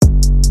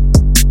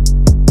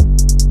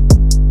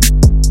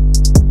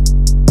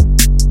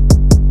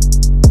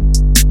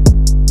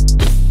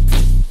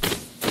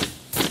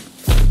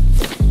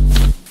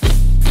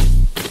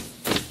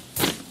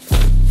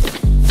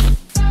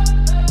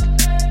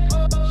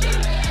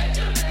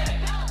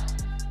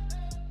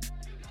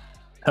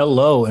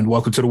Hello and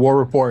welcome to the War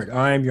Report.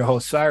 I am your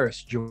host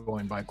Cyrus,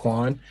 joined by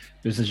Quan.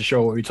 This is a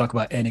show where we talk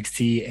about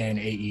NXT and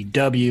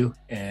AEW,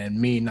 and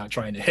me not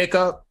trying to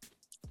hiccup.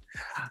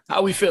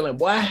 How we feeling,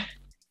 boy?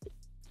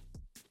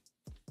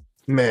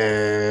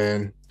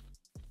 Man,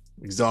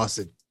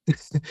 exhausted.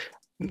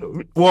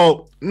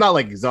 Well, not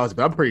like exhausted,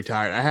 but I'm pretty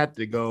tired. I had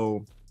to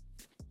go.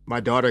 My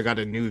daughter got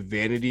a new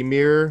vanity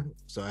mirror,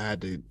 so I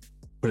had to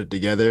put it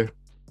together.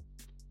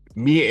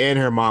 Me and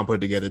her mom put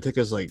it together. It took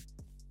us like,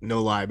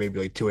 no lie, maybe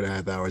like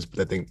 2.5 hours, but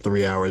I think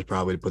 3 hours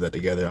probably to put that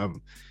together.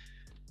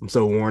 I'm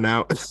so worn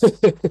out.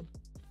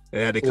 I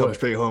had to come What?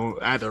 straight home.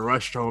 I had to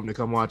rush home to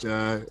come watch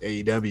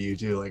AEW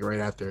too, like right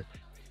after.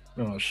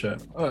 Oh shit.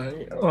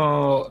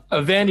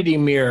 A vanity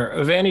mirror.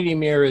 A vanity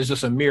mirror is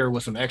just a mirror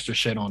with some extra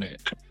shit on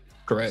it.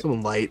 Correct.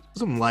 Some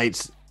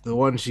lights. The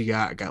one she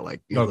got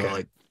like Okay.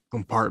 like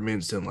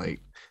compartments and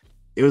like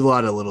it was a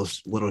lot of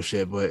little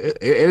shit, but it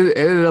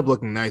ended up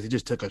looking nice. It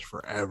just took us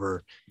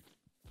forever.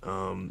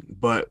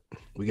 But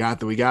we got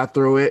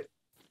through it.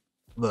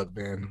 Look,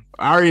 man,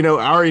 I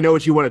already know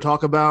what you want to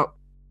talk about,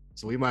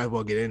 so we might as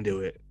well get into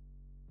it.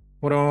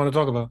 What do I want to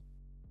talk about?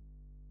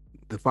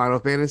 The Final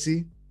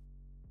Fantasy.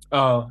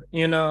 Oh,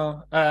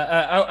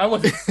 I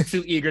wasn't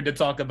too eager to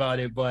talk about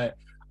it, but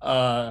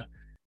uh,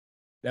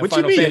 that What you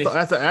Final mean?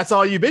 Fantasy. That's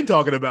all you've been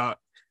talking about.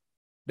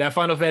 That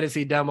Final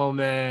Fantasy demo,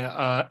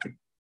 man.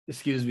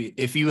 Excuse me.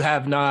 If you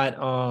have not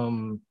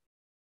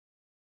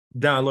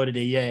downloaded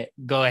it yet,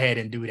 go ahead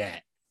and do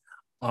that.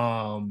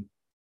 Um,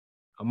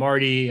 I'm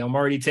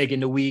already taking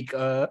the week.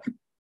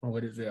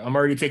 What is it? I'm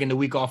already taking the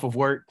week off of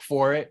work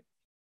for it.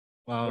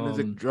 When does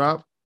it Um,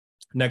 drop?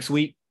 Next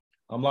week,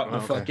 I'm locked the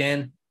Oh, okay. fuck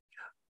in.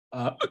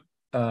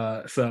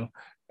 Uh, so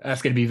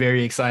that's gonna be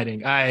very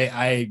exciting.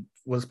 I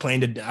was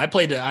playing the. I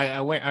played the.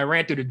 I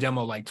ran through the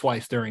demo like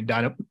twice during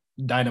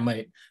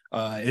Dynamite.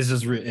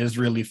 It's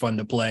really fun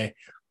to play.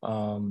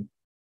 Um,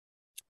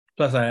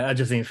 Plus, I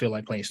just didn't feel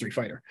like playing Street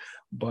Fighter.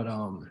 But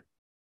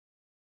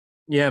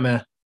yeah,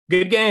 man,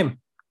 good game.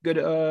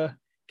 Good.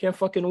 Can't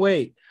fucking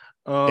wait.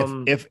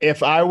 Um,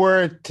 If I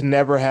were to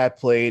never have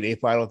played a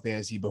Final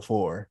Fantasy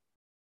before,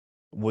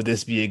 would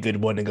this be a good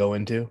one to go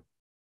into?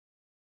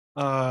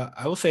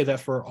 I will say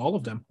that for all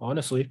of them,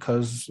 honestly,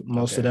 because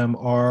most of Okay. them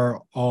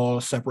are all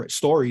separate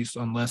stories,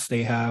 unless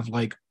they have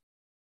like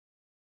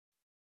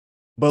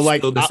But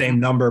like still the same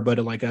number, but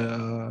like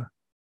a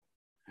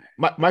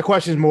my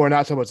question is more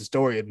not so much the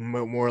story,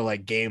 more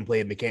like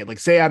gameplay and mechanic. Like,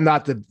 say I'm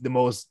not the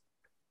most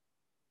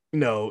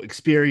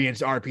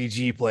experienced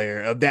RPG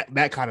player of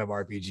that kind of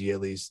RPG.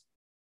 At least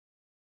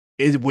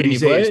is would can you you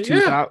say play it's it?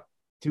 Yeah.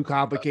 too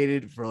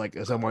complicated for like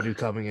someone who's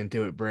coming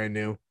into it brand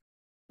new?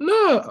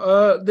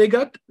 No, they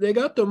got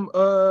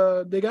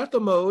the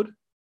mode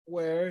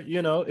where,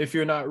 if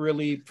you're not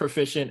really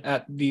proficient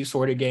at these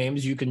sort of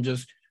games, you can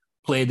just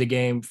play the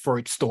game for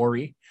its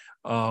story.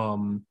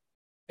 Um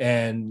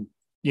and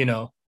you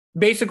know,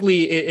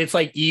 basically it's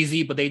like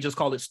easy, but they just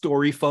call it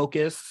story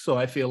focused. So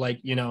I feel like,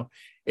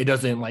 it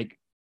doesn't like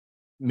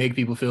make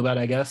people feel bad,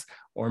 I guess,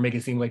 or make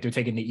it seem like they're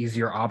taking the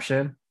easier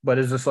option. But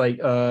it's just like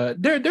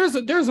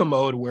there's a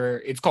mode where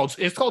it's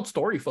called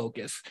story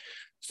focus.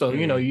 So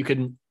Mm. you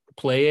can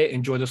play it,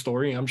 enjoy the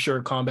story. I'm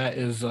sure combat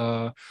is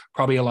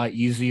probably a lot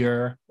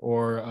easier,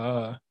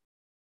 or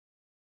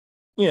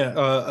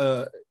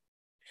yeah,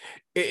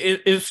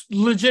 it's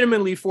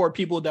legitimately for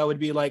people that would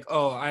be like,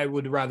 oh, I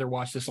would rather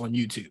watch this on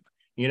YouTube,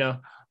 you know.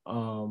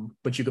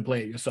 But you could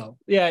play it yourself.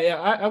 Yeah, yeah.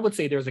 I would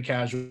say there's a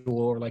casual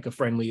or like a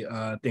friendly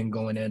thing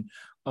going in.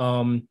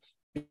 Um,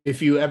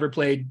 if you ever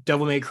played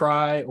Devil May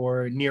Cry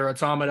or Nier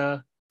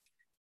Automata,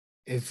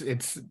 it's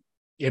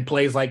it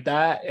plays like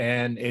that,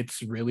 and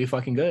it's really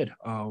fucking good.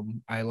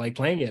 I like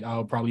playing it.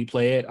 I'll probably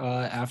play it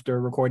after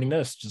recording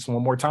this just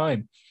one more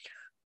time.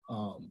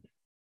 Um,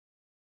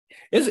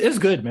 it's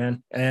good,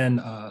 man, and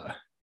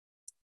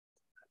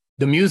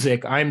the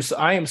music. I am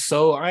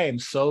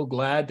so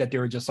glad that they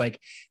were just like,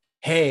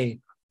 hey,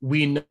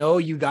 we know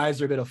you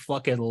guys are gonna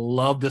fucking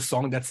love the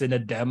song that's in a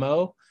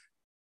demo,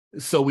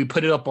 so we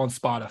put it up on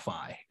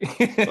Spotify.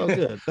 Oh,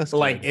 good. That's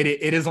Like good.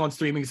 it is on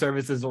streaming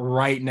services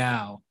right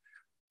now.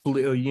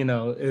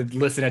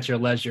 Listen at your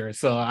leisure.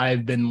 So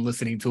I've been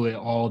listening to it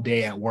all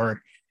day at work.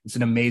 It's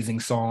an amazing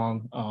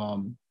song.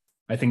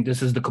 I think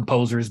this is the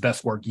composer's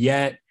best work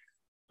yet.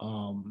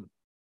 Um,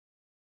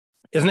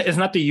 it's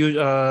not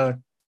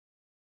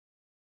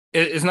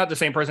it's not the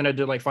same person that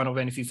did like Final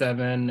Fantasy VII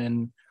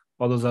and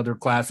all those other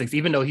classics,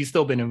 even though he's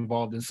still been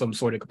involved in some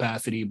sort of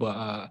capacity.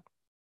 But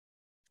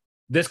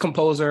this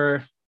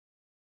composer,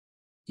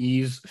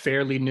 he's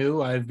fairly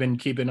new. I've been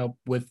keeping up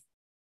with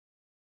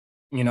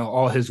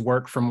all his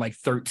work from like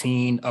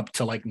 13 up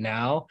to like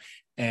now,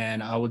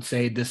 and I would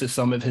say this is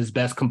some of his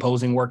best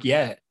composing work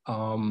yet.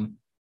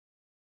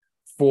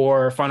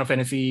 For Final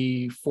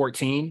Fantasy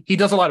 14, he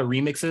does a lot of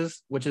remixes,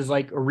 which is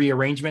like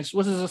rearrangements,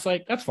 which is just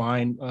like that's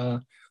fine.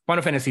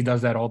 Final Fantasy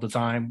does that all the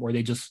time, where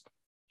they just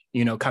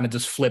kind of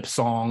just flip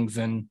songs,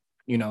 and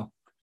you know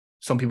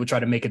some people try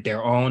to make it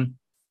their own.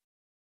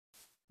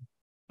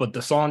 But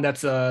the song that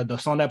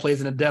plays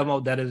in the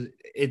demo,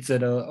 it's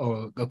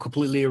a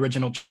completely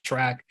original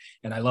track,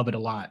 and I love it a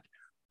lot.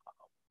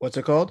 What's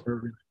it called?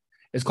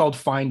 It's called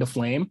Find the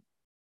Flame.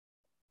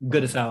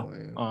 Good as Find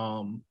the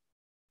hell.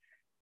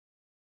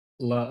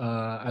 Flame.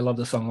 I love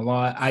the song a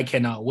lot. I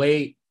cannot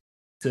wait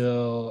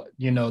till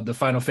the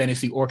Final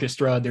Fantasy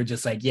Orchestra. They're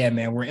just like, yeah,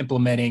 man, we're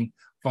implementing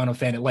Final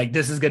Fantasy. Like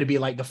this is gonna be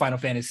like the Final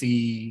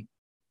Fantasy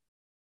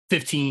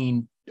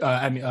 15.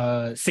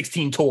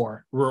 16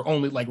 tour. We're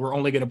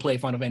only gonna play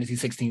Final Fantasy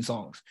 16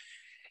 songs.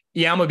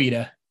 Yeah, I'm gonna be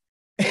there.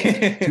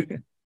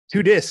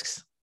 Two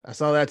discs. I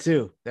saw that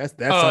too. That's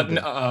something.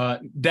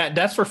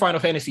 That's for Final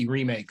Fantasy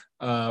remake.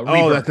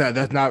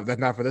 That's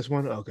not for this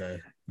one. Okay.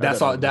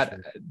 That's all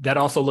that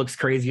also looks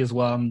crazy as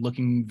well. I'm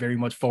looking very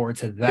much forward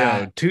to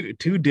that. Yeah,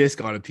 two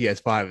disc on a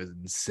PS5 is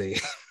insane.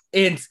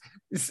 It's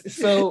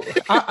so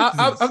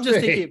I'm just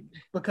thinking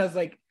because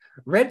like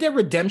Red Dead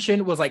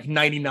Redemption was like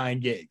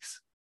 99 gigs.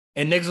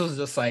 And niggas was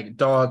just like,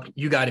 dog,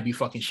 you got to be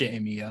fucking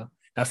shitting me, yo.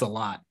 That's a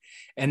lot.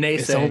 And they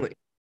said,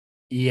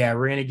 yeah,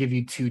 we're going to give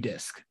you 2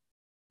 discs.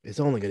 It's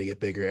only going to get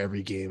bigger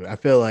every game. I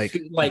feel like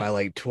by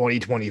like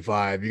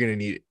 2025, you're going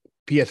to need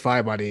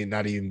PS5 might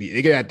not even be.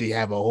 They're going to have to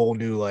have a whole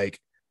new like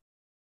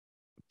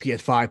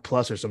PS5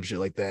 Plus or some shit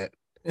like that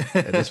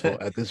at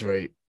this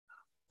rate.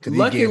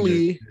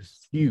 Luckily,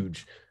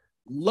 huge.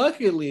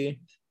 Luckily,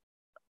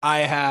 I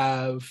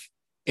have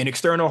an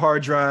external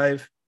hard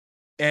drive.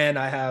 And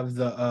I have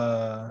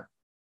I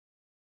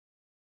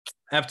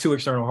have 2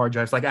 external hard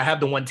drives. Like I have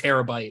the 1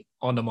 terabyte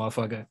on the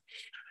motherfucker.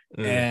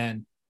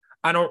 And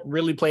I don't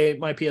really play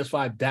my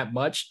PS5 that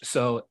much.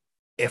 So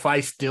if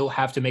I still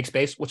have to make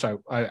space, which I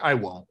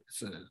won't,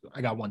 so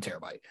I got 1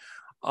 terabyte.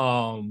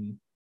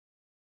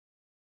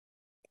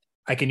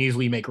 I can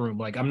easily make room.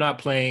 Like I'm not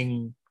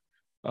playing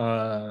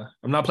Gran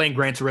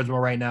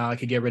Turismo right now. I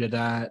could get rid of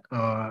that.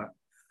 I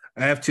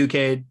have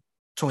 2K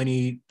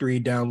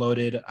 23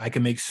 downloaded. I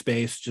can make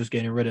space just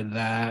getting rid of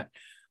that.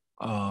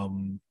 I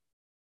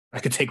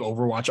could take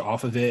Overwatch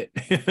off of it.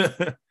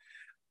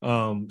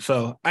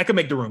 So I can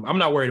make the room. I'm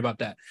not worried about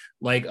that.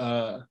 Like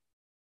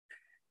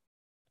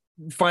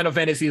Final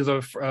Fantasy is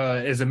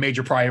a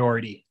major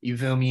priority. You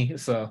feel me?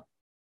 So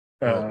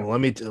let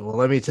me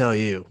tell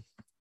you.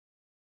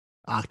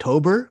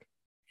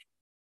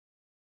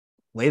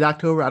 Late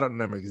October, I don't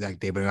remember the exact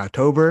date, but in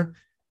October,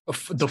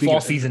 the fall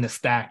season is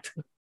stacked.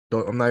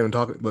 I'm not even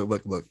talking.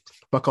 Look.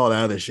 Fuck all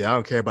that other shit. I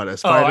don't care about that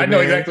Spider-Man. I know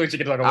exactly what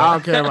you're talking about. I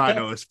don't care about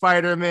no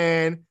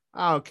Spider-Man.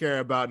 I don't care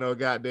about no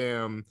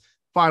goddamn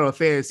Final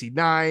Fantasy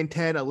 9,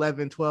 10,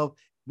 11, 12.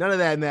 None of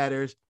that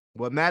matters.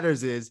 What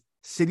matters is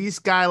City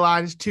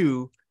Skylines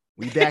 2.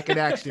 We back in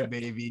action,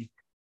 baby.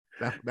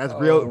 That's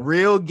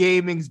real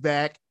gaming's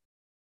back.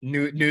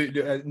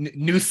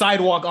 New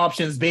sidewalk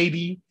options,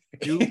 baby.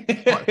 New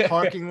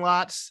parking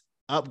lots.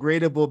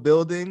 Upgradable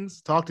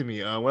buildings. Talk to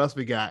me. What else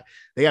we got?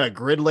 They got a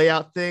grid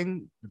layout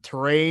thing,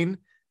 terrain,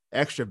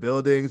 extra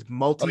buildings,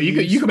 multi.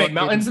 You can make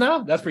mountains now.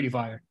 That's pretty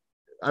fire.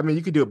 I mean,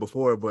 you could do it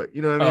before, but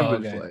you know what I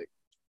mean. But okay.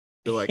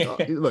 They're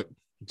like, look,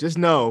 just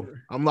know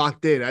I'm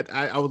locked in.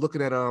 I was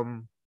looking at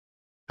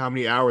how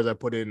many hours I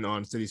put in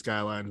on City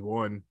Skylines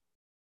 1.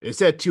 It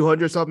said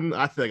 200 something.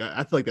 I feel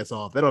like that's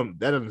off. That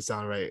doesn't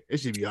sound right.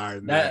 It should be higher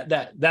than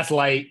that. That's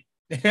light.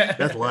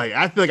 That's light.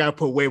 I feel like I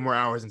put way more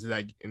hours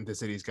into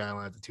City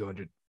Skylines than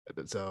 200.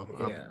 So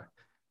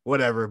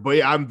whatever. But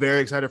yeah, I'm very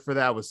excited for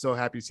that. I was so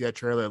happy to see that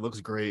trailer. It looks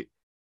great.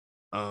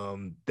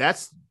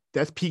 That's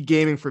peak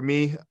gaming for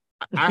me.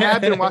 I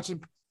have been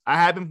watching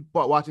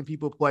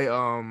people play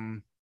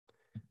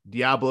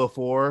Diablo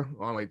 4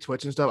 on like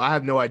Twitch and stuff. I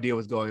have no idea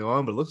what's going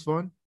on, but it looks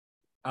fun.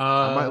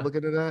 I might look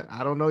into that.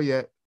 I don't know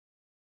yet.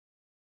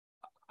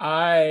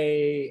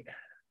 I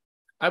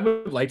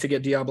would like to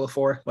get Diablo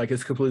 4, like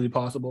it's completely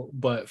possible,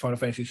 but Final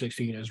Fantasy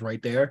 16 is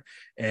right there.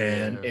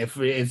 And if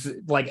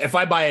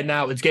I buy it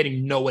now, it's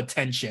getting no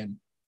attention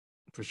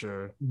for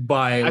sure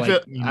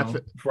by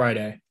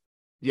Friday.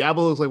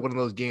 Diablo is like one of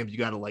those games you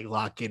got to like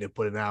lock in and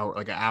put an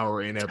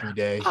hour in every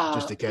day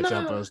just to catch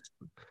up.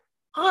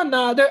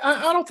 No,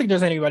 I don't think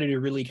there's anybody to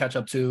really catch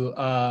up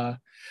to.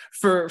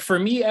 For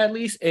me at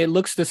least, it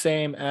looks the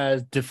same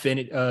as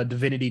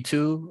Divinity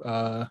 2.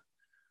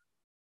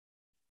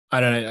 I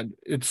don't know.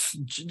 It's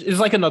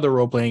like another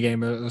role playing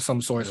game of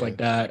some sorts like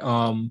that.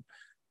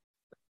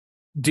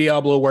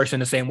 Diablo works in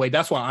the same way.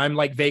 That's why I'm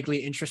like vaguely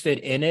interested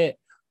in it,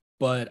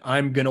 but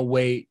I'm gonna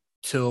wait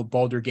till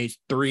Baldur's Gate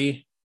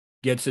 3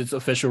 gets its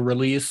official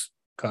release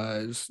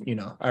because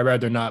I'd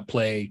rather not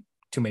play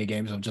too many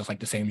games of just like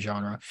the same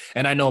genre.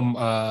 And I know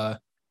my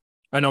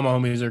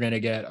homies are gonna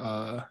get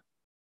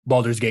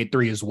Baldur's Gate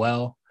 3 as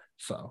well,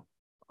 so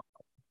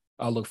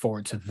I'll look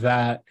forward to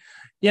that.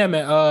 Yeah,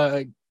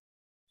 man.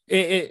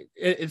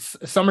 It's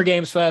Summer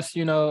Games Fest,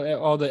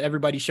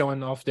 everybody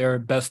showing off their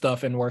best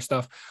stuff and worst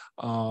stuff.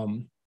 But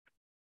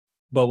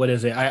what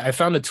is it? I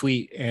found a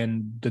tweet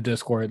in the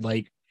Discord,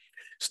 like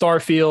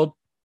Starfield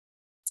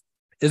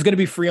is going to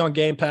be free on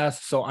Game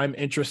Pass, so I'm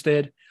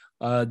interested.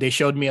 They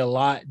showed me a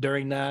lot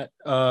during that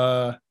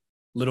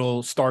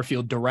little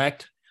Starfield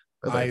Direct.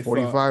 That's like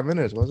 45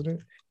 minutes, wasn't it?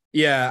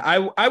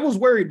 Yeah, I was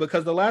worried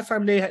because the last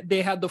time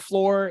they had the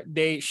floor,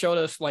 they showed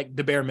us like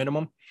the bare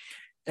minimum,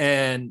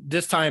 and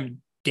this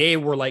time they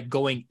were like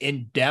going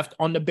in depth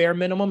on the bare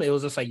minimum. It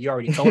was just like you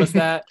already told us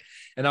that,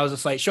 and I was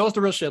just like, show us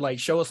the real shit. Like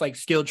show us like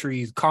skill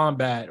trees,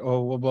 combat,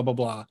 or blah blah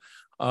blah.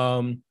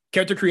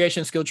 Character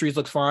creation, skill trees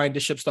looks fine. The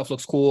ship stuff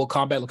looks cool.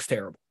 Combat looks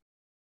terrible.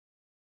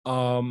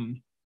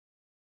 Um,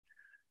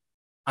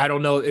 I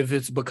don't know if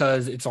it's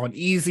because it's on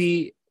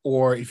easy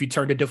or if you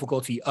turn the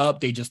difficulty up,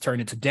 they just turn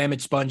into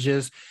damage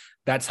sponges.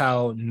 That's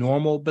how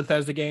normal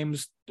Bethesda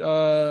games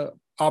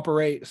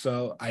operate.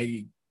 So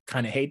I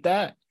kind of hate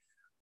that.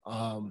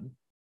 Um,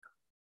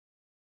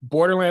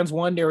 Borderlands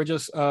 1, they were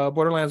just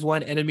Borderlands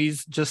 1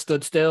 enemies just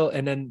stood still,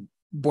 and then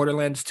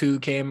Borderlands 2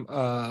 came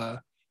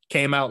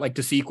out like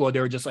the sequel. They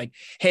were just like,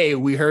 hey,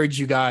 we heard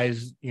you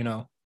guys,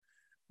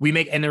 we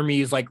make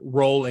enemies like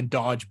roll and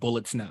dodge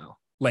bullets now.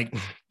 Like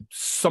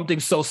something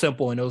so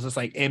simple. And it was just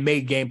like, it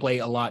made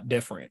gameplay a lot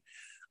different.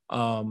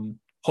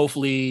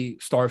 Hopefully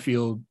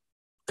Starfield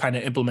kind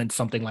of implements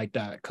something like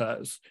that,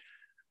 because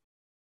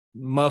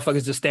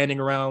motherfuckers just standing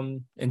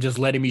around and just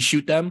letting me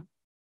shoot them.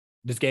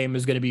 This game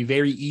is going to be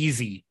very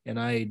easy. And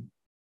I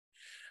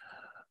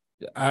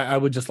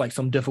would just like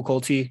some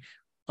difficulty.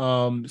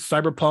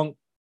 Cyberpunk,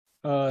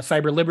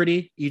 Cyber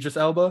Liberty, Idris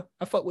Elba.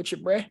 I fuck with you,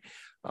 bruh.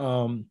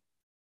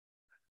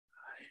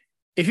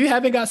 If you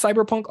haven't got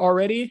Cyberpunk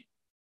already,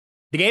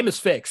 the game is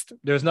fixed.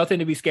 There's nothing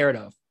to be scared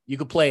of. You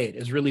could play it.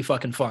 It's really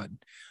fucking fun.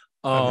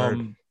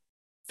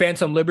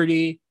 Phantom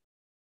Liberty,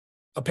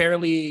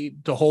 apparently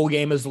the whole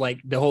game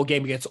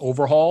gets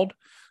overhauled.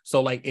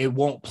 So like it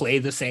won't play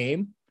the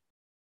same.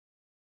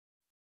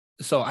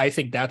 So I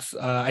think that's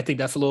a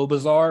little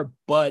bizarre,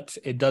 but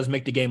it does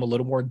make the game a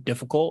little more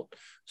difficult.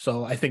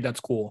 So I think that's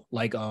cool.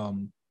 Like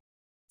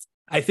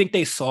I think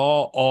they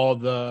saw all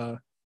the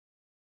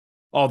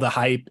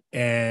hype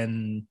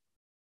and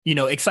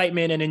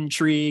excitement and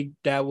intrigue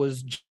that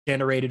was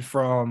generated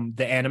from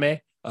the anime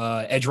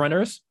Edge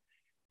Runners,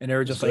 and they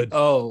were just like,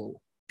 oh,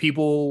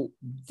 people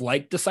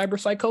like the cyber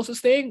psychosis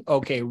thing,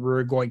 okay,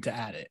 we're going to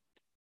add it.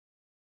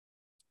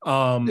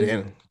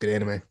 Good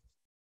anime.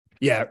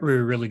 Yeah,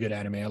 really good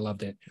anime. I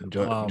loved it.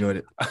 Enjoyed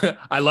it.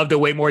 I loved it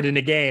way more than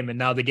the game, and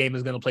now the game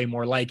is going to play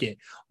more like it.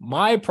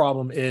 My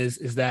problem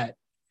is that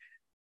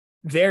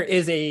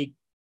there's a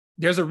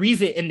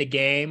reason in the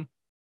game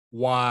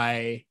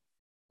why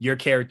your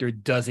character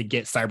doesn't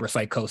get cyber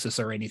psychosis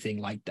or anything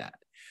like that.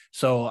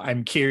 So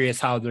I'm curious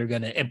how they're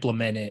going to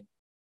implement it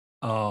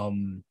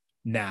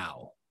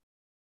now.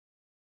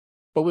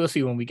 But we'll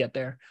see when we get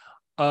there.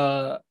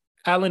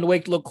 Alan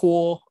Wake looked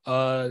cool.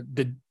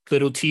 The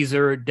little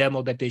teaser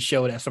demo that they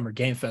showed at Summer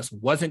Game Fest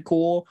wasn't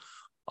cool.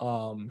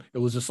 It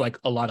was just like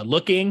a lot of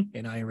looking,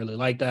 and I didn't really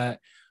like that.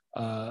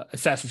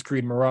 Assassin's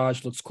Creed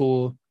Mirage looks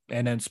cool.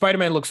 And then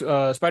Spider-Man 2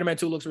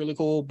 looks really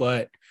cool,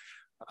 but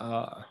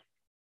I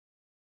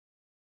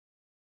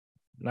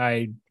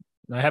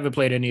haven't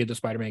played any of the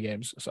Spider-Man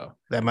games, so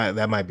that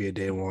might be a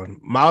day one.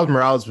 Miles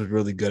Morales was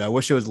really good. I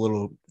wish it was a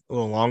little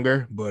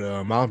longer,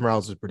 but Miles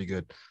Morales was pretty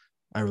good.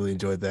 I really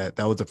enjoyed that.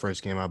 That was the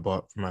first game I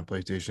bought for my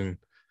PlayStation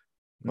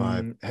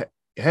 5.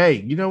 Hey,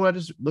 you know what? I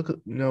just look.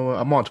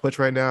 I'm on Twitch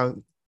right now.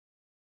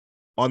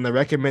 On the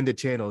recommended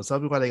channel, tell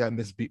me why they got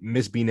Miss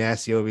B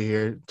Nasty over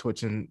here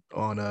twitching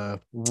on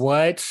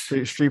what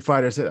Street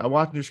Fighter. I'm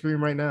watching her screen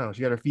right now.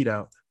 She got her feet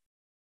out.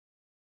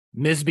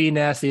 Miss B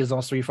Nasty is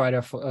on Street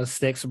Fighter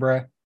 6,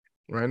 bruh.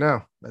 Right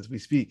now, as we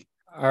speak.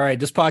 All right,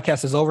 this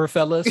podcast is over,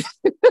 fellas.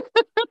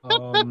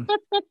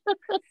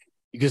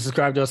 You can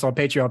subscribe to us on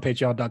Patreon,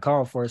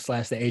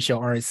 patreon.com/the A Show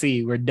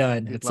RNC. We're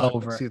done. It's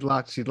over. She's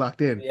locked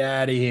in. Get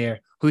out of here.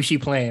 Who's she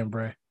playing,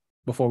 bruh?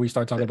 Before we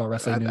start talking about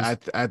wrestling news.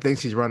 I think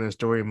she's running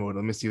story mode.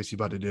 Let me see what she's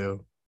about to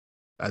do.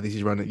 I think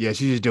she's running. Yeah,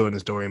 she's just doing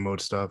the story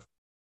mode stuff.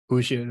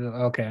 Who's she?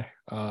 Okay.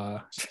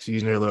 She's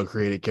using her little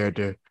created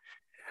character.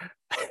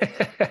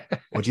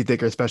 What do you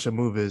think her special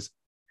move is?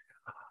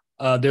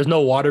 There's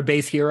no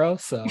water-based hero,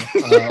 so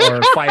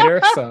or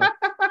fighter, so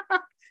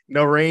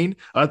no rain.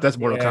 That's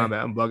Mortal Kombat.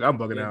 I'm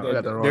bugging out. I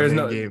got the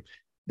wrong game.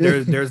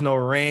 There's no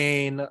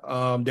rain.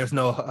 There's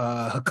no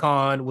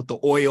Hakan with the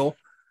oil.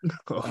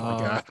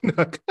 Oh my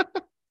god.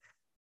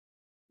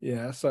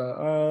 Yeah,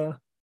 so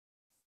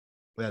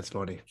that's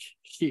funny.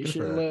 She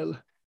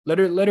let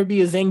her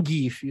be a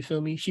Zangief. You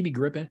feel me? She be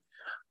gripping.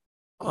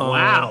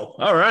 Wow.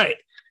 All right.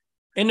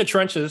 In the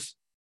trenches,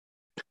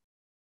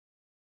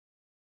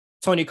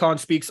 Tony Khan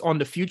speaks on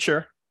the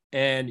future,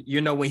 and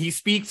when he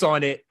speaks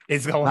on it,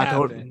 it's gonna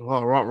happen.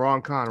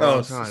 Wrong Khan.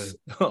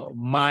 Oh,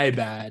 my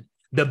bad.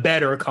 The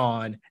better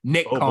Khan,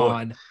 Nick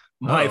Khan.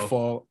 My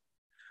fault.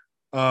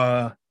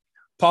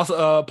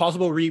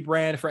 Possible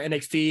rebrand for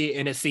NXT,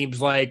 and it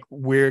seems like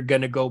we're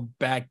gonna go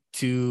back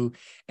to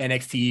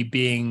NXT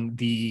being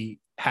the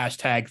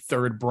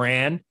 #3rd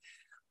brand.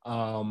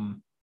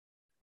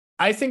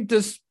 I think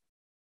this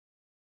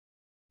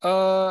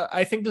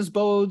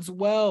bodes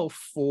well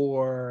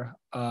for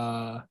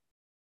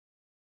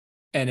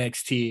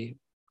NXT,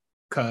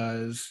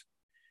 because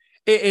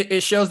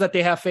it shows that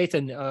they have faith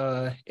in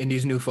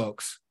these new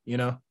folks,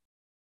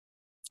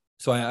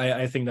 So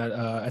I think that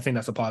I think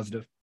that's a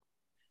positive.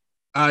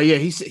 Yeah,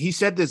 he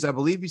said this. I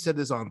believe he said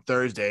this on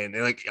Thursday, and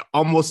like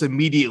almost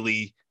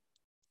immediately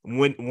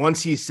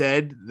once he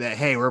said that,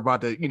 hey, we're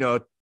about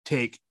to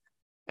take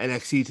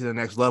NXT to the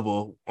next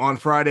level on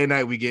Friday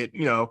night, we get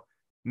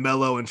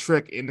Mello and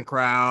Trick in the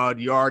crowd.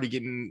 You're already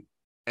getting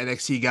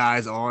NXT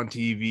guys on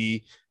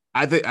TV.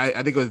 I think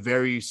it was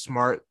very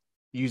smart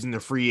using the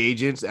free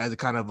agents as a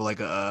kind of like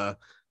a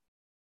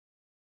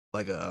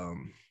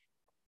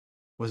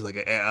was like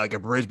a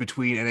bridge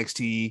between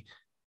NXT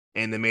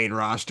and the main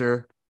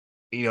roster,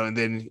 and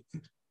then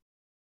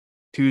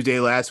Tuesday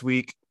last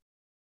week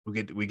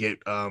we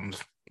get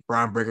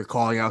Braun Breaker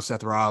calling out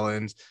Seth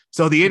Rollins.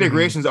 So the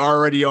integration's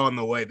already on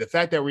the way. The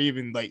fact that we're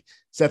even like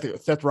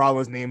Seth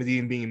Rollins' name is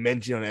even being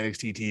mentioned on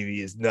NXT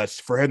TV is nuts.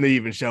 For him to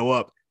even show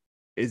up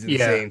is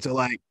insane. So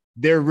like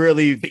they're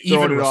really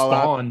throwing it all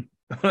out.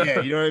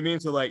 Yeah, you know what I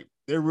mean? So like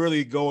they're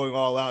really going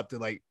all out to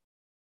like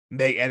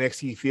make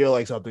NXT feel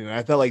like something. And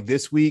I felt like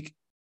this week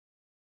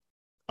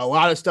a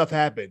lot of stuff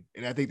happened,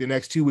 and I think the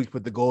next 2 weeks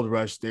with the Gold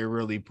Rush, they're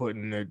really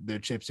putting their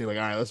chips in. Like,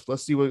 all right,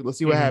 let's see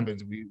what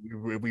happens. We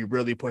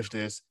really push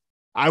this.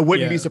 I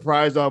wouldn't be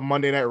surprised on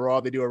Monday Night Raw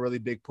they do a really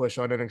big push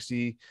on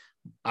NXT.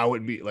 I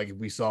wouldn't be like if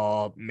we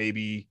saw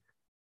maybe.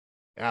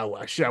 I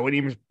wouldn't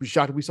even be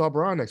shocked if we saw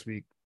Braun next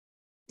week.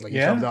 Like he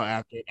comes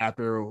out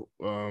after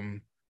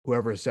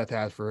whoever Seth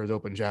has for his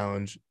open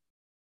challenge.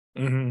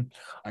 I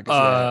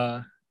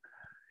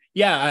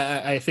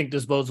think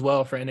this bodes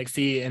well for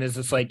NXT, and it's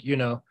just like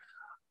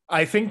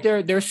I think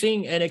they're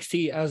seeing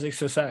NXT as a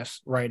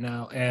success right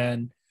now,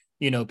 and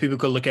people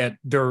could look at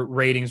their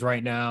ratings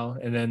right now,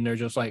 and then they're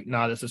just like,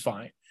 "Nah, this is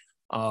fine."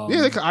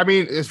 I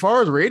mean, as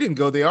far as rating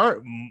go,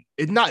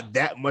 it's not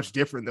that much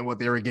different than what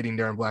they were getting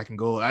there in Black and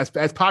Gold. As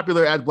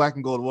popular as Black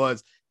and Gold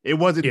was, it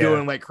wasn't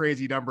doing like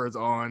crazy numbers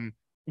on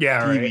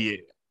TV. Right.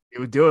 It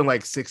was doing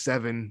like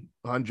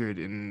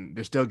 600-700, and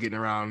they're still getting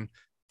around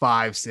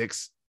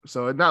 5-6.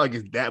 So it's not like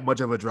it's that much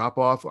of a drop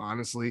off,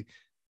 honestly.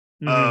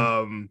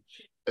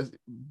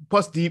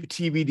 Plus, deep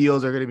TV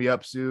deals are going to be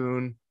up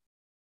soon,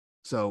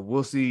 so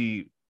we'll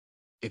see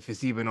if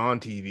it's even on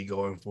TV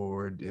going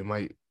forward. It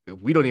might.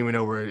 We don't even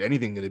know where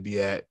anything going to be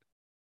at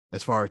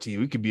as far as TV.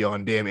 We could be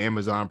on damn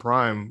Amazon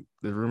Prime.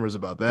 There's rumors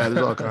about that.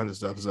 There's all kinds of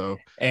stuff. So,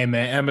 hey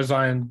man,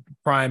 Amazon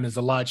Prime is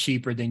a lot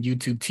cheaper than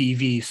YouTube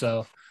TV.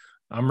 So,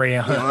 I'm ready.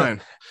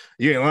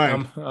 You ain't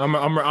lying.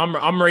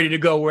 I'm ready to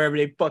go wherever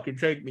they fucking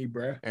take me,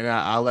 bro. And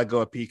I'll let go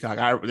of Peacock.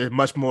 There's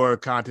much more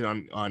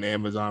content on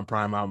Amazon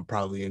Prime. I'll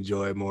probably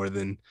enjoy more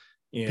than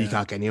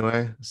Peacock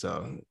anyway.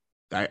 So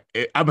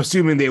I'm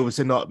assuming they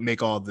would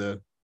make all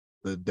the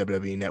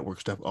WWE Network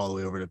stuff all the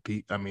way over to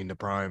the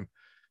Prime.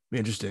 Be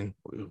interesting.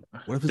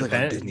 What if it's like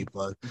on Disney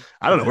Plus?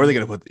 I don't know where they're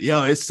gonna put.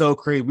 It's so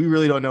crazy. We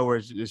really don't know where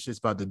it's just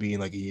about to be in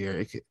like a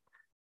year.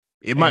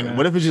 It might. Man.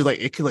 What if it's just like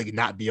it could like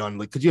not be on?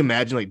 Like, could you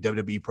imagine like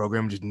WWE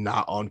program just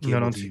not on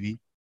cable TV?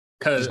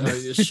 Because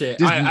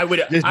shit, I would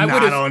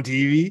not on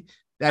TV.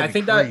 That'd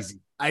be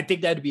crazy. I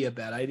think that'd be a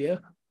bad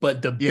idea.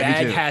 But the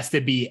bag has to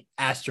be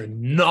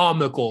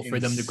astronomical for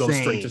them to go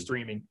straight to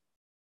streaming.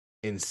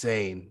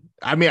 Insane.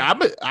 I mean,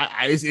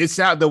 it's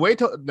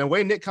the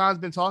way Nick Khan's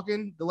been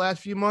talking the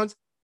last few months.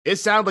 It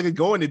sounds like it's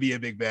going to be a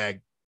big bag.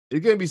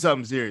 It's going to be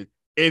something serious.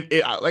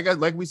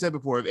 Like we said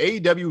before, if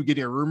AEW was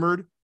getting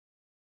rumored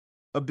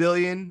 $1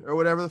 billion or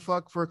whatever the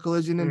fuck for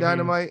Collision and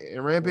Dynamite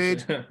and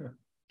Rampage, you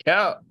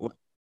know what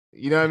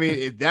I mean?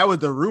 If that was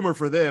the rumor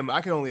for them,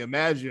 I can only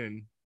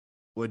imagine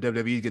what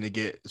WWE is going to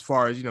get as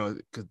far as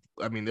because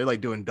I mean they're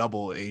like doing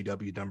double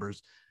AEW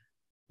numbers.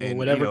 And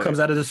whatever comes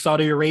out of the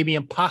Saudi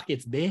Arabian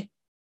pockets, man.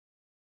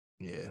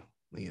 Yeah,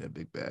 they get a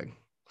big bag.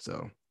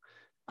 So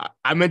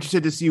I'm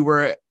interested to see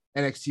where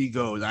NXT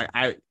goes.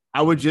 I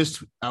was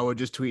just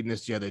tweeting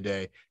this the other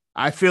day.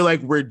 I feel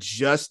like we're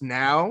just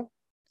now,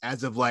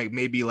 as of like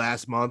maybe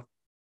last month,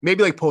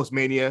 maybe like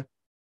post-Mania,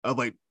 of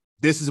like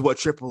this is what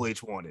Triple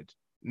H wanted.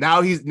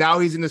 Now he's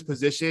in this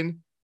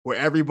position where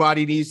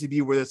everybody needs to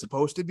be where they're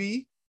supposed to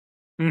be.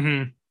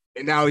 And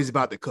now he's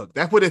about to cook.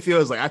 That's what it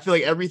feels like. I feel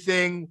like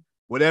everything,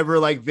 whatever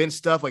like Vince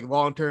stuff, like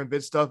long-term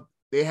Vince stuff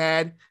they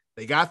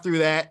got through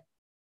that.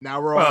 Now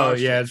we're on.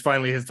 It's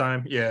finally his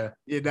time. Yeah.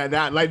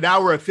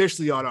 Now we're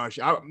officially on our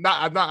shit. I'm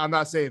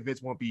not saying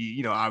Vince won't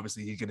be,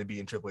 obviously he's gonna be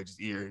in Triple H's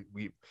ear.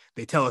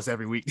 They tell us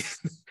every week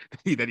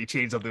that he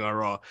changed something on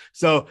Raw.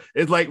 So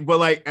it's like, but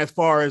like as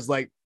far as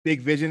like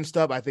big vision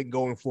stuff, I think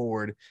going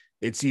forward,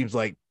 it seems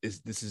like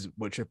this is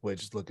what Triple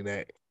H is looking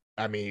at.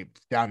 I mean,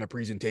 down the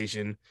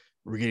presentation,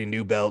 we're getting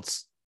new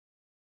belts.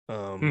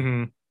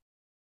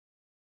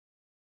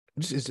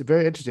 It's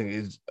very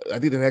interesting. I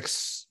think the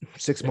next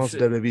 6 months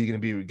of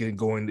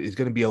WWE is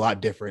going to be a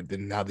lot different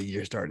than how the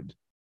year started.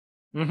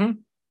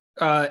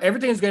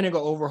 Everything's going to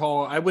go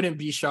overhaul. I wouldn't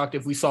be shocked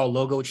if we saw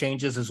logo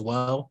changes as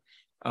well.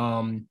 We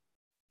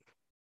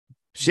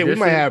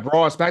might have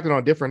Raw and SmackDown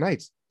on different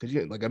nights. Could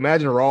you like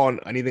imagine Raw on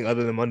anything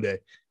other than Monday?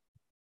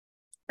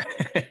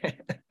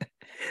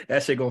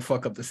 That shit gonna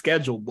fuck up the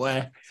schedule,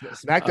 boy.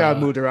 SmackDown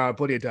moved around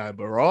plenty of time,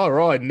 but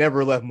Raw had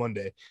never left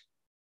Monday.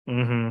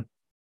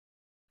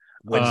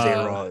 Wednesday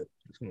Raw.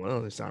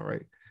 Well, that's not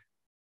right.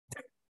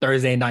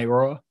 Thursday Night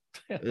Raw.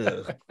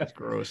 Ugh, that's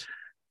gross.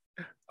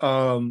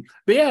 But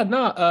yeah,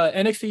 no,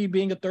 NXT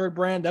being a third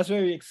brand, that's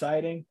very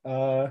exciting.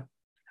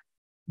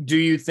 Do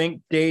you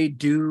think they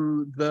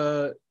do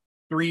the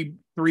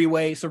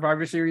three-way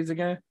Survivor Series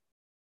again?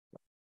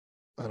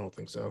 I don't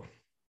think so.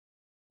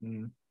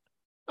 Mm.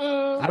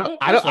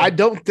 I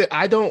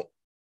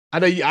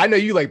know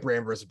you like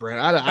brand versus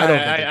brand.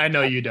 I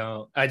know you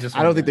don't. I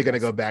don't think they're gonna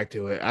go back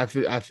to it. I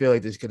feel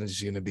like this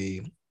is gonna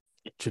be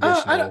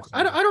traditional.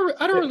 I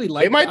don't really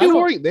like. They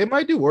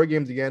might do war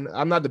games again.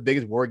 I'm not the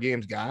biggest war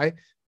games guy,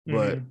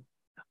 but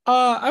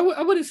I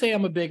wouldn't say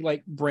I'm a big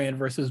like brand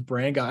versus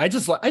brand guy. I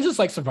just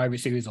like Survivor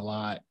Series a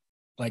lot.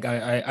 Like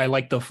I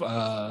like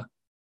the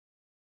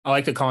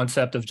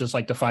concept of just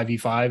like the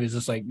 5v5 is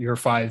just like your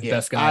five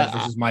best guys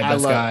versus my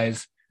best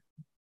guys.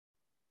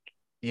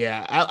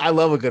 Yeah, I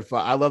love a good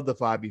fight. I love the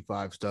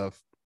 5v5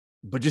 stuff.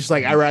 But just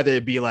like I'd rather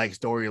it be like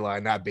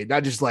storyline, not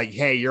just like,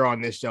 hey, you're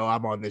on this show,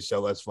 I'm on this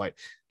show, let's fight.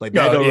 Like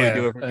that don't really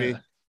do it for me.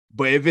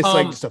 But if it's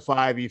like just a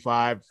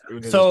 5v5,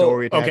 there's a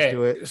story attached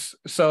to it.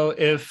 So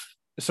if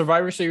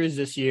Survivor Series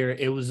this year,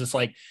 it was just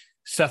like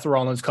Seth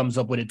Rollins comes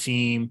up with a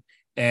team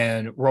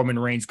and Roman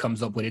Reigns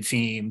comes up with a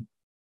team,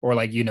 or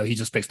like, you know, he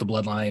just picks the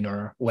bloodline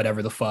or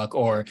whatever the fuck,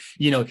 or,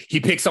 you know, he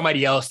picks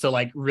somebody else to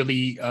like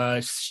really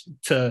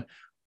to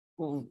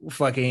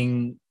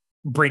fucking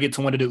bring it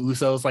to one of the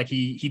Usos. Like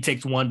he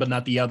takes one but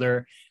not the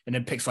other, and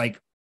then picks like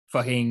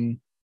fucking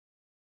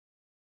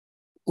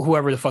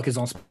whoever the fuck is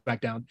on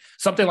SmackDown,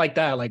 something like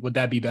that. Like, would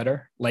that be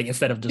better? Like,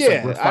 instead of just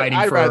like we're fighting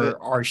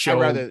our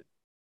show.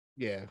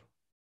 Yeah.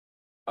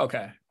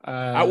 Okay.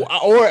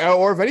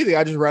 Or if anything,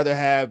 I'd just rather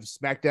have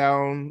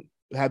SmackDown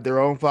have their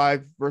own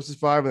 5 versus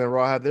 5, and then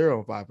Raw have their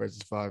own 5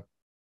 versus 5.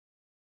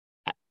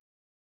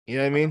 You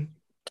know what I mean?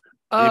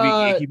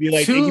 It could be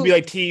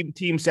like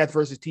team Seth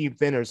versus team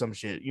Finn or some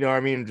shit. You know what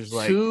I mean? Just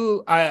like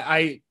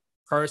I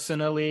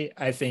personally,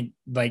 I think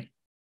like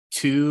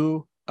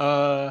 2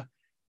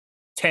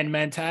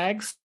 10-man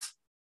tags.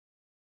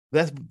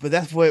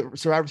 That's what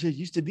Survivor Series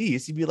used to be. It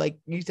used to be like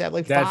you used to have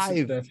like 5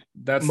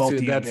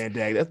 multi-man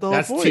tag. That's the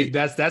whole point.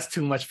 That's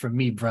too much for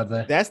me,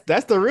 brother.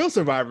 That's the real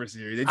Survivor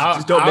Series. They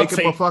just don't make up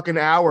a fucking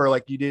hour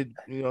like you did.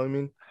 You know what I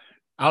mean?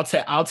 I'll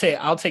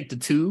take the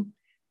 2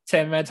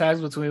 10-man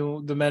tags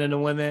between the men and the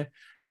women.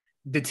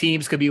 The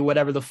teams could be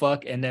whatever the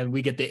fuck, and then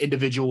we get the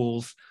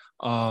individuals,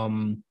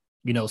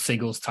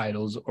 singles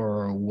titles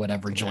or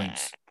whatever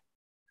joints.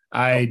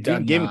 Give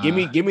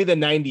me the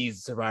 90s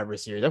Survivor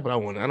Series. That's what I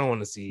want. I don't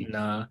want to see.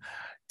 Nah.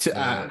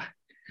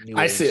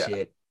 I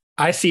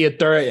see a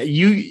third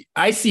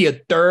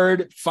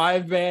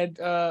 5-man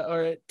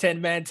or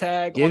 10-man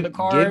tag on the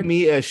card. Give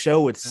me a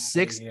show with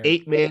 6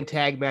 8-man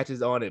tag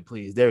matches on it,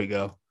 please. There we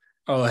go.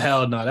 Oh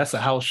hell no, that's a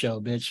house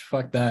show, bitch.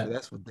 Fuck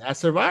that. That's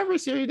Survivor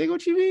Series. Nigga,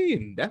 what you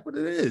mean? That's what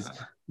it is.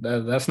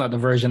 That's not the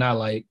version I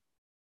like.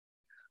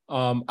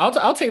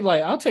 I'll take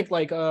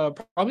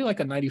probably like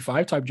a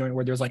 95 type joint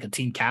where there's like a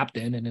team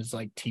captain and it's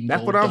like team.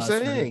 That's what I'm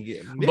saying.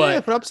 Yeah,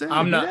 but that's what I'm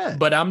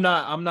saying.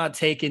 I'm not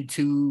taking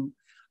 2.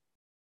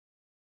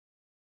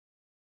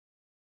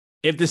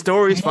 If the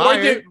story's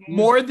fire,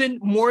 more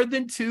than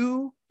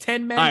 2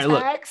 10-man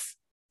tags,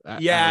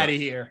 out of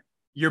here.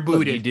 You're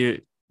booted. Look,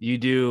 you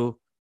do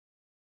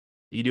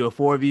a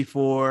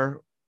 4v4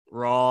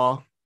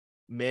 Raw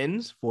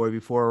men's,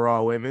 4v4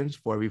 Raw women's,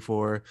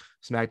 4v4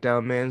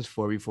 SmackDown men's,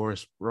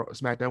 4v4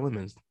 SmackDown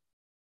women's.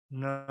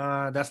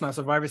 Nah, that's not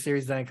Survivor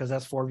Series then, because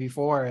that's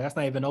 4v4. That's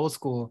not even old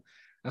school.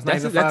 That's not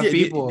even 5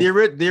 people.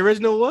 The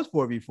original was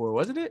 4v4,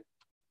 wasn't it?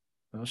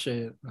 Oh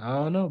shit, I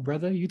don't know,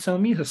 brother. You tell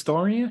me,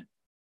 historian.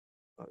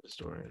 Oh,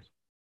 historian.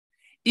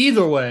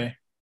 Either way,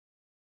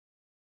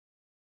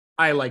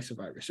 I like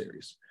Survivor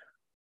Series.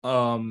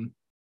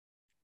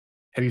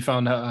 Have you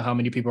found out how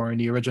many people are in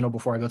the original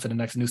before I go to the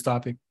next news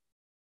topic?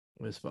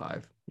 It's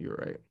 5. You're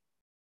right.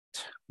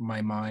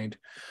 My mind.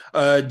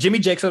 Jimmy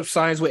Jacobs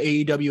signs with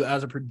AEW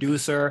as a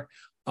producer.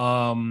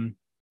 Also,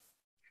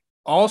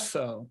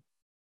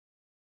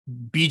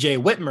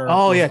 BJ Whitmer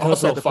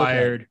also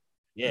fired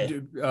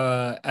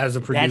as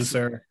a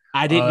producer.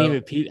 I didn't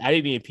even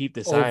peep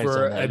the signs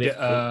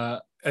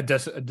over a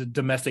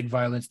domestic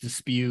violence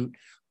dispute.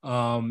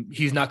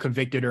 He's not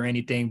convicted or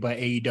anything, but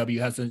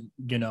AEW has a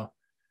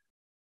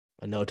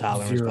a no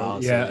tolerance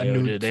policy. Yeah, a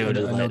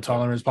no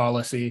tolerance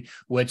policy,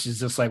 which is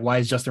just like, why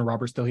is Justin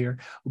Roberts still here?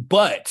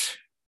 But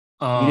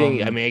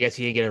I guess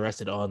he didn't get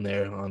arrested on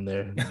there or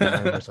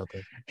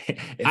something.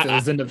 If it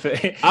was in the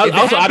problem.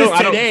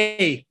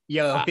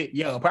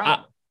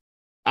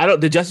 I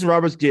don't. Did Justin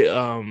Roberts get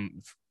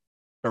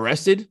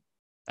arrested?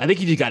 I think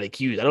he just got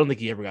accused. I don't think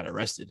he ever got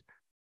arrested.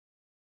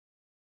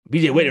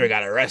 BJ Whitmer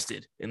got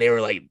arrested, and they were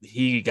like,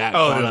 he got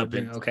caught up.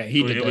 Okay,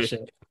 he did that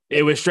shit.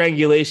 It was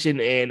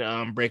strangulation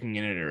and breaking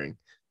and entering.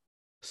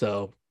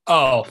 So,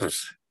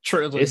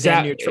 triple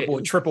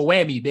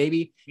whammy,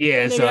 baby.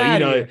 Yeah,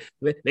 so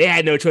they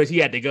had no choice. He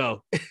had to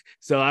go.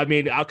 So I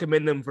mean, I'll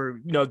commend them for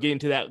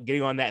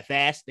getting on that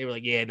fast. They were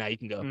like, yeah, now you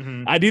can go.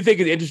 Mm-hmm. I do think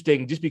it's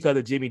interesting just because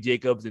of Jimmy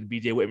Jacobs and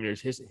BJ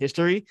Whitmer's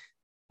history.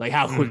 Like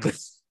how quickly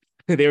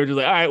they were just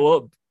like, all right,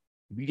 well,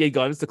 BJ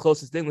gone. It's the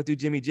closest thing. Let's do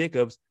Jimmy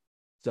Jacobs.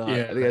 So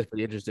I think that's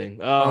pretty interesting.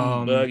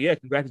 But yeah,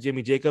 congrats to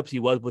Jimmy Jacobs. He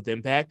was with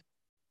Impact.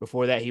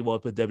 Before that, he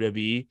was with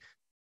WWE.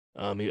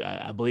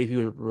 I believe he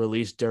was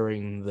released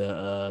during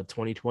the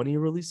 2020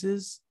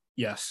 releases.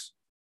 Yes.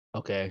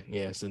 Okay,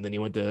 yes, and then he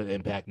went to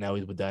Impact. Now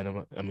he's with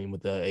Dynamite. I mean,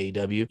 with the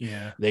AEW.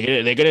 Yeah,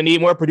 they're gonna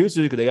need more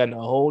producers because they got a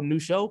whole new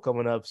show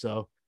coming up.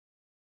 So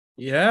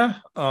yeah.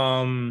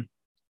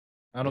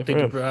 I don't think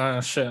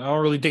shit. I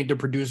don't really think the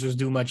producers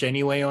do much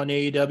anyway on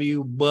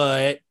AEW,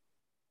 but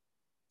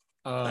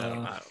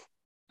I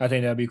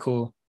think that'd be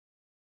cool.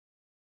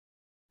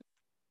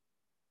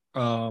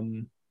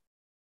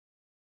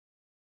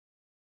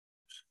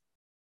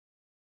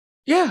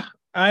 Yeah,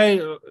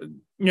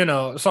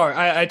 sorry,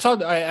 I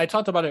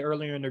talked about it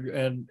earlier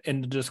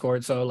in the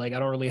Discord, so like I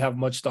don't really have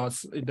much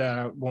thoughts that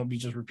I won't be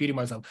just repeating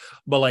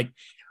myself, but like,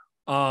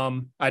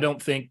 I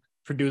don't think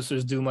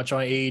producers do much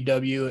on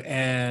AEW,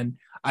 and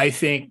I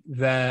think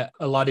that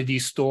a lot of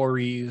these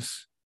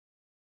stories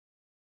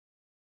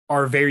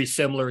are very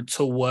similar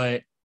to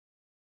what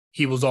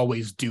he was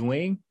always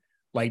doing.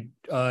 Like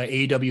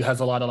AEW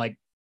has a lot of like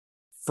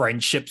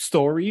friendship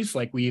stories.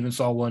 Like we even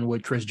saw one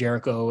with Chris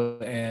Jericho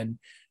and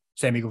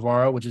Sammy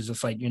Guevara, which is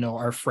just like,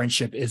 our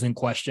friendship is in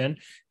question.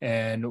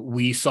 And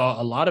we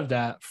saw a lot of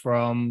that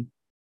from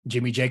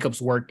Jimmy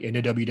Jacobs' work in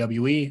the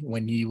WWE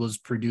when he was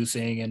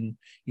producing and,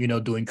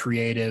 doing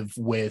creative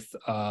with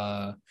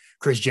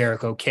Chris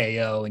Jericho,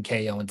 KO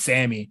and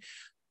Sammy.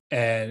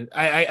 And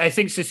I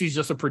think since he's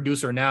just a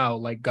producer now,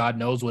 like God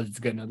knows what it's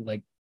gonna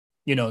like,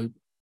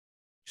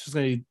 just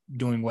gonna be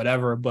doing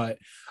whatever. But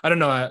I don't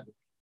know.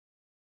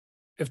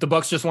 If the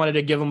Bucks just wanted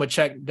to give him a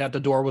check that the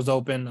door was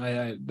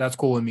open, that's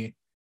cool with me.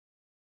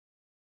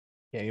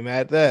 Can't be mad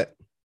at that.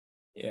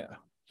 Yeah.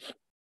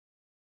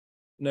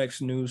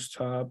 Next news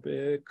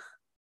topic.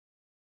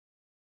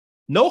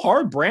 No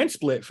hard brand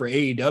split for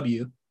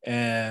AEW.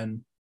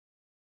 And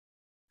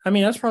I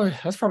mean, that's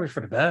probably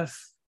for the best.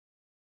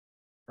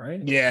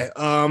 Right? Yeah.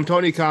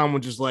 Tony Khan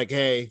was just like,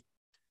 hey,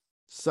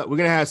 so we're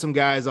gonna have some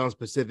guys on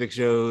specific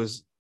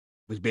shows,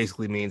 which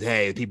basically means,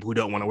 hey, people who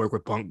don't want to work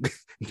with Punk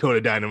go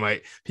to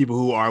Dynamite. People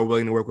who are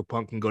willing to work with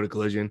Punk can go to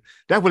Collision.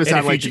 That's what it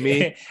sounded like to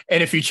me.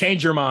 And if you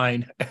change your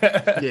mind,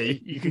 yeah,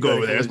 you can go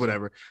over there. That's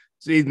whatever.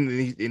 So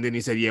and then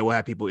he said, yeah, we'll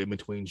have people in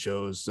between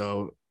shows.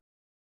 So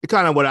it's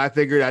kind of what I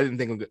figured. I didn't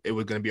think it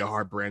was going to be a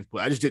hard brand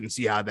split. I just didn't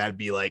see how that'd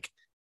be like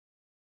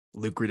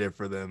lucrative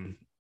for them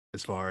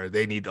as far as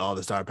they need all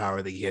the star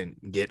power they can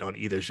get on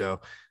either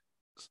show.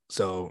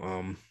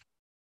 So,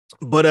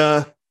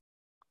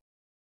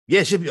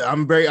 yeah, should be.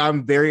 I'm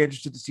very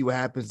interested to see what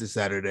happens this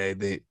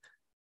Saturday.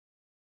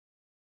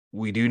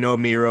 We do know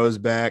Miro's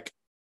back.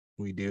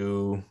 He's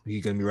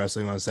gonna be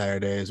wrestling on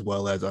Saturday as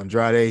well as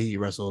Andrade. He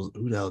wrestles.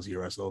 Who the hell does he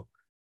wrestle?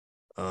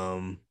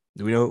 Do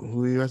we know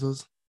who he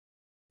wrestles?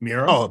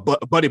 Miro. Oh,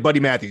 Buddy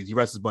Matthews. He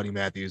wrestles Buddy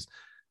Matthews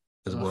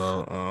as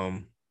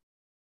well.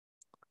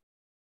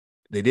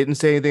 They didn't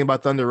say anything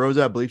about Thunder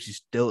Rosa. I believe she's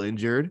still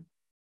injured.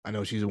 I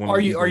know she's one. Are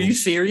you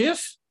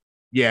serious?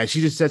 Yeah,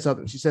 she just said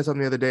something. She said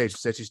something the other day. She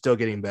said she's still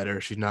getting better.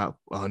 She's not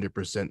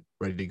 100%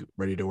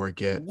 ready to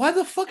work yet. Why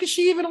the fuck is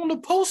she even on the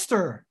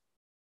poster?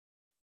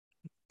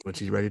 When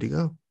she's ready to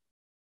go.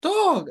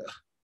 Dog,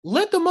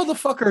 let the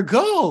motherfucker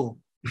go.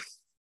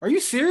 Are you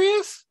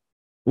serious?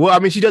 Well, I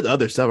mean, she does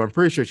other stuff. I'm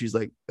pretty sure she's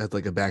like that's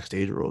like a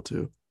backstage role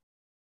too.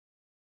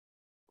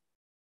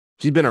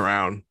 She's been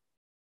around.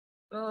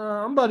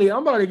 I'm about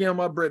to get on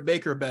my Britt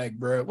Baker bag,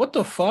 bro. What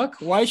the fuck?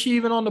 Why is she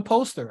even on the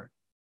poster?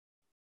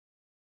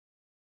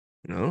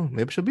 No,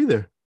 maybe she'll be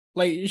there.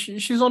 Like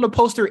she's on the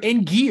poster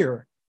in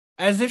gear,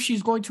 as if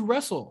she's going to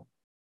wrestle.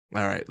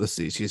 All right, let's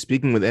see. She's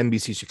speaking with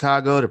NBC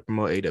Chicago to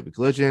promote AW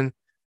Collision.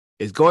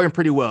 It's going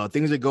pretty well.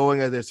 Things are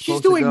going as they're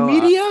supposed to go. She's doing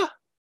media?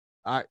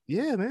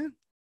 Yeah, man.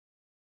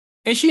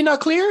 Is she not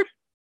cleared?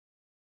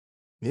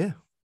 Yeah.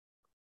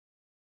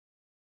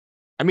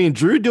 I mean,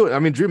 Drew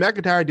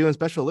McIntyre doing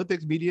Special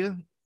Olympics media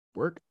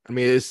work. I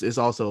mean, it's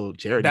also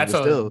charity. That is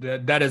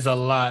a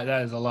lot.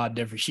 That is a lot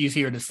different. She's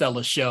here to sell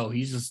a show.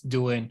 He's just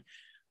doing.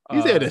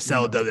 He's there to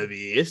sell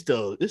WWE. It's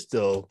still.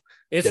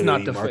 It's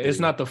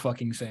not the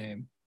fucking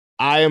same.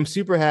 I am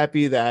super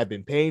happy that I've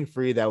been pain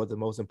free. That was the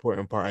most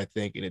important part, I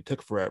think, and it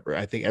took forever.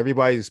 I think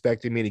everybody's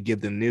expecting me to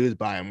give them news,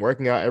 but I'm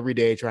working out every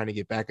day, trying to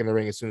get back in the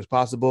ring as soon as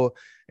possible.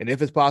 And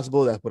if it's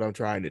possible, that's what I'm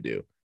trying to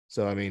do.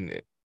 So, I mean,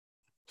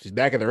 she's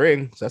back in the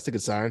ring, so that's a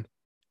good sign.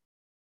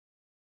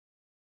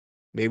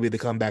 Maybe the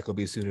comeback will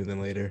be sooner than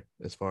later,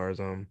 as far as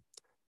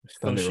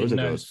Thunder Rosa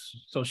goes.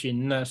 So she's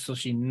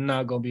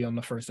not gonna be on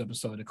the first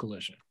episode of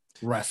Collision.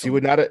 She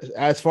would not,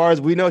 as far as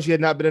we know, she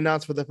had not been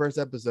announced for the first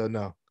episode.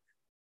 No.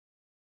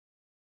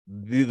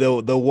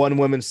 The one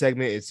woman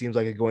segment, it seems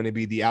like it's going to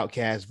be the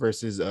Outcast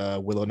versus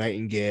Willow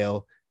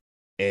Nightingale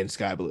and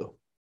Sky Blue.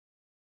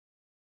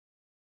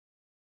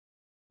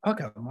 I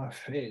got my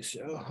face,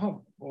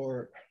 yo,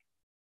 or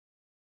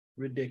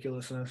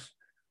ridiculousness.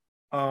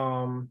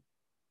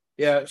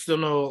 Yeah, still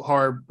no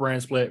hard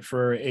brand split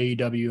for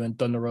AEW, and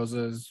Thunder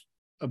Rosa is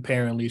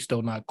apparently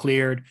still not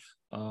cleared.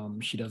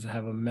 She doesn't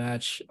have a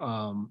match.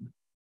 I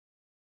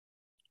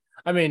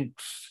mean,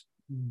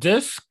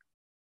 this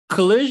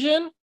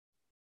Collision,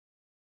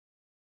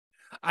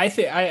 I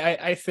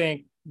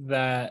think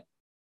that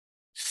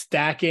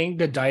stacking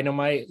the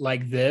Dynamite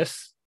like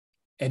this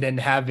and then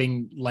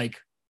having like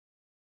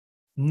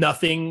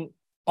nothing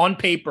on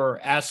paper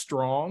as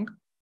strong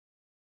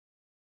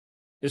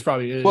is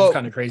probably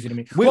kind of crazy to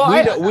me.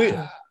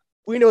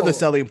 We know the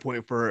selling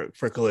point for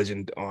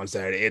Collision on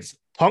Saturday. It's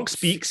Punk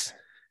speaks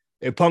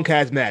and Punk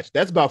has match.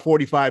 That's about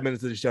 45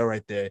 minutes of the show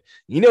right there.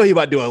 You know he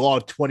about to do a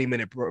long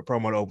 20-minute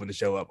promo to open the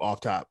show up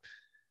off top.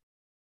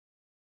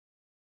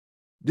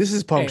 This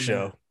is Punk's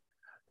show.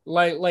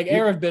 Like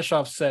Eric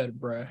Bischoff said,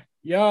 bruh,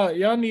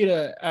 y'all need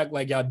to act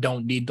like y'all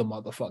don't need the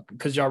motherfucker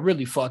because y'all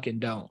really fucking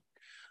don't.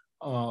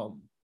 I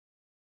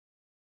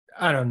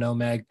don't know,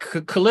 man.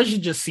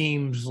 Collision just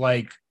seems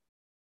like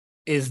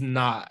is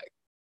not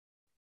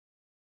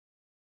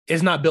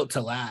built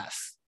to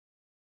last.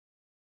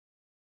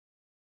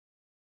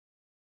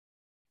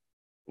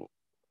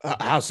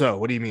 How so?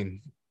 What do you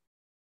mean?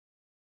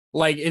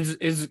 Like,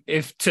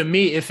 if to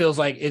me it feels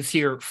like it's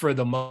here for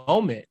the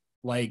moment.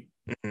 Like,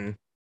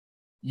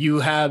 you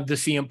have the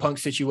CM Punk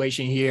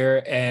situation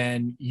here,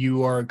 and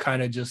you are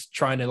kind of just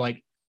trying to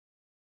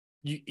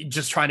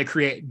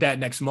create that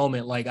next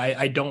moment. Like,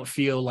 I don't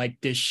feel like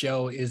this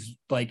show is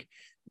like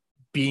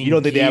being. You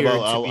don't think they have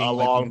a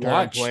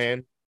long-term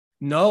plan?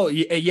 No,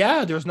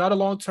 yeah, there's not a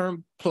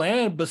long-term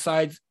plan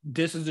besides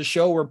this is a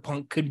show where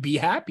Punk could be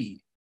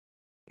happy.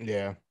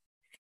 Yeah.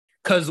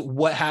 Because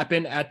what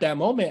happened at that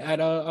moment at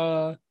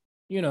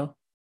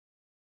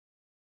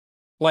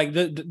like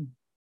the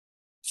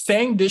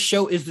saying this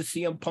show is the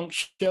CM Punk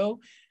show,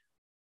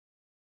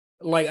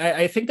 like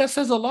I think that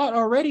says a lot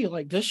already.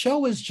 Like, this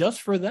show is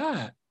just for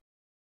that.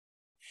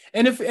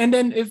 And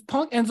if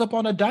Punk ends up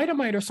on a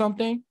Dynamite or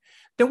something,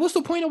 then what's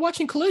the point of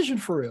watching Collision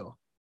for real?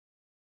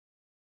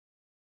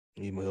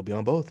 He'll be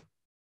on both.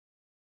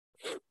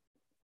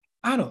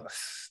 I don't.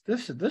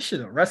 This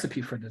shit a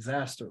recipe for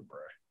disaster, bro.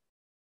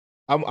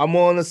 I'm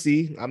willing to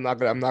see. I'm not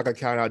gonna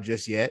count out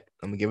just yet.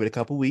 I'm gonna give it a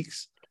couple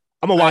weeks.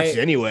 I'm gonna watch it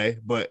anyway,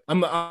 but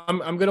I'm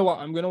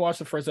gonna watch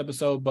the first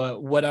episode.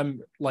 But what I'm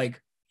like,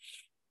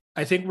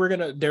 I think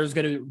there's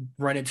gonna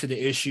run into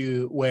the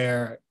issue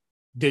where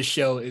this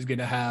show is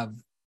gonna have.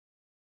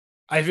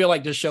 I feel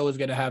like this show is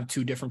gonna have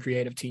two different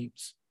creative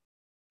teams.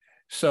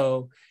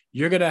 So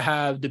you're gonna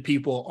have the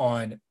people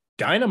on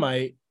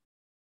Dynamite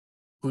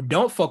who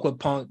don't fuck with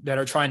Punk that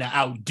are trying to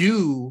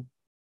outdo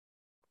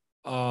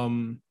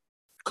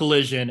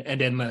Collision,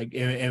 and then like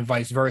and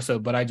vice versa.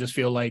 But I just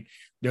feel like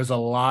there's a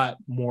lot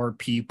more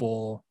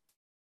people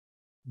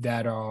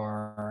that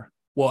are,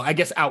 well, I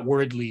guess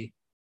outwardly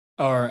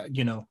or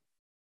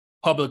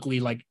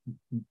publicly like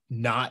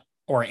not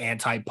or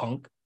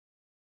anti-Punk.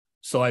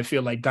 So I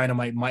feel like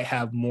Dynamite might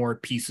have more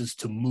pieces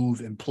to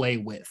move and play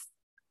with.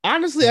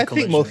 Honestly, I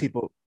think most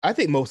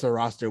of the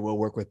roster will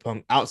work with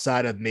Punk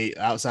outside of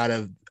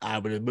I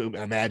would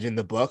imagine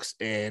the Bucks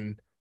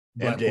and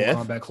Blackpool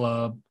Combat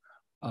Club.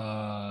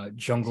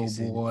 Jungle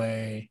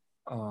Boy.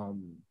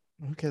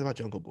 Who cares about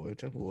Jungle Boy?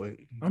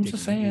 I'm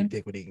just saying,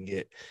 take what he can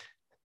get.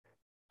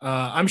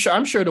 I'm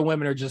sure the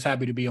women are just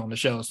happy to be on the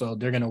show, so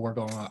they're gonna work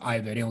on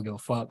either. They don't give a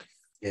fuck.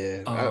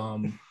 Yeah.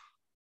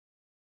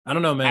 I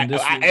don't know, man.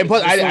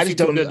 I just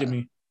don't. Good to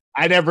me.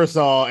 I never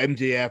saw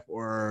MJF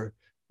or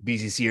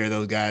BCC or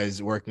those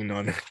guys working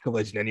on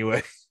Collision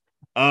anyway.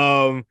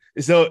 So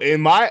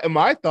in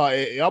my thought,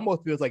 it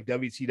almost feels like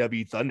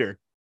WCW Thunder.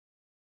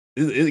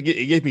 It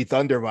gives me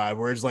Thunder vibe,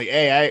 where it's like,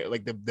 hey, I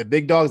like the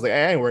big dogs, like,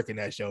 hey, I ain't working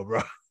that show,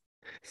 bro.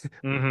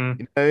 Mm-hmm.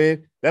 You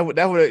know what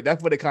I mean?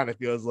 That's what it kind of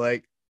feels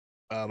like.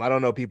 I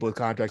don't know people's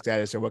contract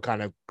status or what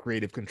kind of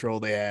creative control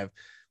they have,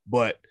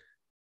 but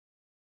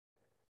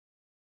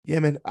yeah,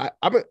 man,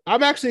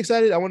 I'm actually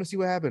excited. I want to see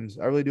what happens.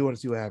 I really do want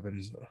to see what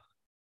happens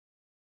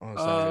on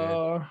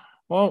Saturday.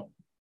 Well,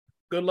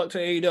 good luck to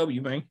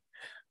AEW, man.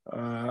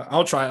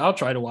 I'll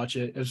try to watch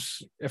it.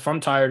 If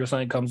I'm tired or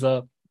something comes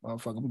up, I'm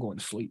going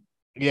to sleep.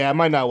 Yeah, I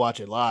might not watch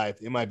it live.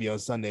 It might be on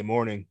Sunday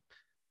morning.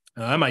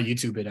 I might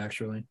YouTube it,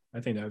 actually. I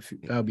think that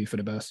would be for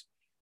the best.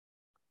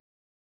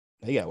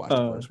 You gotta watch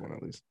the first one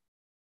at least.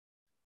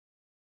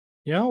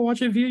 Yeah, I'll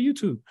watch it via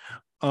YouTube.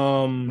 I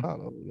don't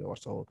know. You gotta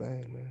watch the whole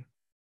thing, man.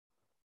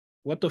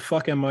 What the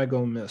fuck am I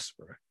gonna miss,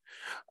 bro?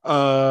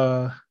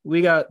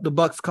 We got the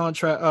Bucks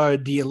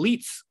contract, the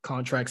Elite's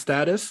contract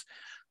status.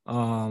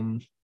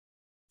 The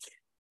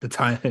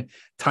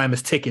time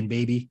is ticking,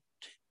 baby.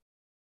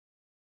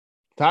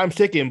 Time's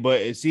ticking,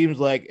 but it seems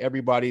like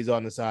everybody's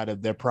on the side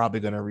of they're probably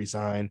going to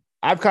resign.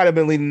 I've kind of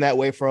been leaning that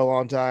way for a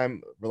long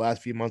time, for the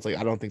last few months. Like,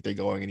 I don't think they're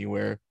going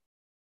anywhere.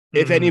 Mm-hmm.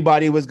 If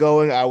anybody was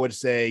going, I would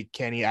say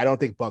Kenny. I don't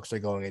think Bucks are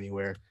going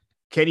anywhere.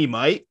 Kenny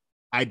might.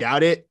 I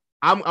doubt it.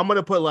 I'm going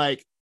to put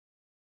like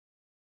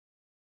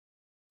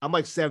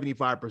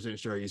 75%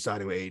 sure he's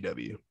signing with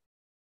AEW.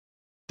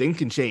 Things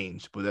can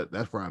change, but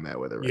that's where I'm at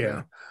with it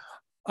right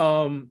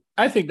now.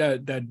 I think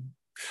that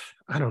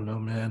I don't know,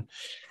 man.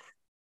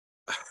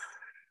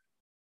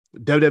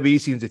 WWE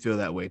seems to feel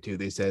that way too.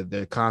 They said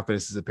their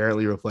confidence is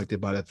apparently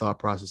reflected by the thought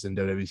process in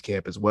WWE's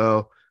camp as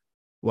well.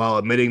 While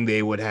admitting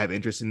they would have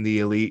interest in the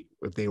elite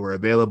if they were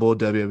available,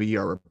 WWE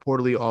are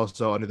reportedly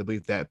also under the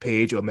belief that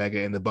Page,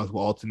 Omega, and the Bucks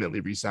will ultimately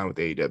re-sign with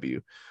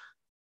AEW.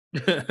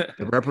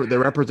 The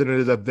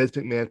representatives of Vince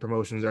McMahon's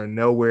promotions are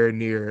nowhere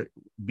near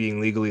being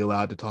legally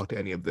allowed to talk to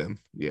any of them.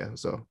 Yeah,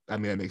 so I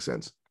mean that makes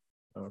sense.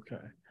 Okay.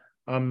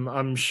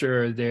 I'm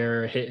sure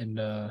they're hitting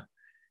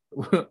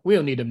we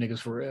don't need them niggas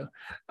for real.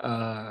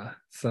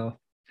 So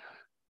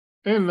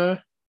hey man.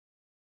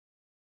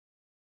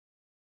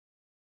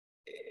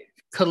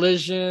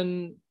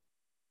 Collision,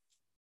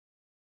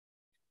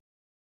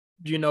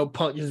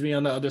 Punk just be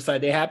on the other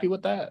side. They happy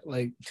with that?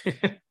 Like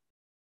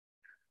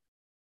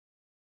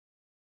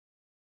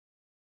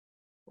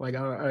like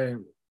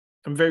I'm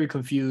very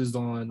confused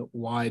on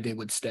why they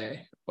would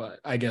stay, but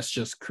I guess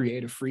just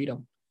creative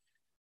freedom.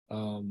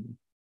 Yeah,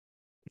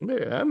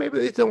 maybe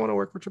they still want to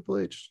work for Triple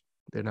H.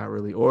 They're not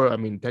really, or I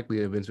mean,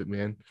 technically Vince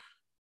McMahon.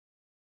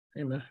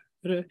 Hey man,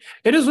 it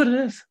is what it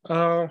is.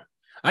 I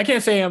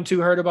can't say I'm too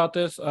hurt about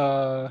this.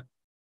 Also,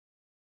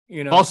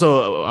 we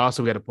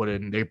got to put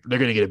in they're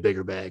going to get a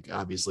bigger bag,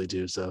 obviously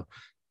too. So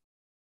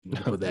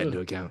put that into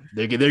account.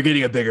 They're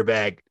getting a bigger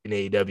bag in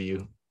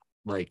AEW.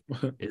 Like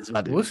it's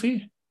about we'll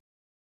see.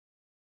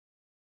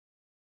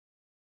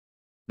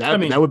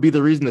 That would be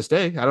the reason to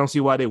stay. I don't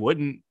see why they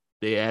wouldn't.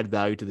 They add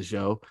value to the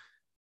show.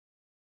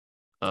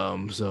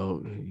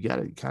 So you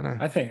gotta kind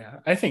of. I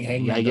think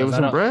Hangman give him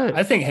some bread.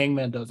 I think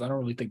Hangman does. I don't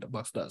really think the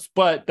Bucks does,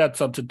 but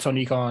that's up to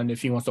Tony Khan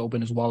if he wants to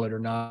open his wallet or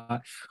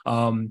not.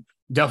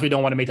 Definitely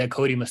don't want to make that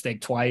Cody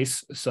mistake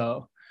twice.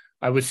 So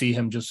I would see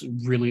him just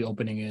really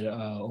open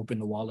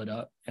the wallet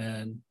up,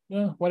 and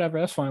whatever.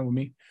 That's fine with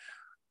me.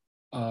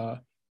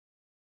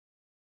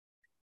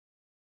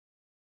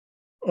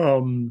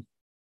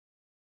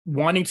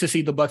 Wanting to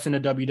see the Bucks in the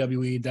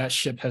WWE, that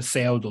ship has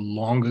sailed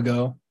long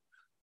ago.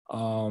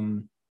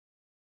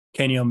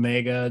 Kenny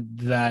Omega,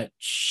 that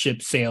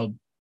ship sailed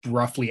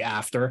roughly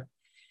after.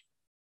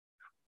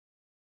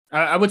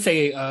 I would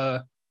say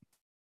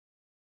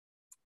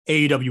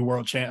AEW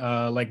World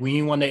Champ. Like when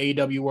you won the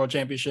AEW World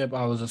Championship,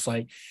 I was just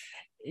like,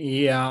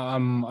 yeah,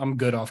 I'm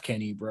good off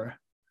Kenny, bro.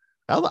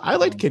 I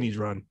liked Kenny's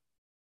run.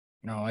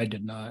 No, I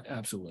did not.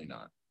 Absolutely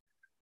not.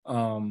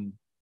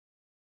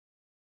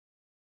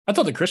 I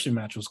thought the Christian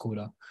match was cool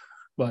though,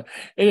 but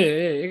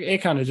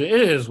it kind of it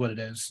is what it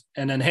is.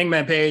 And then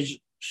Hangman Page,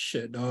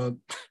 shit, dog.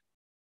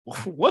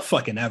 What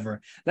fucking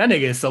ever. That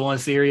nigga is so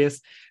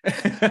unserious.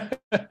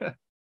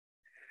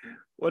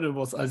 One of the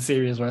most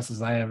unserious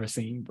wrestlers I ever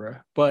seen, bro.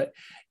 But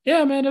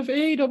yeah, man, if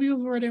AEW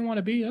is where they want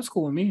to be, that's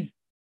cool with me.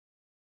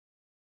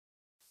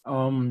 I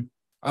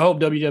hope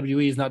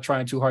WWE is not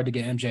trying too hard to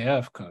get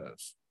MJF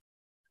because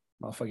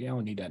motherfucker, I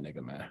don't need that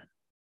nigga, man.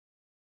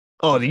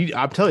 Oh,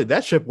 I'm telling you,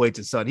 that Triple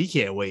H's son, he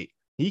can't wait.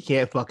 He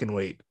can't fucking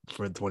wait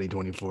for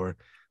 2024.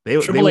 They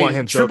want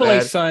him so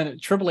bad.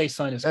 Triple H's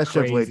son is That's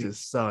crazy. Triple H's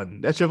son.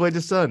 That's Triple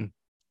H's son.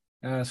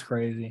 That's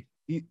crazy.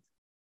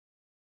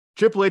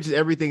 Triple H is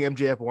everything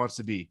MJF wants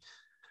to be.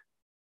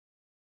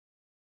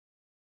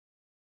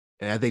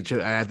 And I think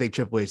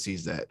Triple H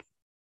sees that.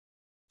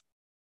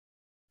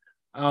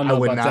 I don't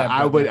know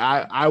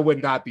I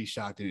would not be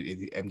shocked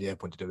if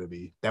MJF went to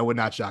WWE. That would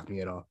not shock me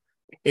at all.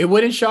 It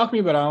wouldn't shock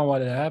me, but I don't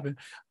want it to happen.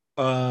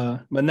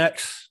 But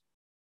next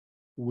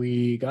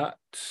we got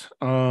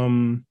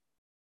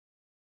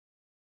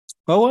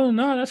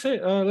no, that's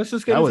it. Let's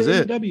just get into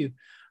AEW.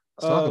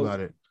 Let's talk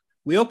about it.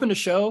 We opened the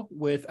show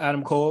with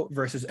Adam Cole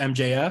versus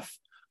MJF.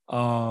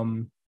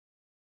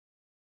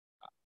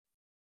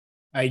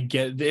 I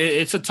get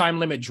it's a time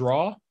limit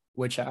draw,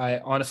 which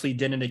I honestly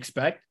didn't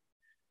expect.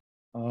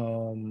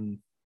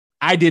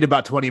 I did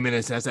about 20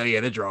 minutes and I said, yeah,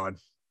 they're drawing.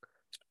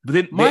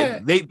 But then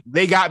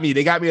they got me.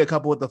 They got me a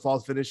couple with the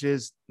false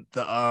finishes.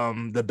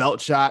 The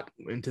belt shot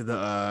into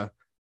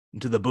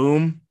the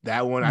boom.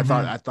 That one,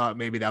 I thought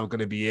maybe that was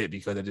gonna be it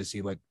because it just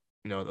seemed like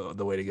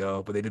the way to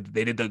go. But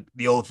they did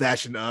the old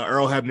fashioned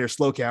Earl Hebner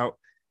slow count.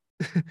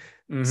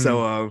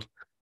 So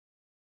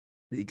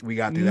we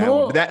got through that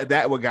one. But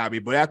that what got me.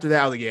 But after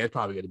that, I was like, yeah, it's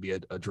probably gonna be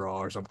a draw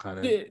or some kind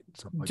of.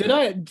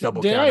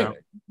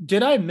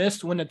 Did I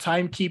miss when the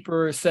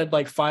timekeeper said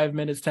like 5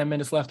 minutes, 10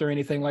 minutes left, or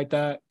anything like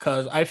that?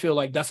 Because I feel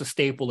like that's a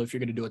staple if you're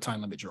gonna do a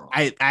time limit draw.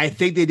 I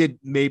think they did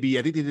maybe.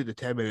 I think they did a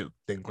 10-minute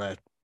thing last.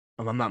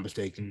 If I'm not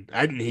mistaken,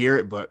 I didn't hear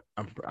it, but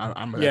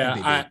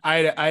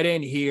I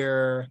didn't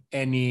hear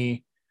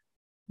any.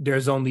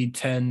 There's only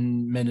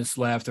 10 minutes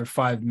left, or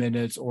 5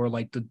 minutes, or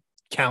like the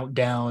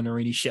countdown, or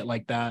any shit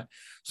like that.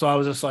 So I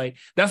was just like,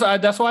 that's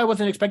why I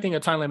wasn't expecting a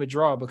time limit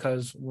draw,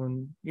 because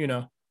when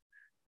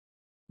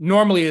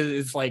normally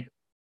it's like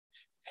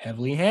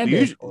heavily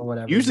handed or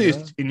whatever. Usually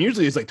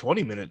it's like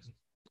 20 minutes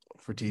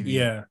for TV.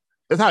 Yeah,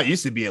 that's how it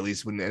used to be, at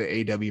least when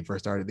AEW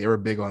first started. They were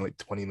big on like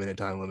 20-minute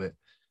time limit.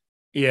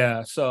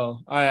 Yeah, so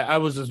I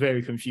was just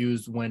very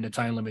confused when the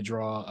time limit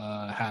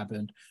draw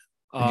happened.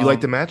 Did you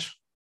like the match?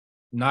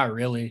 Not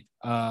really.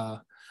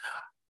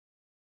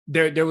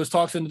 there was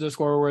talks in the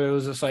Discord where it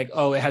was just like,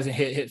 oh, it hasn't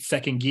hit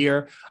second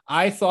gear.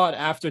 I thought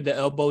after the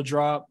elbow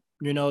drop,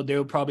 they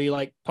would probably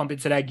like pump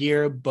into that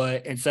gear,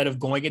 but instead of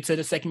going into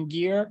the second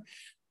gear,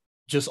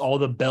 just all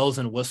the bells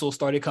and whistles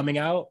started coming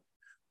out.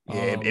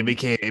 Yeah,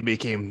 it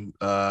became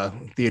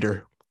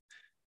theater.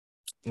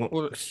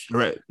 Well,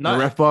 the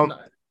ref bump.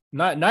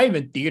 Not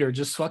even theater,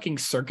 just fucking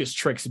circus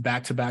tricks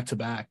back to back to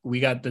back. We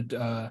got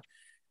the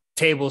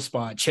table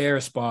spot, chair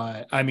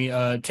spot.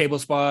 Table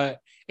spot,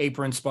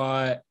 apron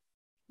spot,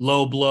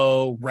 low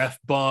blow, ref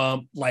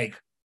bump, like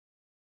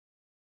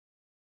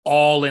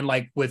all in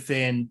like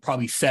within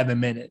probably 7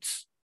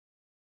 minutes.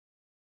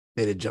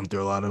 They did jump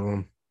through a lot of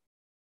them.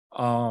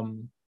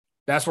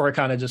 That's where it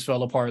kind of just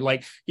fell apart.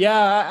 Like,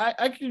 yeah,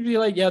 I could be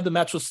like, yeah, the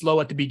match was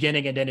slow at the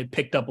beginning and then it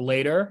picked up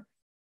later.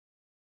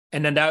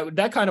 And then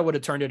that kind of would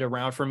have turned it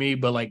around for me,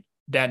 but like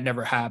that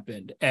never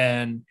happened.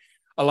 And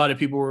a lot of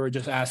people were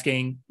just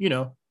asking,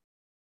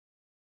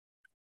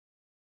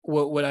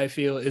 what I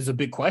feel is a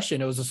big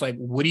question. It was just like,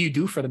 what do you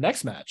do for the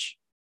next match?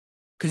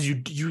 Because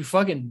you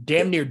fucking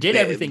damn near did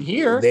everything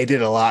here. They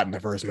did a lot in the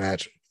first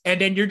match.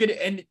 And then you're gonna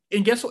and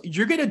guess what?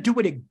 You're gonna do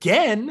it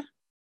again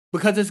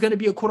because it's gonna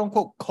be a quote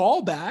unquote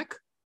callback.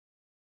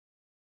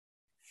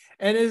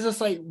 And it's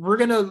just like you're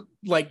gonna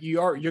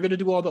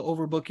do all the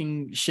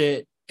overbooking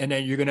shit, and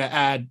then you're gonna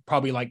add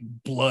probably like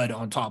blood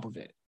on top of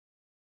it.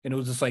 And it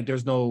was just like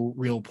there's no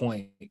real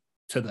point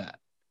to that.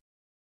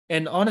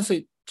 And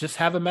honestly, just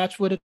have a match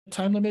with a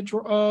time limit,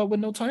 with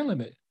no time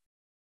limit.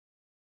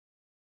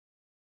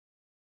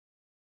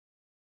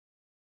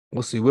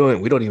 We'll see.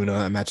 We don't even know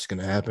how that match is going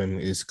to happen.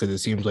 Is because it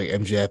seems like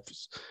MJF, at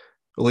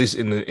least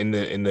in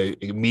the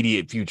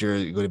immediate future,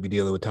 going to be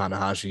dealing with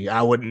Tanahashi.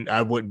 I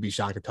wouldn't be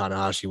shocked if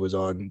Tanahashi was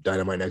on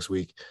Dynamite next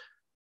week.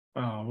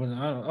 Oh, well,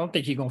 I don't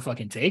think he's gonna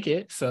fucking take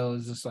it. So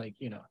it's just like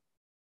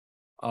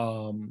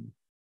I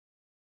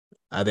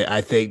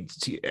think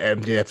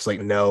MJF's like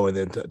no, and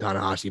then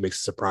Tanahashi makes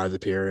a surprise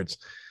appearance,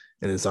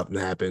 and then something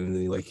happens,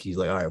 and he's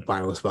like, all right,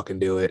 fine, let's fucking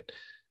do it.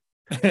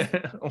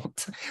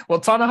 Well,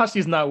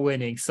 Tanahashi's not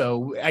winning,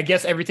 so I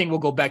guess everything will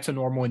go back to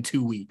normal in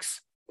 2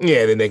 weeks.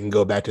 Yeah, then they can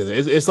go back to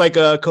it's like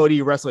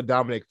Cody wrestled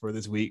Dominic for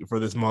this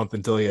month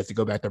until he has to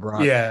go back to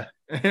Brock. Yeah.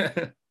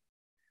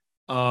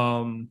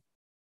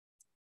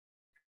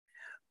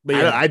 But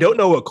yeah. I don't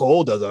know what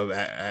Cole does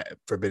at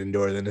Forbidden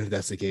Door. Then if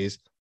that's the case,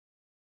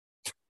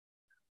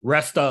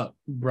 rest up,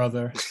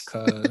 brother,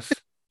 because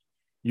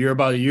you're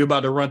about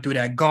to run through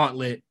that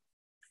gauntlet.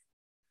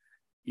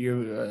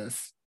 You're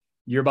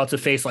about to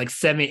face like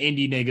 7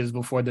 indie niggas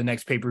before the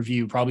next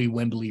pay-per-view, probably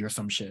Wembley or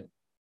some shit.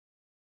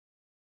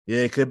 Yeah,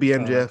 it could be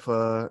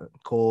MJF,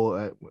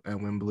 Cole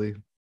at Wembley,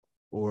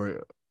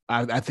 or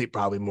I think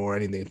probably more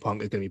anything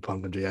Punk. It's gonna be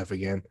Punk and JF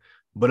again.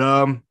 But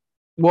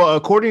well,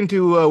 according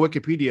to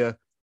Wikipedia,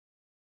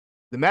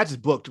 the match is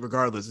booked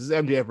regardless. This is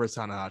MJF versus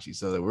Tanahashi,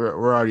 so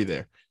we're already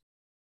there.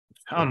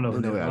 I don't know.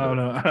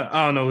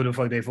 I don't know who the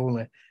fuck they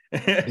fooling.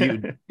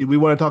 Do we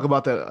want to talk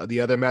about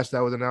the other match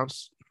that was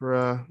announced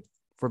for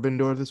Forbidden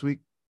Door this week?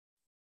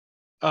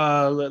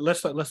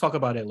 Let's talk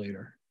about it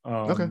later.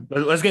 Okay.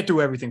 Let's get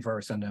through everything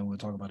first, and then we'll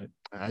talk about it.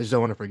 I just don't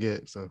want to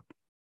forget. So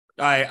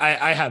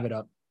I have it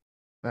up.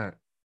 All right.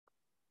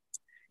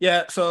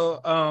 Yeah.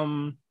 So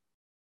a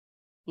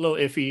little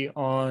iffy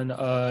on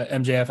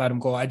MJF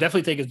Adam Cole. I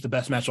definitely think it's the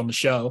best match on the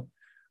show.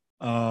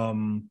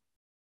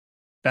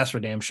 That's for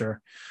damn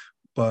sure.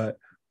 But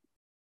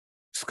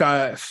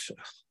Scott,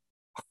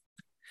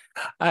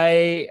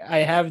 I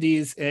have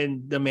these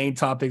in the main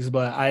topics,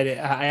 but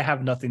I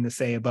have nothing to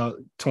say about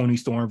Tony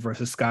Storm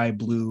versus Sky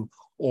Blue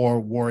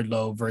or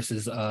Wardlow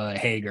versus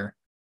Hager.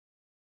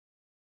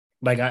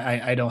 Like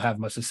I don't have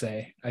much to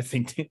say. I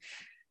think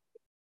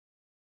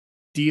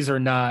these are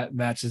not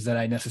matches that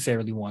I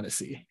necessarily want to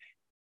see.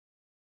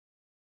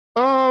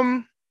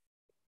 At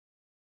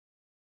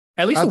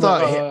least I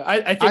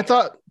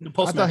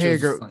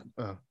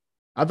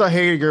thought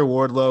Hager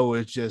Wardlow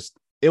was just,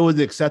 it was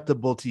an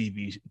acceptable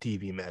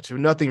TV match. There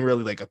was nothing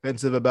really like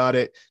offensive about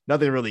it.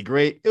 Nothing really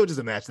great. It was just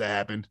a match that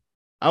happened.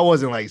 I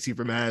wasn't like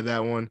super mad at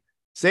that one.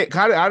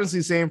 Kind of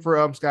honestly same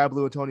for Sky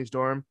Blue and Tony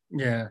Storm.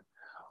 Yeah.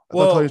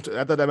 I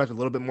thought that match was a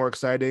little bit more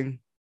exciting.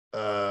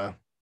 Sky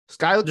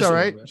looked all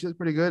right. She looked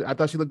pretty good. I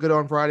thought she looked good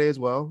on Friday as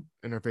well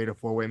in her fatal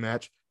 4-way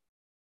match.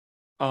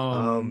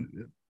 Go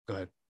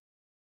ahead.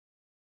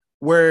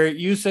 Where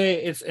you say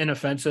it's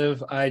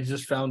inoffensive, I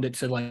just found it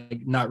to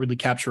like not really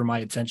capture my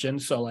attention.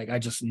 So like I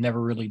just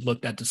never really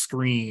looked at the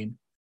screen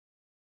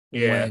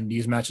when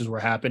these matches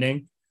were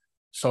happening.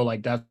 So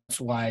like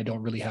that's why I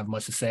don't really have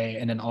much to say.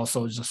 And then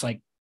also just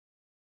like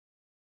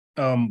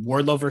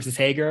Wardlow versus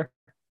Hager.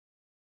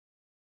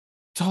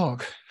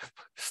 Dog,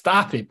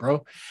 stop it,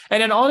 bro.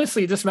 And then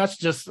honestly, this match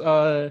just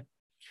that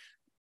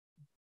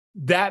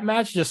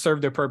match just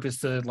served their purpose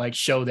to like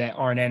show that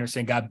Arn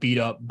Anderson got beat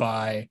up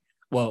by,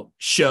 well,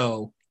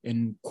 show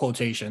in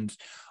quotations,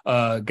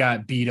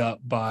 got beat up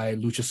by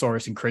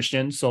Luchasaurus and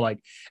Christian. So like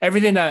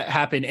everything that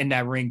happened in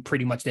that ring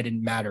pretty much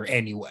didn't matter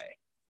anyway.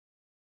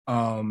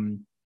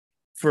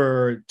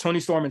 For Tony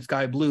Storm and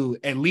Sky Blue,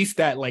 at least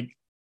that like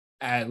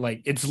at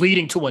like it's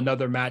leading to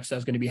another match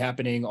that's going to be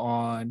happening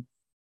on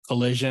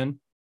Collision.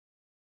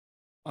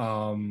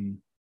 What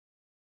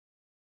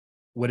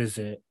is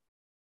it?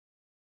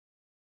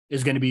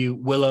 It's going to be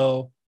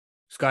Willow,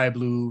 Sky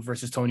Blue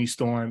versus Tony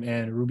Storm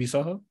and Ruby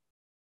Soho.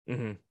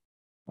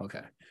 Mm-hmm.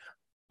 Okay.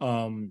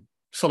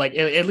 So like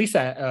at least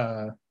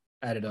that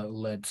added a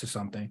lead to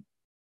something.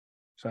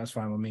 So that's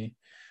fine with me.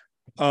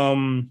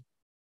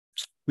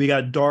 We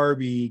got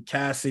Darby,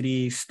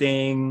 Cassidy,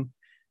 Sting,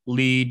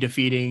 Lee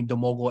defeating the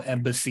Mogul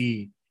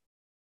Embassy.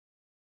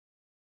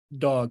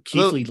 Dog,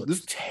 Keith Lee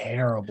looks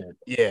terrible.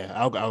 Yeah,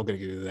 I'll get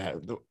into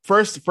that. The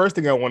first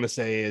thing I want to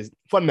say is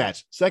fun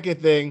match. Second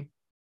thing,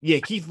 yeah,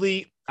 Keith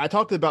Lee. I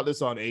talked about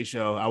this on A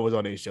Show. I was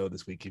on A Show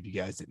this week. If you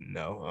guys didn't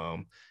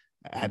know,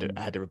 I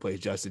had to replace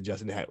Justin.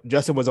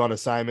 Justin was on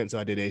assignment, so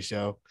I did A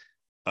Show.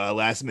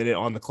 Last minute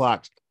on the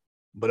clock,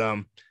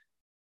 but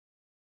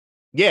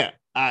yeah,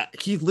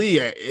 Keith Lee.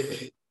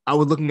 I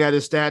was looking at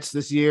his stats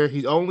this year.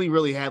 He's only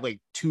really had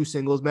like 2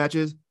 singles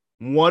matches.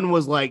 One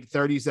was like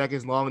 30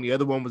 seconds long, and the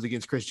other one was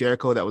against Chris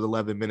Jericho. That was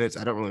 11 minutes.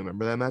 I don't really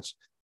remember that match.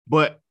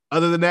 But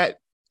other than that,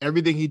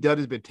 everything he done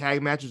has been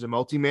tag matches and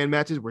multi-man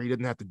matches where he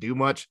doesn't have to do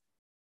much.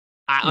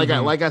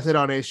 Like I said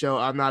on A Show,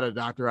 I'm not a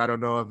doctor. I don't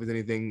know if there's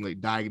anything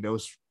like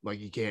diagnosed, like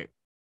he can't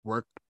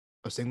work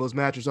a singles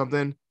match or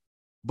something.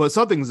 But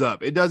something's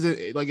up. It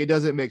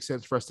doesn't make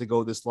sense for us to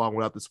go this long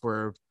without the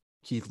Swerve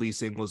Keith Lee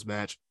singles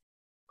match.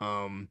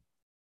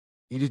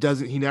 He just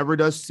doesn't. He never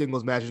does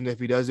singles matches, and if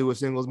he does do a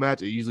singles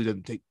match, it usually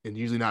doesn't take, and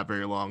usually not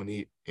very long.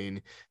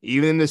 And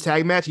even in this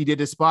tag match, he did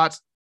his spots,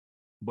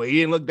 but he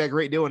didn't look that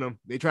great doing them.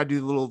 They tried to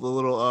do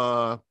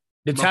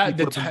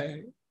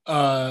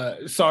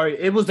sorry,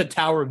 it was the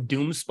Tower of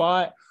Doom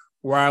spot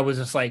where I was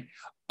just like,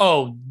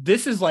 oh,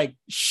 this is like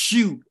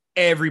shoot.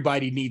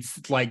 Everybody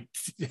needs like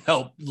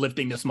help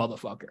lifting this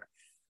motherfucker.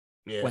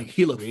 Yeah, like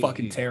he looked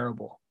fucking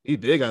terrible. He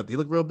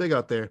looked real big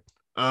out there.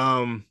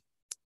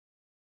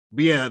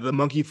 But yeah, the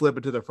monkey flip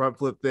into the front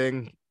flip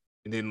thing,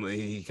 and then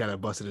he kind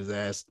of busted his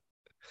ass.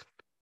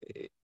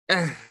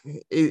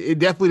 It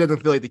definitely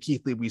doesn't feel like the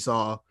Keith Lee we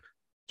saw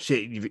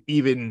shit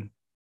even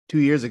 2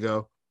 years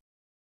ago.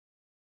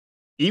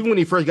 Even when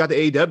he first got to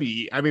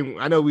AEW, I mean,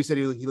 I know we said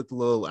he looked a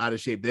little out of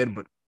shape then,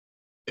 but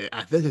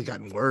I think it's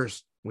gotten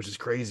worse, which is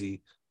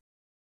crazy.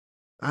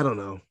 I don't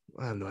know.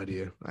 I have no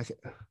idea.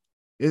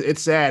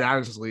 It's sad,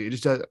 honestly. It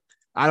just does.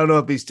 I don't know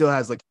if he still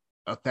has like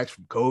effects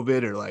from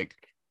COVID or like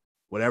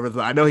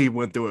whatever. I know he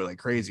went through it like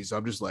crazy, so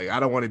I'm just like,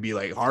 I don't want to be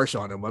like harsh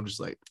on him. I'm just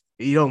like,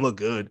 he don't look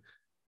good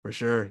for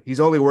sure.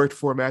 He's only worked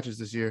 4 matches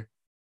this year.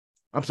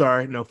 I'm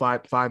sorry, no,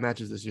 five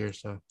matches this year.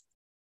 So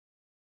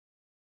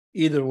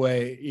either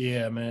way,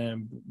 yeah,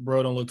 man,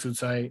 bro, don't look too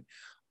tight.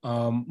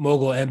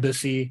 Mogul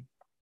Embassy,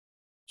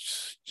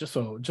 just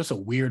a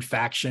weird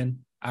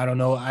faction. I don't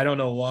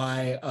know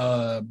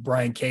why.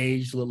 Brian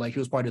Cage looked like he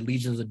was part of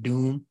Legions of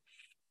Doom.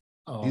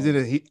 I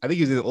think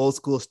he's in an old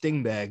school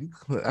Sting bag.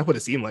 I would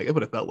have seemed like it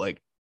would have felt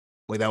like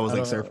that was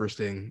like Surfer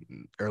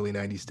Sting, early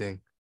 90s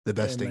Sting. The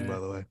best Sting, by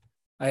the way.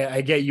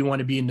 I get you want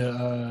to be in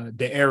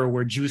the era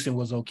where juicing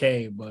was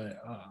okay, but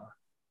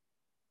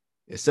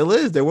it still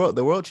is. The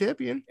world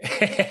champion.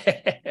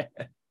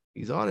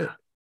 He's on it.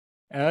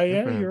 Yeah,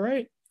 you're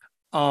right.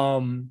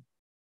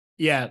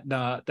 Yeah,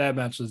 nah, that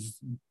match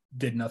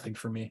did nothing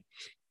for me.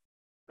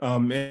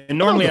 And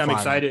normally I'm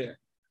excited.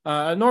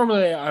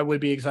 Normally I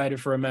would be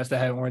excited for a match that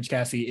had Orange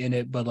Cassidy in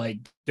it, but like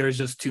there's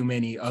just too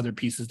many other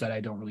pieces that I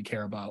don't really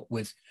care about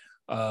with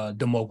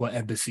the Mogul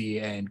Embassy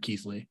and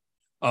Keith Lee.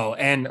 Oh,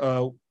 and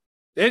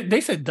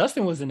they said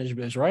Dustin was in this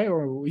bitch, right?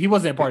 Or he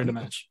wasn't part of the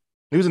match.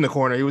 He was in the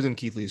corner. He was in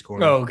Keith Lee's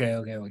corner. Oh, okay.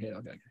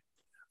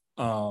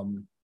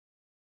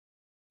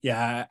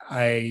 Yeah,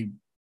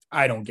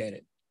 I don't get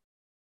it,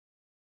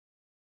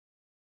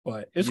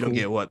 but it's you cool. Don't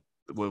get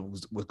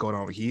what's going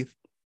on with Keith.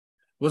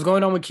 What's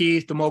going on with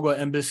Keith? The Mogul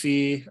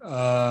Embassy.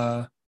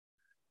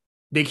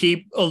 They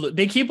keep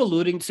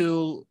alluding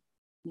to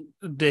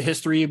the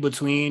history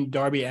between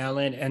Darby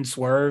Allin and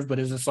Swerve, but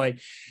it's just like,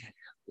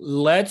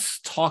 let's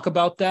talk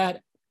about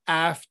that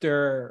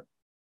after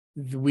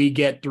we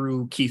get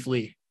through Keith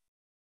Lee.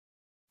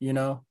 You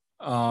know,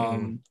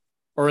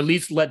 or at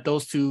least let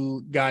those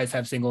two guys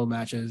have single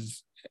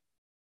matches,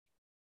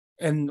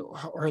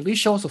 or at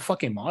least show us a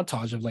fucking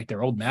montage of like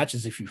their old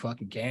matches if you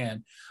fucking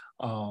can.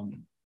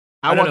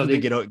 I want them to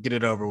get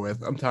it over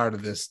with. I'm tired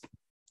of this.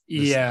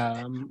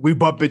 Yeah, we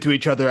bump into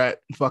each other at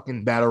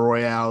fucking battle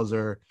royales,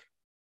 or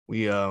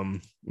we in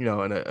an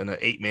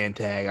 8-man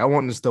tag. I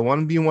want this the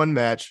 1v1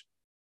 match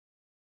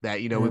that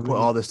we put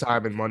all this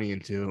time and money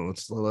into.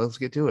 Let's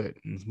get to it.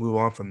 Let's move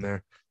on from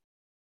there.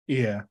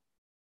 Yeah.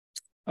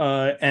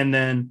 And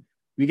then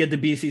we get the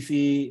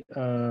BCC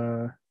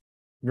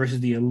versus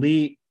the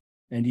Elite,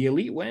 and the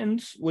Elite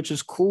wins, which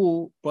is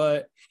cool.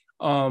 But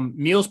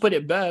Meals put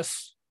it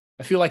best.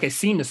 I feel like I've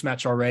seen this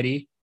match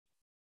already,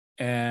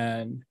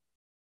 and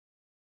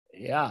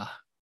yeah,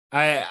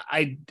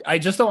 I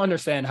just don't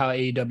understand how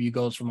AEW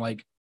goes from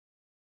like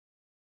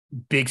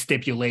big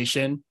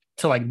stipulation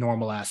to like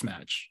normal ass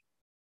match.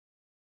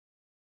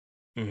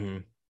 Mm-hmm.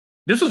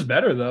 This was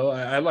better though.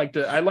 I like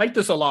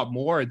this a lot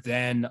more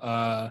than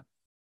the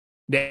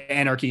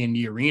Anarchy in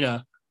the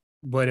Arena,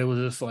 but it was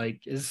just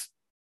like it's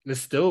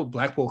still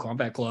Blackpool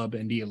Combat Club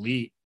and the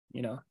Elite,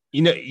 you know.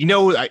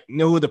 I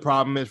know who the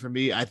problem is for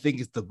me. I think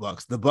it's the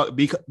Bucks.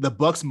 Because the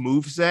Bucks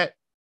move set,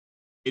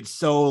 it's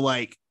so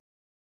like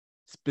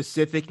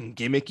specific and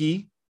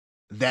gimmicky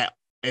that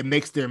it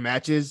makes their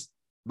matches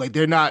like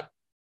they're not.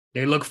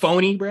 They look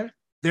phony, bro.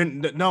 They're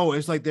no.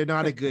 It's like they're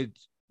not a good.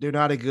 They're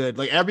not a good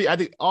like I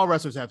think all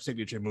wrestlers have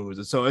signature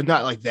moves, so it's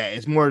not like that.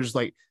 It's more just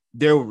like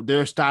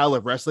their style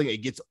of wrestling.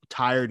 It gets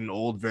tired and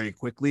old very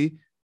quickly,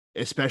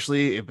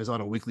 especially if it's on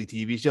a weekly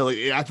TV show. Like,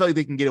 I feel like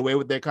they can get away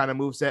with that kind of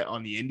move set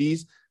on the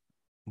indies,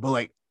 but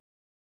like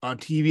on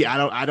TV,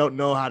 I don't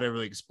know how to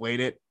really explain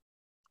it.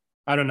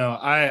 I don't know.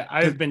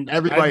 I've been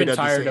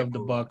tired of the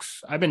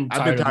Bucks. I've been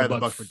tired of the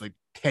Bucks for like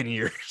 10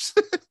 years.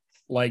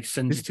 like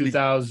since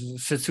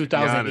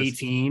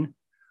 2018.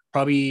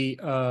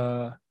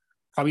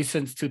 Probably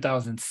since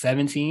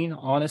 2017,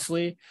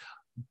 honestly.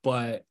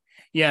 But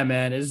yeah,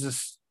 man, it's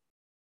just.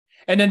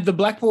 And then the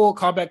Blackpool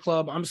Combat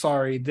Club, I'm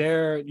sorry,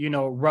 they're,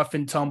 rough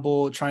and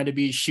tumble, trying to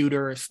be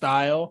shooter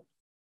style.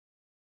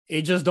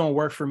 It just don't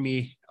work for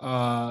me,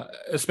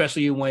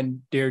 especially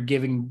when they're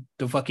giving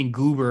the fucking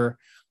goober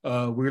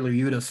Wheeler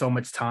Yuta so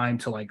much time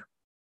to like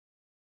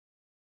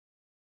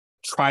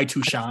try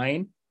to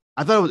shine.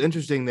 I thought it was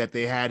interesting that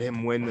they had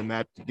him win the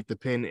match to get the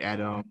pin at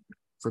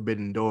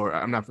Forbidden Door.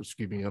 I'm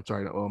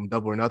sorry,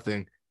 Double or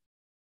Nothing.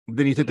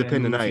 Then he took the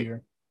pin tonight.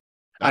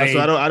 So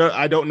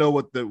I don't know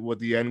what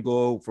the end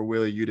goal for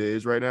Wheeler Yuta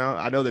is right now.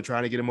 I know they're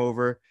trying to get him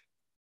over.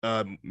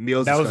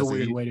 Meals. That was a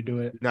weird way to do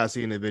it. Not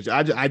seeing the vision.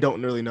 I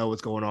don't really know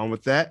what's going on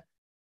with that.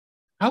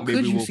 How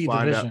could you see the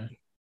vision?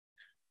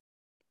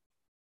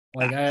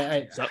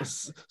 Like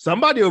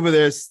somebody over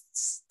there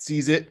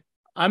sees it.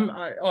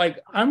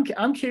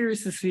 I'm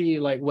curious to see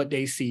like what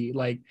they see.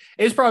 Like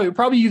it's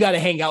probably you got to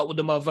hang out with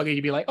the motherfucker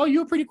to be like, oh,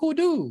 you're a pretty cool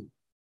dude.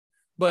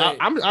 But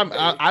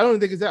I don't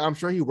think it's that. I'm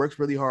sure he works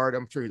really hard.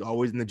 I'm sure he's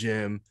always in the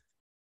gym,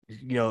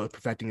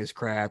 perfecting his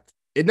craft.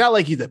 It's not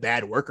like he's a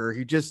bad worker.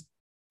 He's just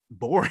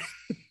boring.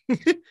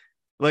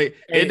 Like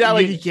it's not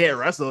like he can't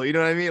wrestle. You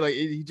know what I mean? Like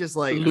he just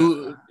like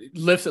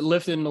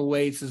lifting the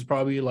weights is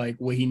probably like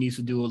what he needs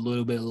to do a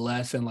little bit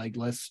less and like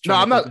less. No,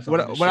 I'm not.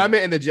 When I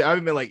meant in the gym, I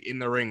meant like in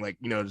the ring, like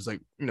just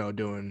like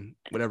doing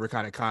whatever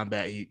kind of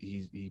combat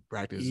he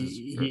practices.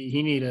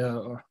 He need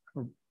to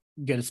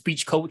get a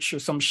speech coach or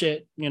some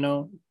shit.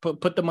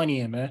 Put the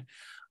money in, man.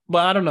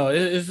 But I don't know.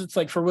 It's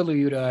like for Wheeler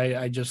Yuta,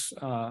 I just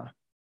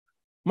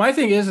my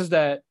thing is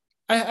that.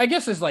 I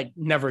guess it's like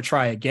never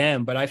try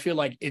again, but I feel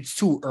like it's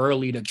too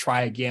early to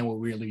try again with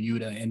Wheeler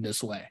Yuta in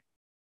this way.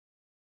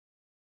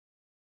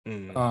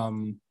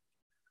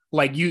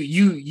 Like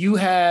you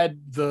had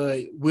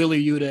the Wheeler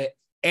Yuta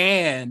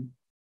and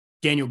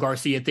Daniel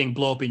Garcia thing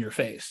blow up in your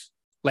face.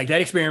 Like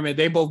that experiment,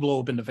 they both blow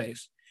up in the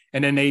face.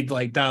 And then they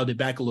like dialed it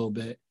back a little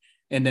bit.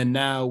 And then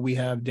now we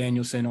have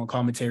Danielson on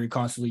commentary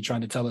constantly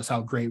trying to tell us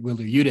how great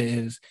Wheeler Yuta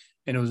is.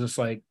 And it was just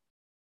like,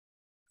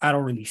 I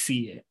don't really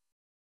see it.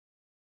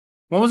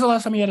 When was the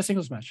last time he had a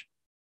singles match?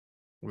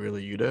 Wheeler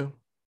Yuta?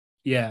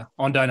 Yeah,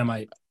 on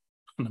Dynamite.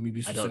 Let me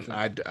be specific.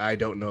 I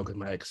don't know because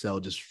my Excel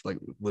just like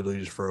literally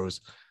just froze.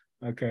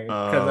 Okay,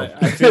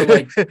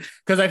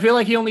 because I feel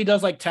like he only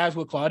does like tags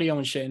with Claudio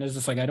and shit, and it's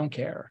just like I don't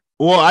care.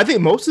 Well, I think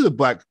most of the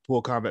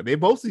Blackpool Combat, they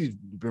both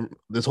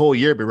this whole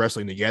year been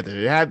wrestling together.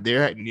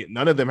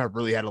 None of them have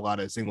really had a lot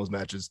of singles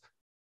matches.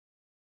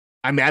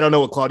 I mean, I don't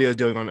know what Claudio is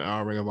doing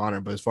on Ring of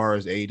Honor, but as far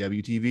as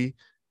AEW TV.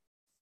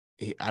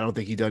 I don't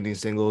think he's done any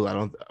singles.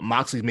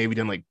 Moxley's maybe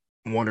done like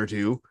one or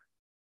two,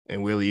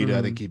 and Wheeler Yuta,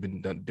 I think he's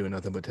been doing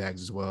nothing but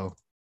tags as well.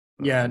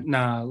 Yeah,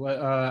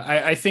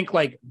 I think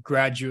like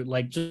graduate,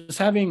 like just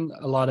having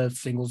a lot of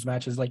singles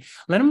matches, like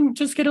let him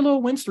just get a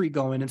little win streak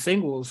going in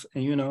singles,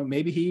 and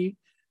maybe he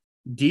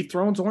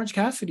dethrones Orange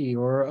Cassidy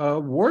or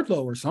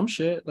Wardlow or some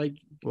shit. Like,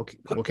 well,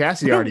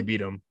 Cassidy already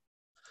beat him.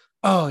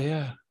 Oh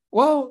yeah,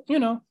 well,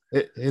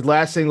 his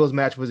last singles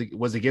match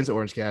was against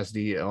Orange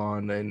Cassidy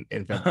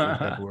in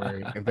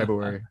February.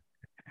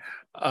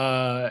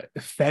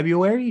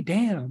 February,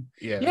 damn.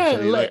 Yeah.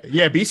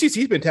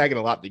 BCC's been tagging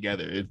a lot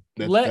together.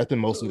 That's been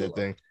mostly that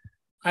thing.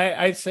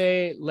 I'd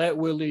say let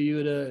Wheeler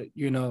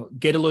Yuta,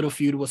 get a little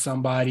feud with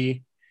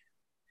somebody,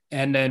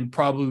 and then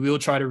probably we'll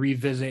try to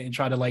revisit and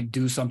try to like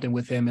do something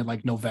with him in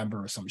like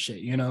November or some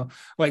shit.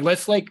 Like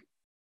let's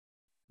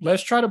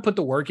try to put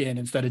the work in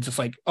instead of just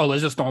like, oh,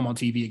 let's just throw him on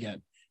TV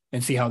again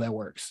and see how that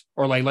works.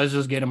 Or like, let's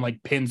just get him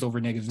like pins over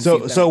niggas.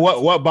 So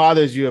what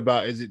bothers you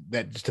about, is it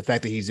that just the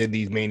fact that he's in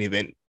these main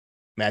event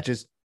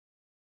matches?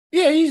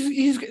 Yeah,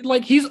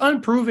 he's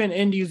unproven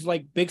in these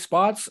like big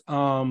spots.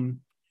 And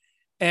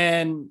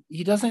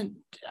he doesn't,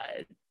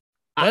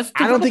 I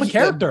don't think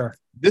character.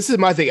 This is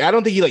my thing. I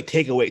don't think he like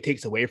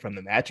takes away from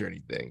the match or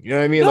anything. You know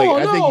what I mean?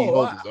 I think he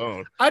holds his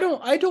own. I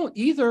don't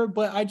either,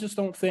 but I just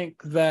don't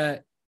think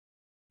that,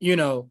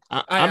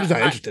 I'm just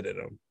not interested in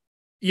him.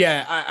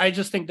 Yeah, I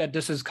just think that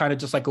this is kind of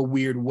just like a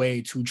weird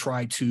way to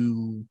try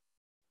to,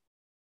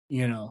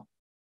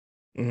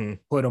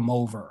 put him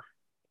over.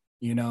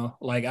 You know,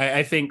 like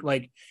I think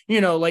like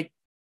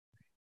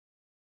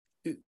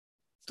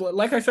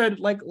like I said,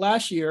 like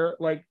last year,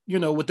 like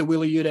with the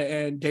Wheeler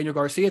Yuta and Daniel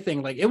Garcia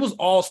thing, like it was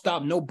all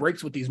stop, no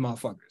breaks with these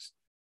motherfuckers.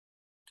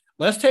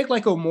 Let's take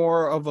like a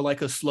more of a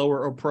like a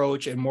slower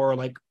approach and more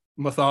like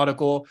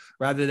methodical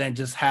rather than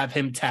just have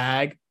him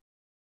tag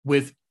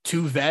with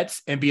two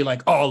vets and be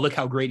like, oh, look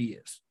how great he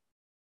is.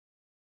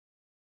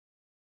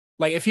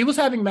 Like if he was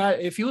having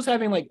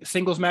like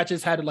singles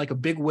matches, had like a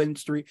big win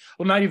streak,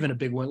 well, not even a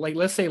big one, like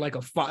let's say like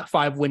a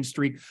 5 win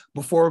streak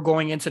before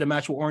going into the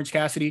match with Orange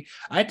Cassidy,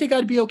 I think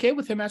I'd be okay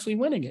with him actually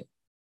winning it.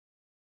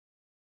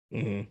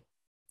 Mm-hmm.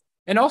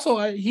 And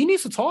also, he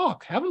needs to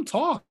talk. Have him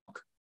talk.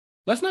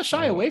 Let's not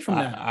shy away from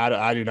that.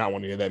 I do not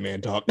want to hear that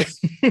man talk.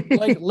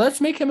 Like, let's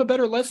make him a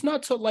better. Let's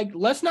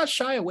not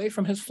shy away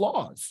from his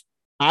flaws.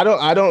 I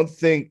don't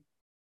think.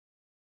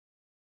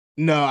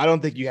 No, I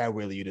don't think you have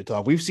Wheeler Yuta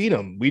talk. We've seen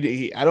him.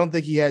 I don't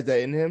think he has that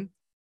in him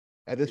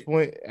at this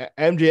point.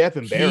 MJF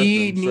embarrassed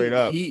him straight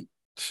up.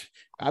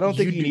 I don't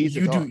think he needs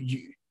to talk.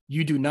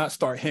 You do not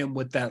start him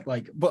with that.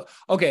 Like, but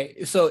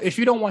okay. So if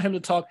you don't want him to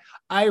talk,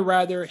 I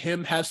rather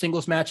him have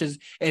singles matches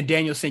and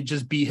Danielson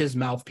just be his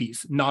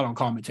mouthpiece, not on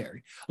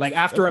commentary. Like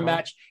after a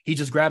match, he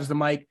just grabs the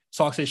mic,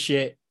 talks his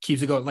shit,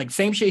 keeps it going. Like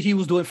same shit he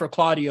was doing for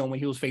Claudio when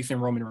he was facing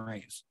Roman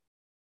Reigns.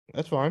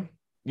 That's fine.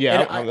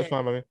 Yeah, that's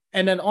fine by me.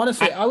 And then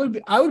honestly, I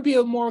would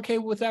be more okay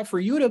with that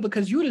for Yuta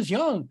because Yuta's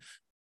young.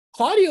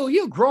 Claudio,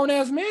 you're a grown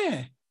ass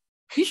man.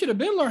 He should have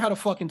been learned how to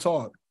fucking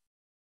talk.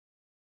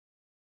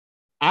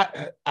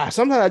 I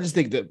sometimes I just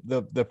think that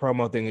the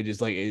promo thing is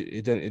just like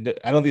it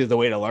I don't think it's the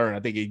way to learn. I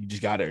think you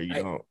just got it.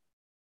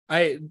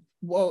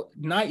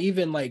 Not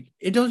even like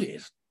it don't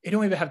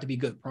even have to be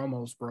good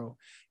promos, bro.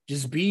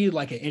 Just be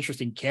like an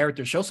interesting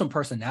character. Show some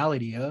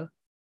personality, yeah.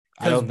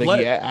 I don't think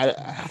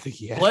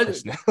he has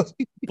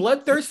personality.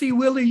 Bloodthirsty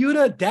Wheeler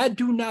Yuta, that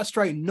do not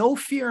strike no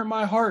fear in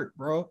my heart,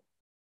 bro.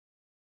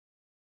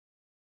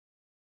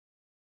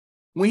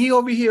 When he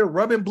over here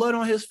rubbing blood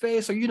on his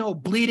face or,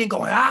 bleeding,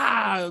 going,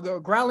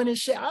 growling and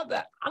shit,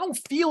 I don't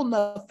feel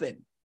nothing.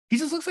 He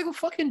just looks like a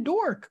fucking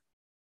dork.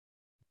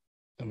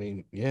 I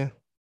mean, yeah.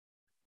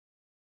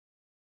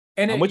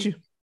 And I'm with you.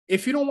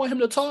 If you don't want him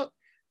to talk,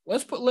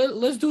 let's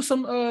do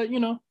some,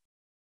 do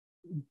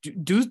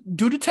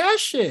the Taz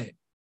shit.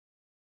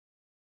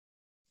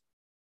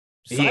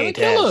 Silent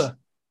Killer.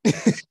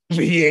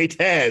 He ain't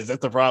Taz. That's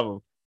the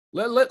problem. He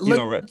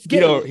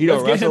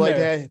don't wrestle like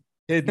that.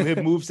 His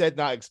moveset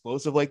not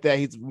explosive like that.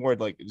 He's more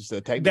like just a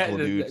technical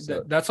dude.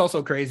 That's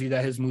also crazy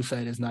that his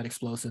moveset is not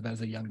explosive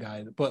as a young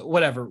guy. But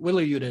whatever.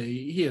 Wheeler Yuta,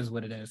 he is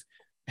what it is.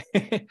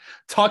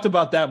 Talked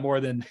about that more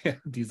than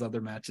these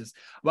other matches.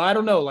 But I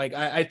don't know. Like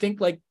I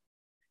think like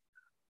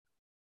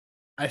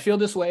I feel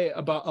this way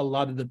about a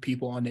lot of the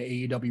people on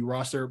the AEW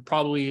roster,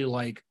 probably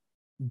like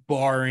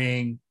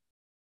barring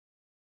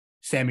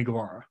Sammy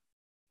Guevara,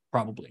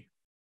 probably.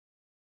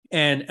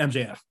 And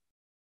MJF.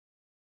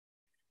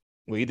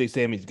 Well, you think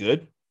Sammy's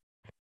good?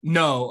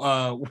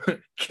 No,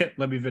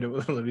 let me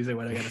say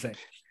what I gotta say.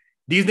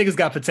 These niggas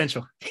got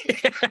potential.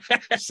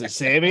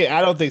 Sammy,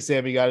 I don't think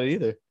Sammy got it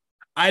either.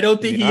 I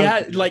don't think he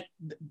had like.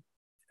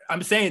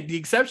 I'm saying the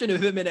exception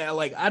of him and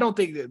like I don't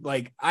think that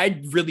like I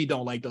really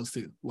don't like those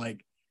two.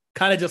 Like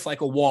kind of just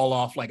like a wall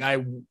off. Like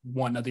I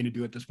want nothing to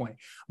do at this point.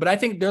 But I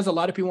think there's a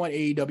lot of people on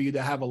AEW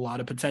that have a lot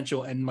of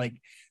potential and like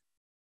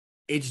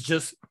it's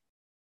just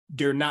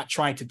they're not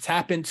trying to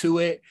tap into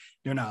it.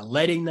 They're not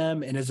letting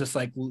them. And it's just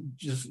like,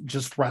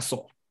 just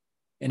wrestle.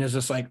 And it's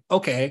just like,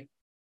 okay,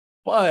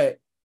 but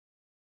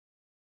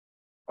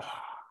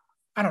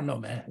I don't know,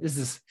 man. This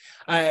is,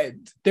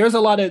 there's a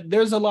lot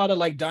of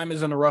like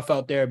diamonds in the rough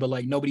out there, but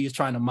like nobody is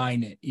trying to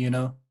mine it,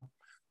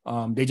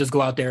 They just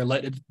go out there,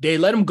 let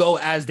them go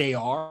as they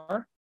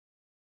are.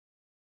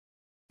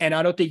 And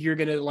I don't think you're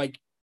going to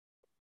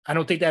I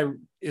don't think that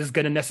is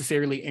going to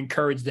necessarily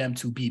encourage them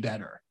to be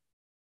better.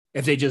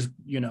 If they just,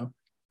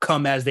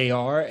 come as they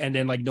are and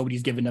then like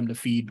nobody's giving them the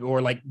feed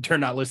or like they're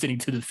not listening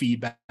to the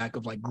feedback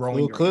of like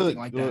growing or anything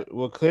like that.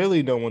 Well,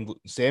 clearly no one,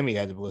 Sammy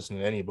hasn't been listening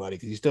to anybody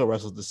because he still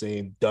wrestles the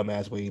same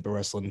dumbass way he's been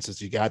wrestling since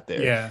he got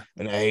there. Yeah.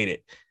 And I hate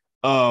it.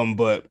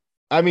 But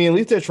I mean, at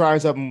least they're trying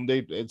something.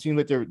 It seems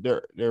like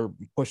they're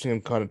pushing him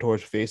kind of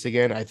towards face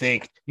again. I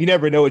think you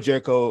never know with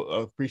Jericho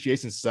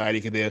Appreciation Society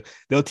because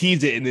they'll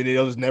tease it and then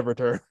they'll just never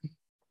turn.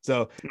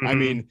 So I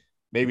mean,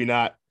 maybe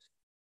not,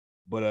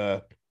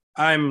 but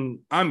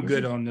I'm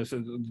good on this.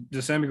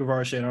 The Sammy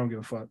Guevara shit, I don't give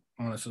a fuck,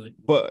 honestly.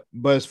 But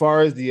as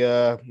far as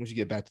the we should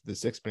get back to the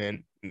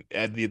 6-man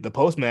at the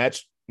post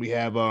match, we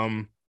have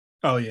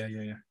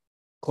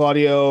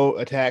Claudio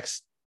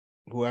attacks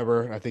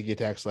whoever. I think he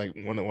attacks like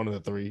one of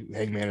the three,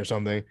 Hangman or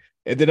something.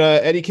 And then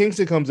Eddie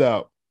Kingston comes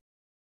out.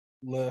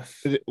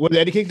 Was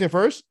Eddie Kingston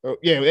first?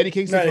 Eddie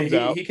Kingston comes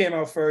out. He came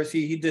out first.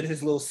 He did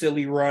his little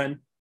silly run.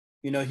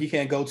 He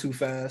can't go too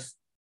fast.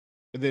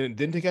 And then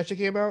didn't Takeshi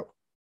came out?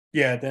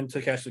 Yeah, then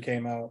Takeshi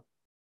came out.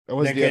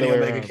 Then Kenny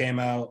Omega came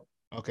out.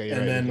 Okay,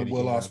 and then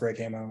Will Ospreay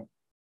came out.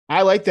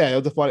 I like that. It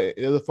was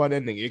a fun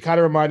ending. It kind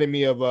of reminded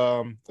me of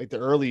like the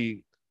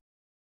early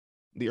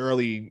the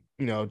early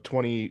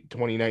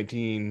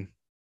 2019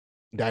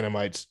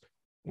 Dynamites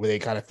where they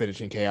kind of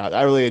finished in chaos.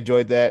 I really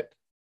enjoyed that.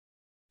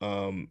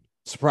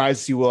 Surprised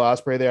to see Will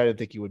Ospreay there. I didn't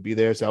think he would be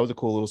there, so that was a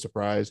cool little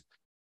surprise.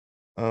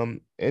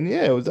 And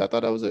yeah, it was. I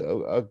thought that was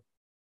a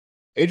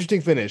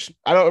interesting finish.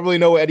 I don't really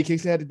know what Eddie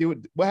Kingston had to do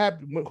with what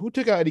happened. Who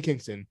took out Eddie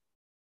Kingston?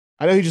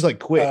 I know he just like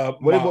quit.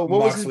 What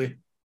was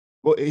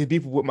his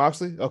beef with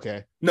Moxley?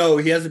 Okay. No,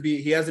 he has a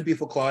beef. He has a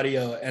beef with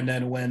Claudio, and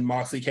then when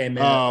Moxley came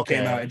out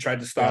and tried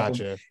to stop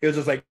him, he was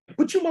just like,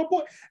 "Put you, my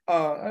boy."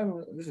 I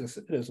don't. It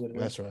is what it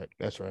is.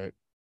 That's right.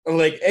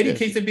 Like Eddie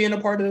Kingston being a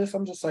part of this,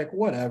 I'm just like,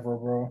 whatever,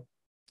 bro.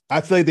 I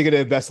feel like they're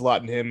gonna invest a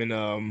lot in him and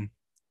on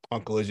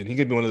Collision. He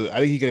could be I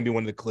think he's gonna be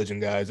one of the Collision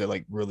guys that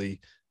like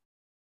really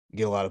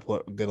get a lot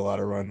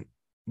of run.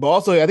 But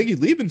also, I think he's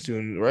leaving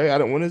soon, right? I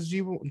don't. When is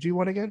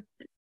G1 again?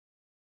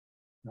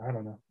 I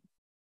don't know.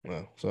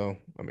 Well, so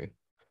I mean,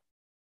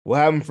 we'll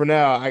have him for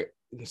now.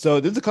 So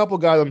there's a couple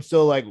guys I'm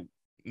still like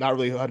not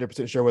really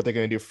 100% sure what they're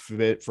gonna do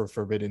for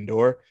Forbidden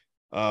Door.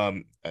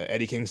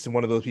 Eddie Kingston,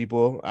 one of those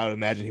people. I would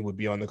imagine he would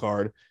be on the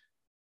card.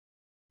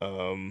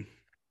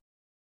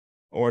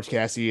 Orange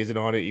Cassidy isn't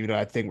on it, even though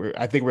I think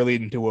we're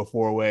leading to a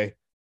 4-way.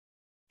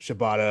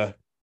 Shibata,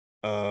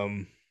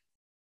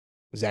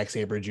 Zack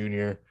Sabre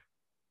Jr.,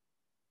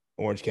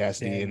 Orange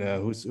Cassidy, and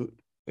who's the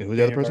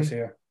other person?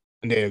 Garcia.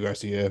 And Daniel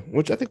Garcia,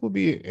 which I think will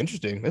be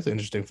interesting. That's an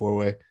interesting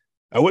 4-way.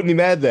 I wouldn't be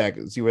mad at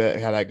that. See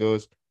how that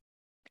goes.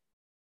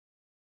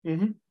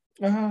 Mm-hmm.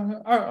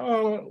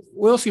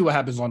 We'll see what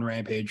happens on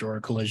Rampage or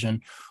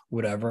Collision,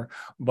 whatever.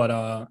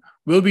 But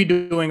we'll be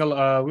doing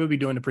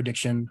the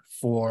prediction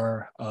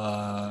for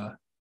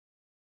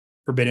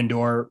Forbidden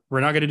Door.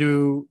 We're not going to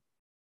do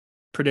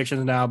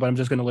predictions now, but I'm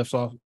just going to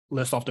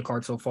list off the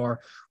card so far.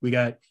 We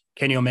got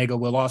Kenny Omega,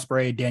 Will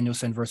Ospreay,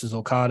 Danielson versus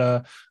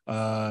Okada,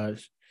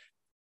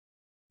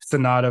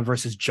 Sonata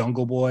versus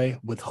Jungle Boy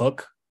with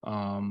Hook,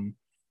 and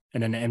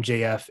then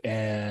MJF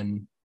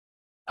and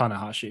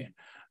Tanahashi.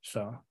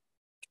 So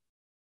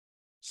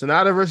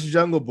Sonata versus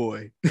Jungle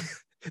Boy.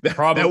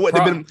 that would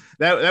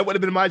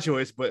have been my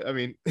choice, but I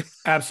mean,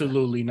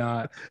 absolutely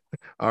not.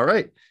 All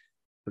right,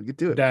 let's get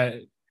to it.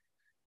 That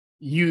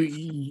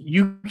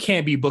you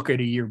can't be Booker of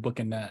the Year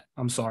booking that.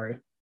 I'm sorry.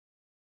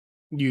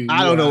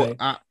 I don't know.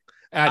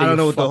 I don't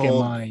know what the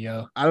whole mind,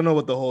 yo. I don't know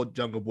what the whole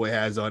Jungle Boy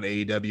has on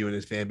AEW and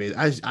his fan base.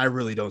 I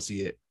really don't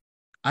see it.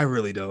 I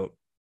really don't.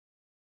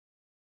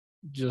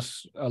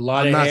 Just a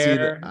lot of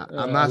hair.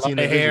 I'm not seeing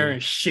the hair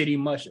and shitty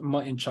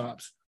mutton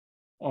chops.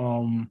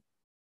 Nah,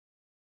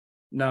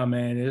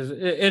 man,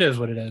 it is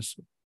what it is.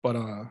 But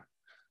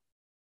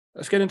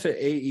let's get into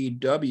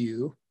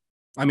AEW.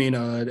 I mean,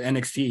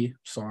 NXT.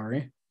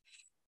 Sorry.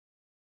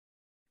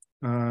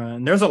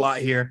 And there's a lot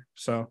here,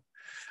 so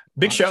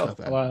big show.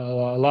 A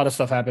lot of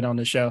stuff happened on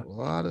the show. A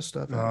lot of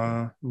stuff.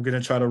 I'm gonna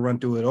try to run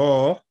through it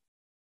all.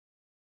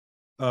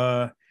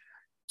 The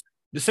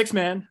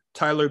 6-man,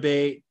 Tyler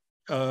Bate,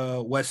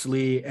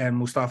 Wesley, and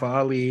Mustafa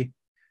Ali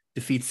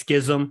defeat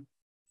Schism.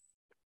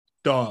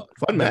 The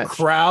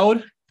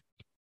crowd,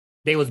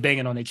 they was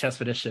banging on their chest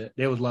for this shit.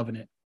 They was loving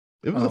it.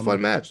 It was a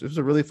fun match. It was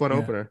a really fun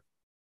opener.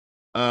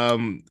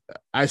 I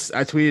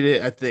tweeted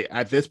it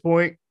at this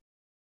point.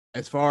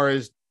 As far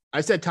as I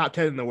said, top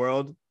 10 in the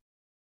world.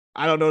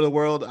 I don't know the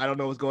world. I don't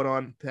know what's going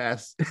on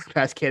past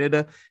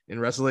Canada in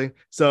wrestling.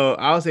 So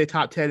I'll say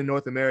top 10 in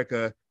North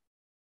America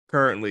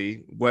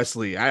currently.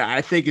 Wesley,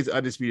 I think it's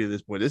undisputed at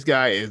this point. This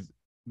guy has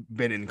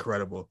been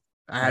incredible.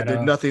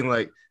 There's nothing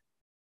like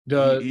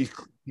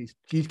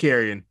he's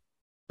carrying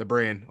the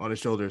brand on his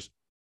shoulders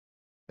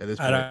at this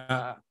point.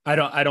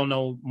 I don't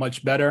know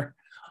much better.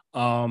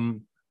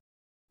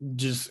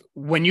 Just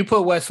when you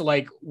put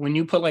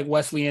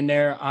Wesley in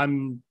there,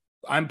 I'm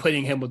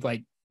putting him with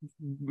like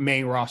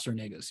main roster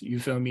niggas. You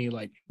feel me?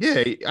 Like,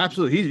 yeah,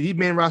 absolutely. He's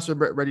main roster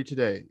ready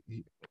today.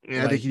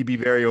 I think he'd be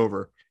very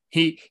over.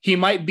 He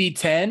might be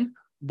 10,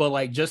 but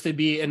like just to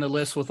be in the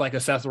list with like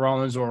a Seth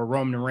Rollins or a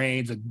Roman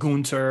Reigns, a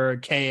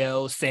Gunther,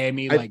 KO,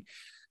 Sammy,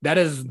 that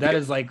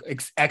is like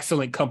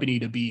excellent company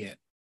to be in.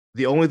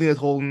 The only thing that's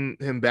holding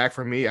him back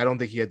from me, I don't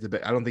think he's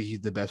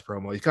the best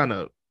promo. He's kind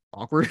of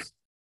awkward.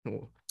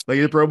 Like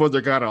his promos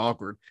are kind of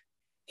awkward.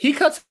 He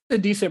cuts a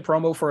decent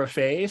promo for a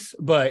face,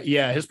 but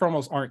yeah, his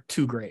promos aren't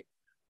too great.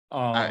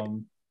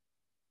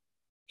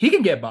 He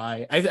can get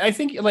by. I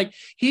think like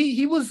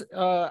he was.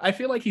 I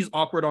feel like he's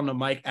awkward on the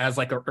mic as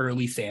like an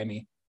early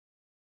Sammy.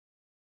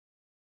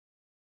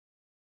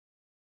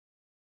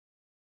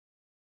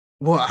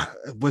 Well,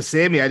 with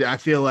Sammy, I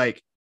feel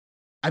like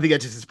I think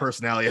that's just his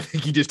personality. I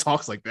think he just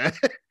talks like that.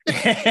 Like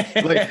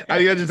I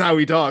think that's just how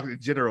he talks in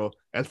general.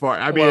 As far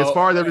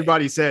as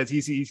everybody says,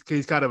 he's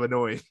kind of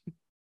annoying.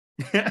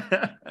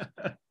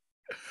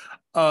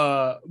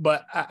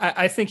 But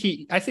I think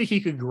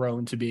he could grow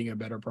into being a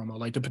better promo.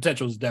 Like the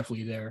potential is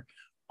definitely there.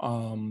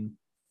 Yeah,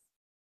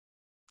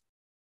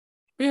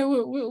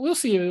 we'll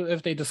see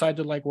if they decide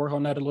to like work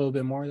on that a little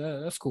bit more.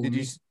 That's cool. Did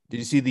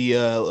you see the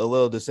a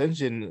little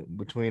dissension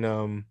between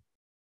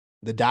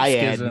the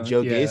Dyad and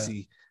Joe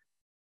Gacy?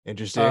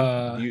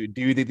 Interesting.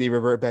 Do you think they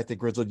revert back to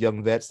grizzled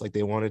young vets like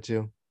they wanted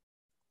to?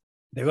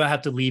 They're gonna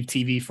have to leave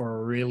TV for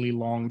a really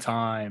long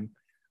time,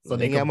 so They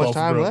they ain't got could much both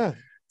time grow. left.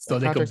 So That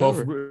they could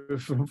contract's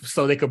both, over.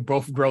 so they could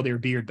both grow their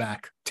beard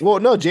back. Well,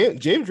 no, James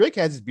Drake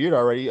has his beard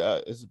already.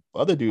 His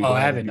other dude Oh, don't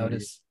I have his haven't beard yet.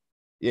 noticed.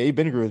 Yeah, he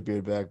been grew his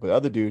beard back, but the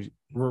other dude,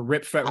 I,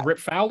 Rip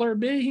Fowler,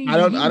 big. I He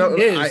don't, need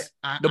his. The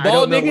I don't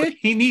bald know nigga,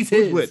 he needs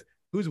who's his. with.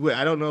 Who's with?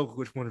 I don't know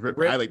which one's Rip.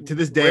 I Rip like to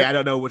this day, I Rip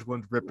don't know which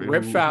one's Rip and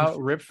Rip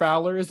who. Rip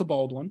Fowler is the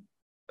bald one.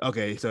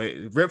 Okay, so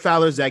Rip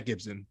Fowler, Zach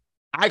Gibson.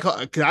 I call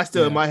because I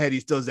still in Yeah. my head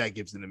he's still Zach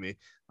Gibson to me.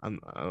 I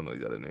don't know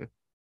the other name.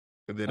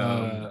 And then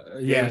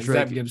Yeah, James Drake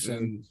Zach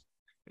Gibson.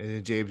 and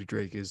then James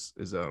Drake is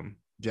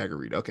Jagger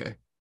Reed. Okay.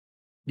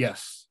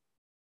 Yes.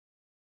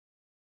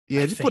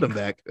 Yeah, I just put him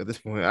think. back at this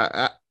point.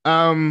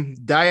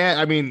 Diane,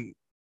 I mean,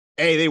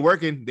 hey, they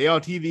working. They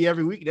on TV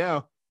every week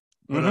now.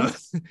 But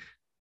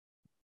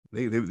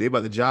they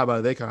about the job out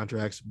of their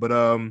contracts. But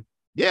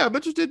yeah, I'm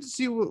interested to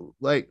see what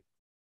like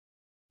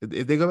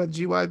if they go back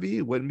to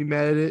GYB, wouldn't be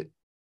mad at it.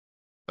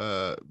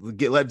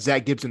 Let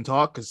Zach Gibson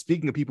talk, because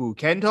speaking of people who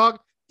can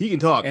talk, he can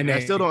talk. And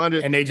I still don't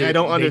understand. I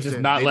don't they just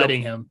understand. not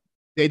letting him.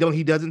 He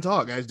doesn't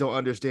talk. I just don't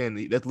understand.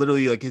 That's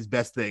literally like his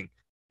best thing.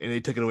 And they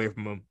took it away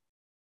from him.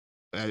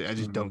 I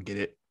just don't get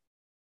it.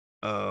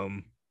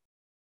 I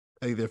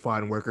think they're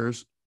fine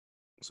workers,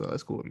 so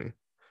that's cool with me.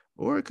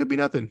 Or it could be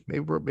nothing.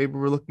 Maybe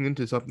we're looking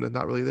into something that's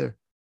not really there.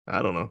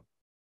 I don't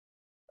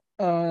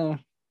know.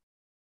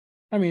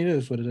 I mean, it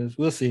is what it is.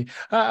 We'll see.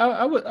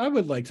 I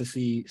would like to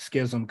see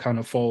Schism kind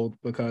of fold,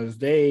 because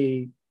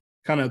they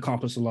kind of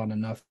accomplish a lot of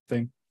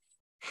nothing.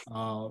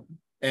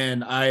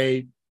 And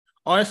I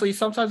honestly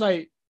sometimes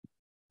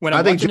when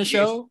I'm watching the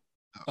show.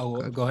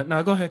 Oh, go ahead.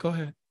 No, go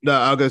ahead. No,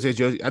 I was gonna say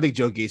Joe. I think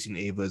Joe Gacy and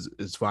Ava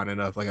is fine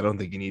enough. Like, I don't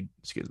think you need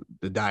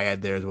the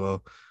dyad there as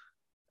well.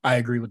 I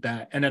agree with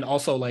that. And then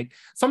also, like,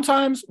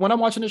 sometimes when I'm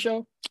watching the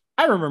show,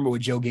 I remember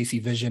what Joe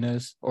Gacy vision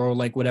is, or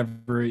like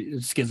whatever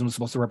Schism is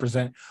supposed to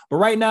represent. But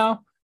right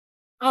now,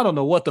 I don't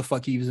know what the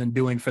fuck he's been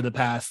doing for the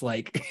past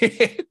like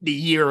the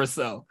year or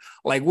so.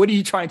 Like, what are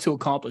you trying to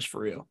accomplish for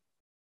real?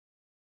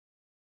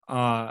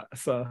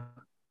 So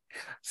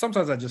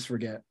sometimes I just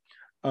forget.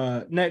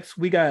 Next,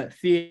 we got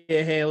Thea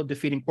Hale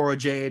defeating Cora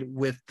Jade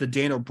with the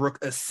Dana Brooke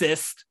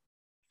assist.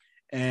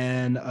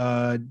 And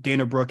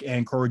Dana Brooke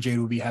and Cora Jade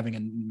will be having a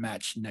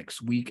match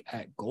next week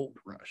at Gold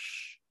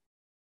Rush.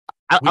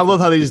 I love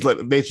how they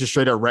just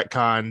straight up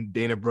retcon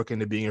Dana Brooke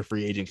into being a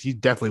free agent. He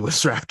definitely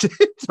was drafted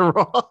to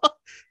Raw.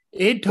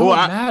 It don't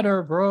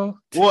matter, bro.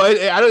 Well,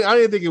 I don't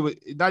even think it was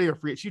not even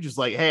free. She was just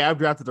like, hey, I'm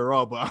drafted to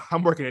Raw, but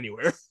I'm working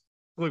anywhere.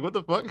 I'm like, what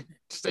the fuck?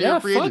 Stay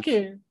free fuck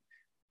agent.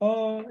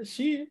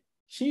 It.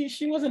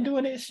 She wasn't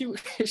doing it.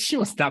 She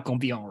was not gonna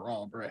be on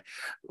Raw, bro.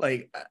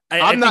 Like,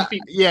 I'm not.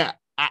 Yeah.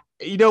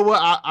 You know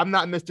what? I'm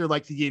not Mr.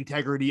 like the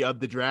integrity of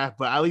the draft,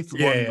 but at least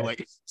one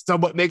like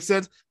somewhat makes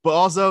sense. But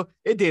also,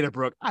 in Dana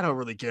Brooke, I don't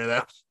really care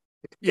that.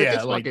 Yeah,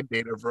 it's like a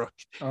Dana Brooke.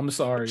 I'm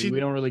sorry, we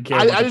don't really care.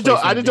 I just don't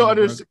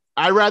understand.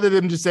 I'd rather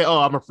them just say, "Oh,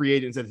 I'm a free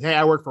agent," and say, "Hey,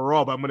 I work for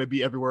Raw, but I'm going to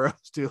be everywhere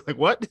else too." Like,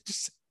 what?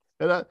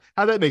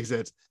 How that makes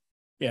sense?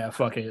 Yeah,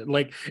 fuck it.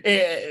 Like,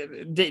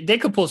 they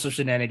could pull some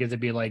shenanigans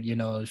and be like,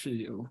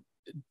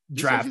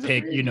 draft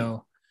pick,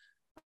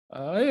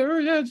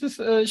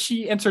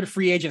 she entered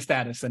free agent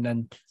status and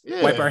then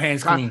wipe her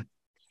hands clean.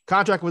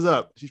 Contract was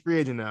up. She's free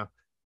agent now.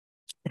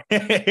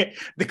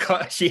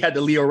 She had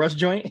the Leo Rush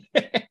joint.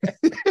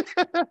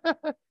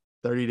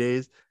 30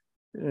 days.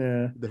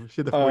 Yeah. She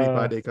had the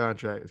 45-day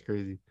contract. It's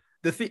crazy.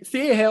 The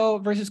Thea Hale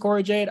versus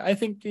Cora Jade. I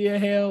think Thea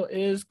Hale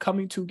is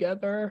coming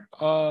together.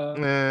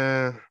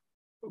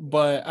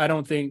 But I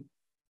don't think,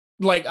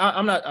 like,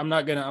 I'm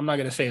not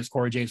gonna say it's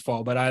Cora Jade's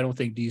fault, but I don't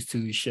think these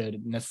two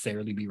should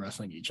necessarily be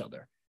wrestling each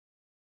other.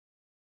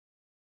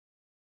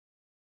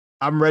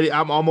 I'm ready.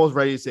 I'm almost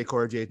ready to say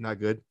Cora Jade's not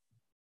good.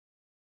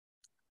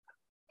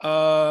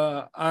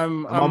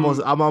 I'm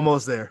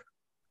almost there.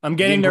 I'm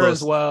getting there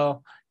as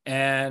well.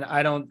 And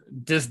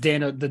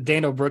the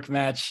Dana Brooke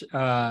match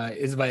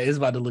is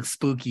about to look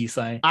spooky,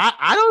 son.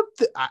 I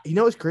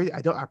don't it's crazy.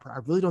 I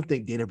really don't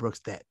think Dana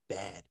Brooke's that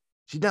bad.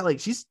 She's not like,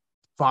 she's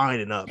fine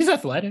enough. She's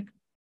athletic.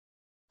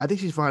 I think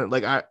she's fine.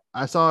 Like I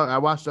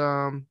watched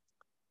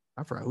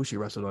I forgot who she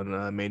wrestled on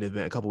the main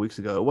event a couple weeks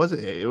ago.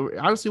 It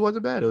honestly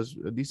wasn't bad. It was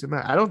a decent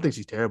match. I don't think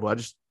she's terrible.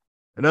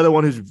 Another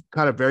one who's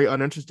kind of very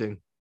uninteresting.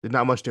 There's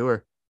not much to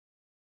her.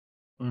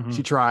 Mm-hmm.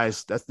 She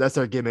tries. That's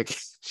her gimmick.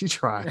 She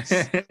tries.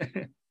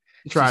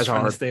 She tries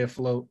hard to stay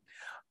afloat.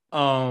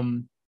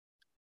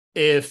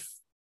 If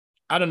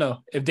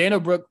Dana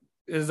Brooke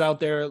is out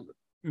there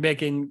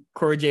making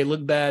Cora Jade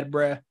look bad,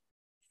 bruh,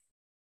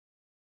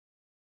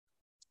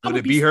 would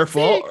it be her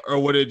fault, or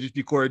would it just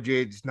be Cora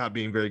Jade just not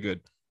being very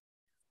good?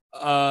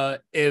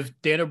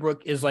 If Dana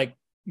Brooke is like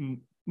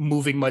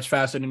moving much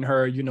faster than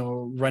her,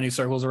 running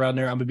circles around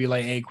there, I'm gonna be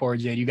like, hey, Cora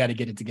Jade, you got to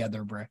get it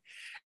together, bruh.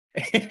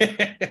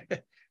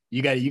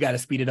 You got to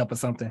speed it up or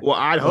something. Well,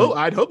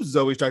 I'd hope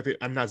Zoe Stark.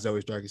 I'm not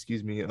Zoe Stark.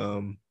 Excuse me.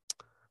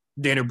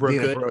 Dana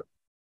Brooke.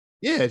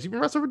 Yeah, she's been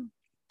wrestling for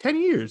 10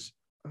 years.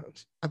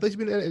 I think she's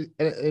been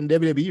in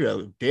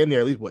WWE damn near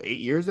at least 8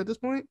 years at this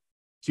point.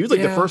 She was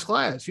like the first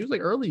class. She was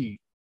like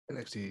early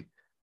NXT.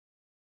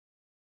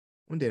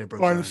 When Dana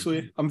Brooks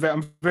Honestly, I'm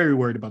very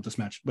worried about this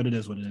match, but it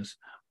is what it is.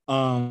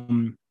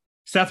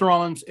 Seth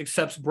Rollins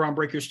accepts Braun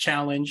Breaker's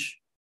challenge.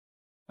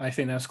 I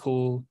think that's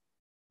cool.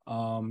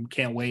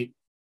 Can't wait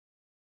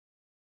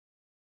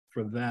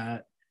for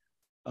that.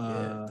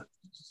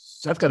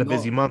 Seth's got a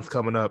busy month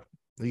coming up.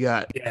 He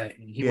got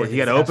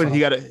an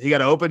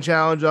open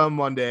challenge on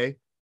Monday.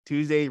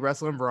 Tuesday,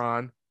 wrestling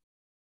Braun.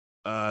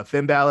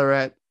 Finn Balor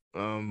at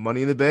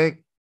Money in the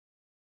Bank.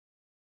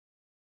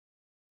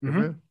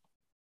 Mm-hmm.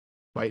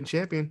 Fighting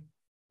champion.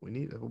 We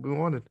need what we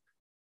wanted.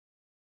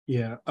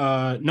 Yeah.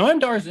 Noam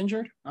Dar is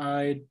injured.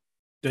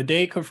 Did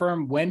they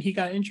confirm when he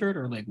got injured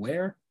or like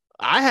where?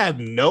 I have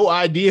no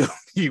idea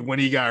when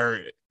he got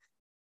hurt.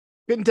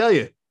 Couldn't tell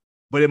you,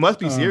 but it must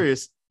be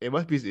serious. It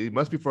must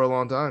be for a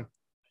long time.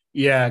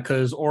 Yeah,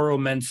 because Oro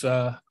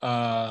Mensah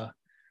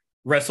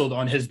wrestled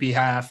on his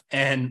behalf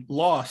and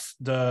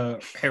lost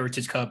the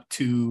Heritage Cup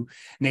to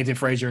Nathan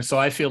Frazier. So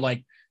I feel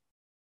like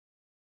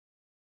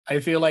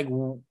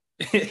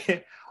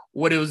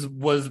what it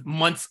was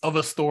months of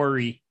a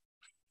story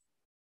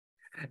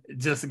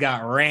just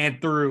got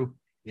ran through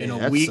in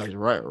a week.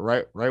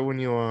 Right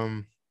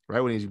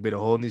when he's made a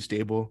whole new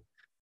stable.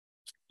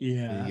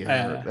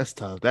 Yeah, that's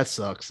tough. That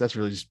sucks. That's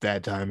really just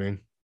bad timing.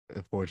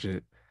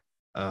 Unfortunate.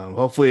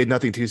 Hopefully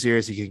nothing too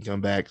serious. He can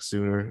come back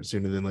sooner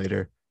than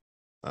later.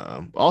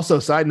 Also,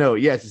 side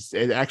note, yes,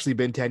 it's actually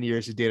been 10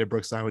 years since Dana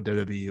Brooks signed with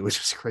WWE, which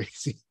is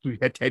crazy. We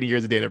had 10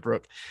 years of Dana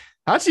Brooks.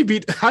 How'd she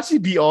beat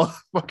all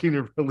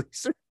fucking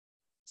releasers?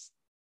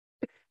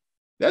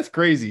 That's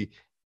crazy.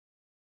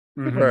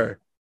 Good for her.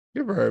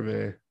 Good for her,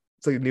 man.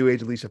 It's like a new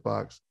age Alicia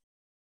Fox.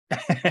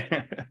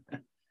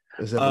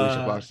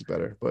 Alicia Fox is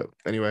better. But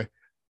anyway.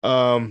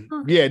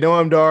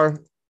 Noam Dar.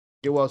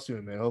 Get well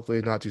soon, man. Hopefully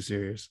it's not too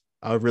serious.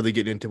 I'll really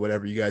get into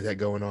whatever you guys had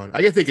going on.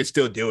 I guess they could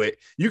still do it.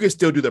 You can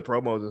still do the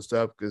promos and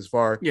stuff because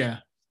he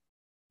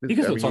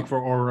can still talk for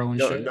Oro and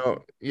shit.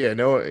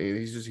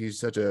 He's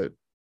such a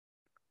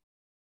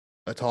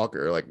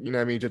talker, like, you know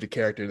what I mean, just a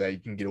character that you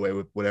can get away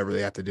with whatever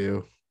they have to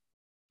do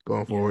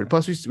going forward.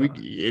 Plus, we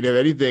if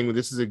anything,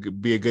 this is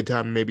be a good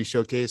time to maybe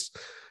showcase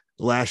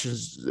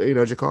Lash's,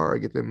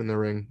 Jakara, get them in the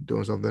ring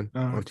doing something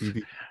on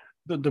TV.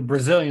 The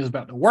Brazilians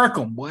about to work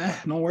them, boy.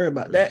 Don't worry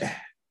about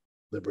that.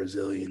 The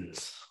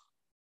Brazilians.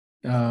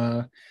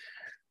 What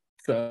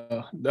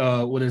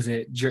is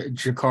it?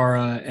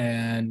 Jakara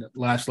and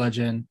Lash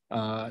Legend.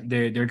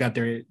 They're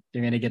gonna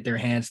get their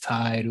hands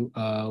tied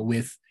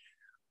with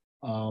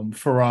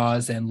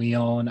Faraz and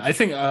Leon. I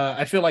think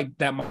I feel like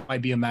that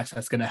might be a match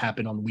that's gonna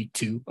happen on week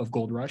 2 of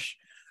Gold Rush.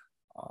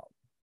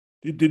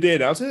 Did they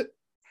announce it?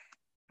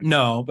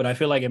 No, but I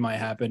feel like it might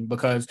happen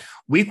because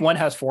week 1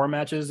 has 4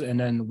 matches and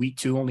then week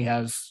 2 only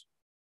has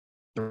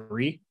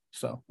 3.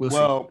 So we'll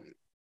see.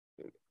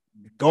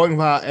 Going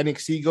by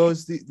NXT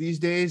goes these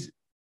days,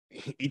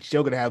 each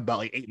show gonna have about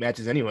like 8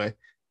 matches anyway.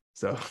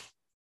 So,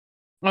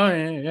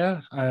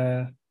 yeah.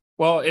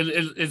 Well,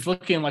 it's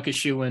looking like a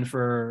shoe-in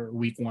for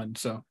week 1.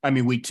 So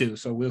week 2.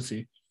 So we'll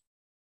see.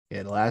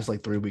 Yeah, the last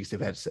like 3 weeks they've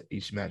had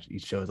each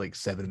show is like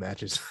 7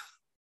 matches.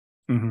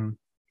 Mm-hmm.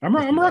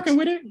 I'm rocking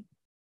with it.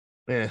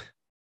 Yeah.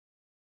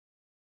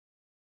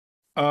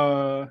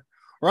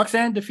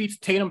 Roxanne defeats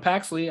Tatum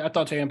Paxley. I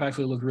thought Tatum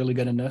Paxley looked really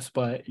good in this,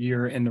 but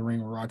you're in the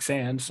ring with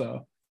Roxanne,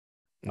 so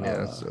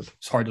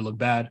it's hard to look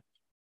bad.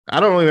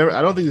 I don't really remember.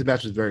 I don't think this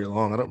match was very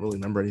long. I don't really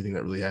remember anything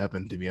that really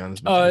happened, to be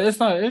honest. It's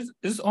not.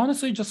 It's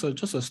honestly just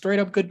a straight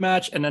up good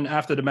match. And then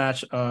after the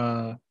match,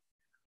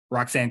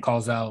 Roxanne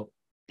calls out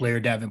Blair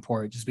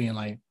Davenport, just being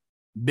like,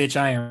 "Bitch,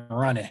 I ain't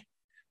running."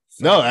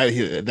 So, no,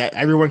 that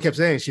everyone kept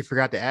saying she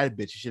forgot to add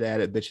bitch. She should have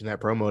added bitch in that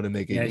promo to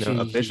make it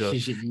official. She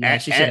should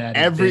add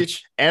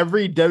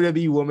every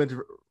WWE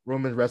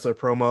women's wrestler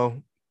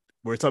promo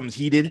where something's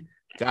heated,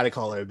 gotta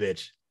call her a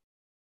bitch.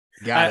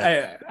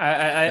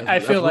 I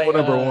feel like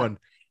number 1.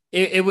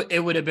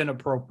 It would have been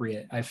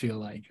appropriate. I feel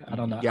like I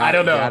don't know. You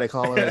gotta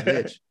call her a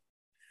bitch.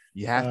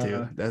 You have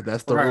to.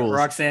 That's the rules.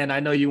 Roxanne, I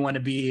know you want to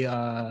be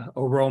a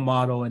role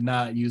model and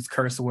not use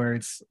curse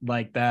words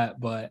like that,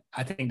 but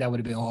I think that would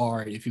have been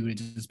hard if you would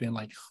have just been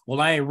like,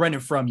 "Well, I ain't running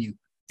from you,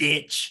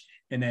 bitch."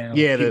 And then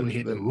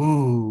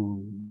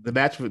the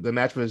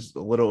match was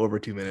a little over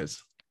 2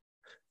 minutes.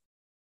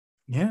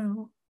 Yeah,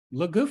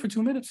 look good for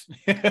 2 minutes.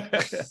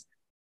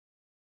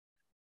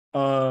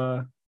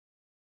 Main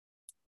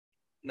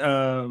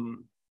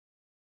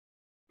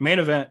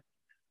event.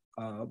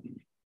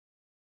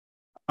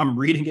 I'm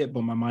reading it,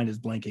 but my mind is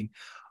blanking.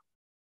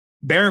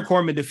 Baron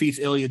Corbin defeats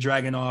Ilya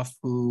Dragunov,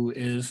 who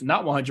is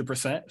not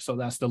 100%. So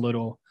that's the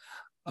little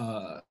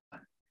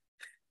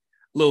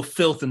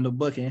filth in the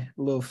booking, a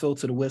little filth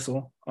to the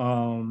whistle.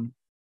 I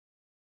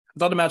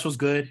thought the match was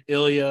good.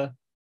 Ilya,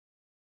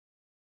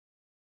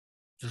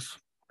 just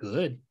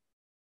good.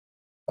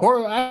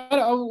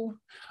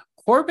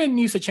 Corbin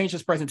needs to change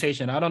his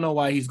presentation. I don't know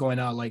why he's going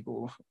out like.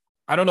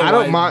 I don't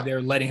know why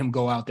they're letting him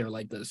go out there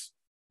like this.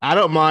 I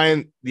don't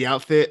mind the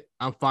outfit.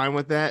 I'm fine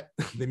with that.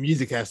 The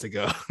music has to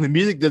go. The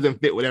music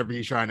doesn't fit whatever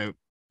he's trying to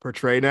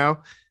portray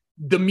now.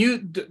 The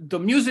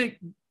music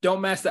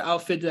don't match the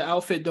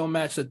outfit don't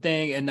match the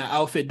thing, and the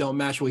outfit don't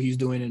match what he's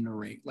doing in the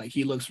ring. Like,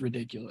 he looks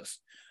ridiculous.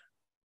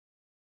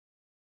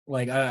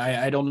 Like,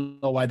 I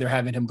don't know why they're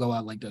having him go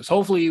out like this.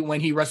 Hopefully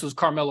when he wrestles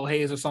Carmelo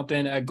Hayes or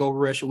something at Go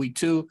Rush week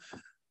 2,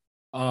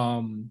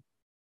 I'm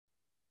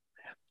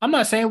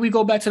not saying we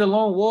go back to the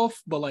Lone Wolf,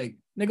 but like,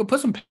 nigga, put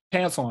some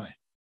pants on.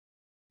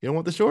 You don't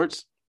want the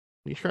shorts?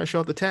 You trying to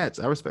show off the tats.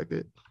 I respect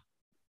it.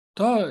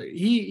 Dog,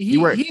 he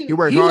work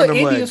hard look on them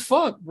indie legs. as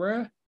fuck,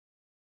 bruh.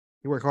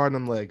 You work hard on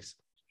them legs.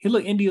 He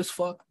look indie as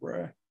fuck,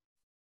 bruh.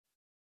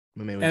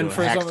 My man was And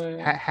doing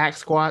for hack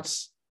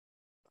squats.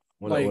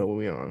 What like, are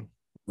we on?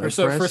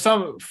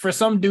 For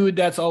some dude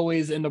that's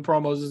always in the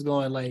promos is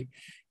going like,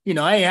 you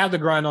know, I ain't have to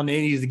grind on the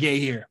indies to get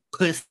here,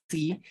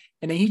 pussy.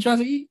 And then he tries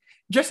to eat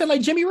dressing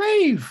like Jimmy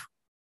Rave.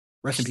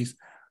 Rest in peace.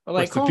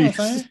 Like, Rest in come on, peace.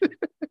 man.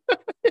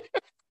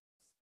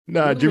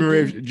 Nah,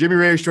 Jimmy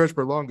Rave stretched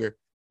for longer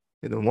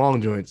in the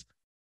long joints.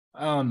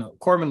 I don't know.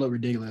 Corbin looked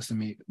ridiculous to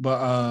me,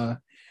 but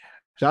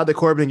shout out to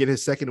Corbin and get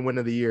his second win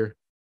of the year.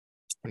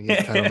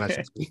 Title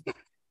match.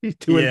 He's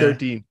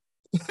 2-13.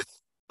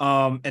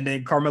 And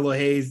then Carmelo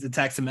Hayes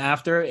attacks him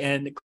after,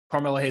 and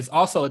Carmelo Hayes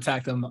also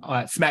attacked him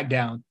at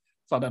SmackDown.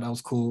 Thought that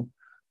was cool.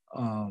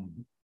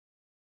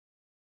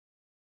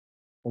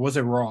 Or was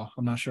it Raw?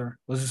 I'm not sure.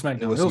 Was it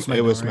SmackDown? It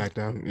was right?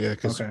 SmackDown. Yeah,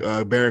 because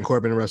Baron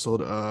Corbin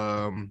wrestled.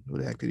 Who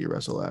the heck did he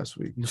wrestle last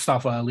week?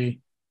 Mustafa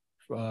Ali,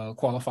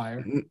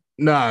 qualifier.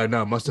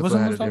 No, Mustafa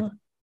had Mustafa? it.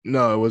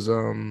 No, it was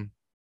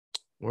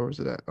where was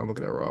it at? I'm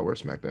looking at Raw.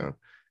 Where's SmackDown?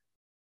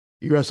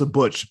 He wrestled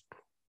Butch.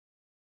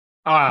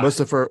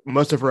 Mustafa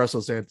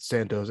wrestled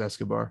Santos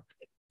Escobar.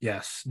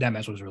 Yes, that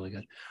match was really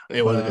good.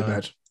 It was a good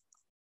match.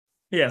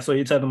 Yeah, so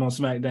he took them on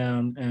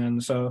SmackDown,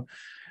 and so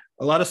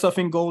a lot of stuff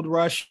in Gold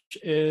Rush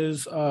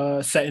is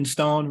set in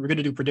stone. We're going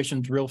to do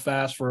predictions real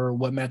fast for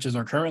what matches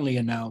are currently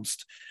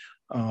announced.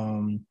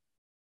 But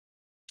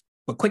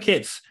quick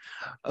hits.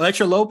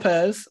 Elektra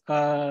Lopez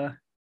has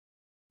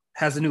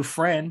a new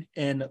friend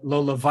in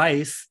Lola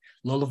Vice.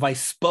 Lola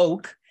Vice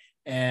spoke,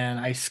 and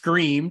I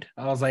screamed.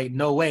 I was like,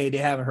 no way, they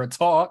having her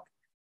talk.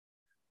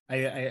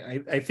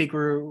 I think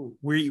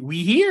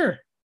we here.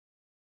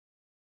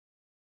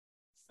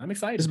 I'm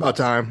excited. It's about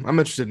time. I'm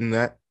interested in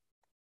that.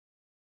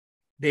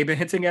 They've been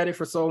hinting at it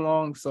for so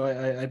long, so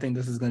I think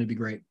this is going to be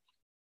great.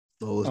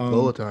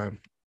 Lola time.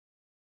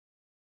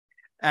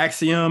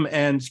 Axiom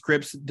and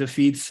Scripps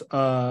defeats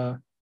Bubba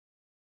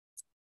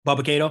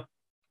Kato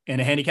in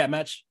a handicap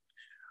match.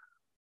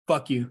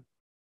 Fuck you.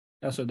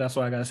 That's what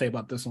I gotta say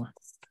about this one.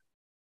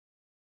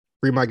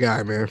 Free my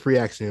guy, man. Free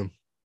Axiom.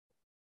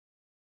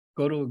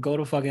 Go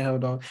to fucking hell,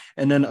 dog.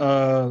 And then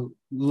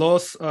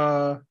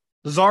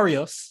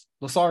Lotharios.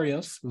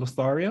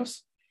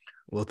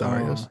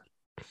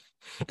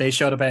 They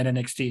showed up at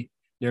NXT.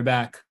 They're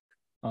back.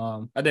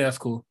 I think that's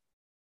cool.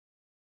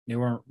 They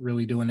weren't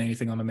really doing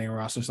anything on the main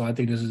roster, so I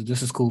think this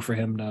is cool for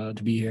him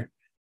to be here.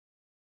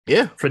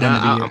 Yeah, for them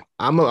to be here.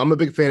 I'm a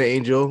big fan of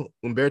Angel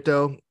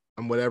Humberto.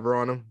 I'm whatever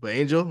on him, but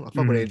Angel, I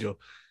fuck with Angel,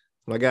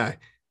 my guy.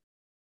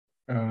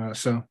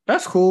 So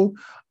that's cool.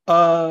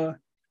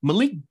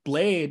 Malik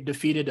Blade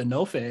defeated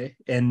Enofe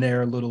in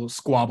their little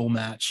squabble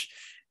match,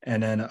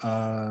 and then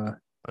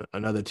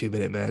another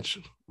 2-minute match.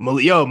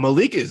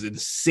 Malik is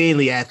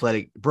insanely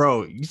athletic,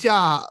 bro. You see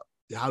how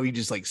he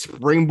just like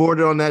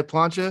springboarded on that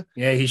plancha?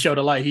 Yeah, he showed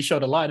a lot. He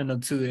showed a lot in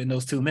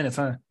those 2 minutes,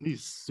 huh?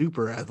 He's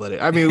super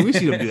athletic. I mean, we've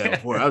seen him do that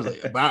before. I was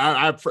like,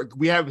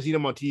 we haven't seen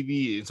him on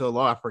TV in so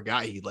long. I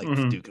forgot he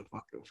this dude can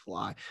fucking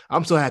fly.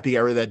 I'm so happy he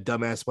got rid of that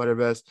dumbass spider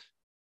vest.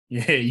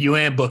 Yeah, you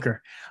and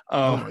Booker.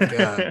 Oh my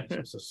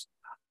god.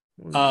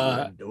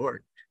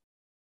 Dork.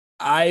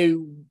 I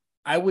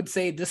would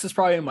say this is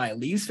probably my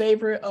least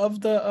favorite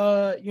of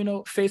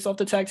the face off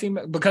the tag team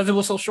because it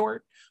was so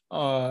short.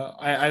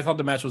 I thought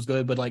the match was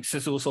good, but like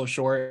since it was so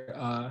short,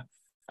 I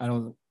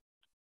thought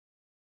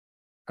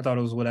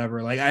it was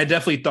whatever. Like I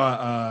definitely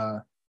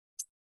thought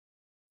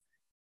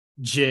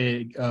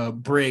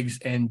Briggs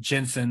and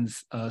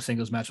Jensen's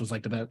singles match was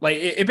like the best. Like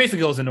it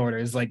basically goes in order.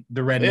 It's like the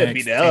rednecks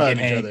beat the hell out of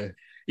each other.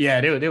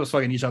 Yeah, they was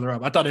fucking each other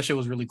up. I thought that shit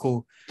was really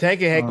cool.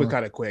 Tank and Hank was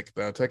kind of quick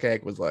though. Tank and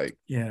Hank was like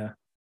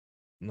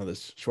another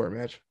short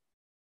match.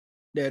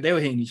 Yeah, they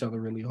were hitting each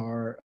other really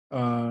hard.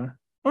 I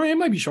mean, it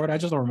might be short. I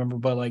just don't remember.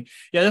 But like,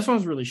 yeah, this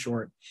one's really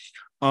short.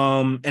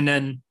 And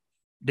then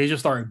they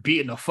just started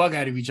beating the fuck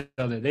out of each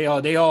other.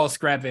 They all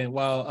scrapping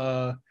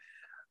while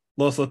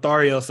Los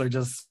Lotharios are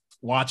just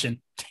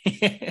watching.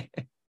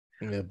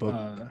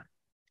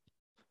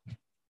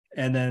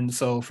 And then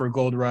so for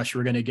Gold Rush,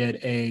 we're gonna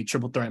get a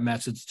triple threat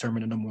match to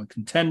determine the number one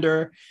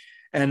contender.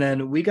 And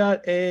then we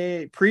got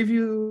a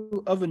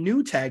preview of a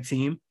new tag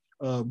team,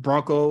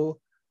 Bronco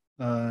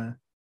Nima.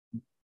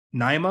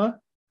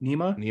 I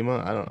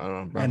don't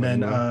know. And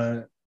then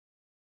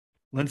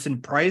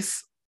Linson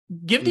Price.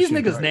 Give these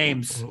niggas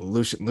names.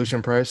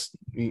 Lucian Price.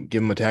 You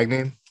give him a tag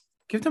name.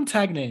 Give them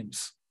tag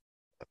names.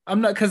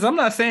 I'm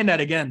not saying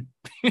that again.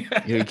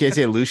 You can't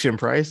say Lucian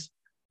Price.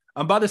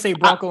 I'm about to say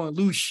Bronco and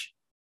Lush.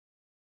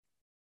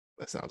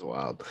 That sounds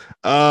wild.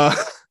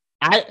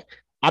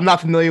 I'm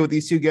not familiar with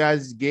these two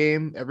guys'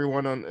 game.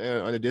 Everyone on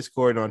the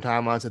Discord and on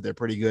timeline said they're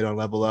pretty good on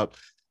Level Up.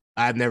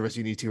 I've never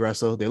seen these two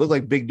wrestle. They look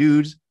like big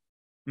dudes.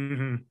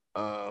 Mm-hmm.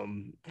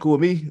 Cool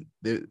with me.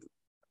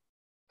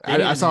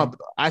 I saw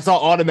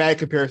automatic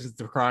comparisons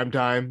to Crime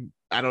Time.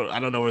 I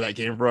don't know where that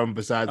came from.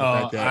 Besides the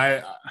fact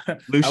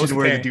that Lucian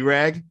wears a do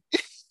rag.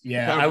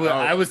 Yeah,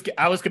 I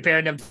was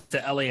comparing them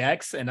to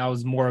LAX, and I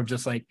was more of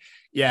just like,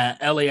 yeah,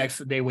 LAX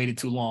they waited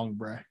too long,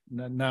 bro.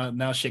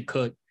 Now shit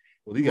cooked.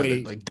 Well, you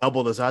got like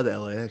double the size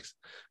of LAX.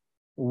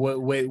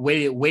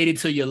 Waited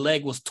till your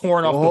leg was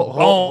torn off the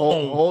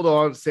bone. Hold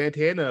on,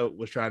 Santana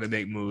was trying to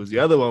make moves. The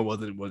other one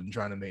wasn't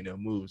trying to make no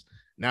moves.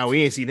 Now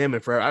we ain't seen him in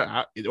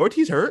forever. Is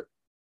Ortiz hurt?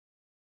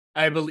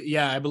 I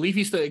believe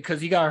he's still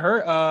because he got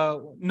hurt.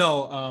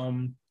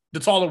 No, the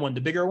taller one,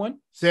 the bigger one.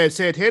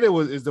 Santana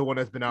is the one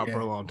that's been out for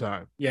a long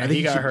time. Yeah, I think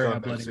he got hurt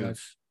at Blood and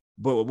Guts.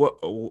 But what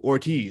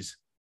Ortiz?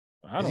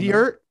 Is he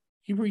hurt?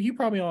 He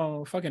probably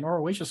on fucking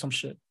ROH or some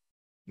shit.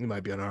 He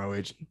might be on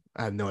ROH.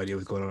 I have no idea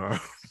what's going on.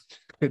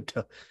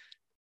 Let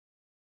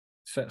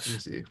me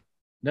see.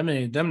 Them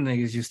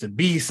niggas used to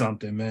be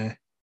something, man.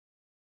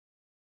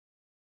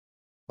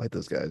 I like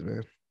those guys,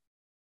 man.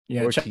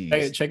 Yeah,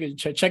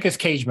 check his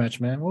cage match,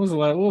 man. What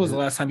was the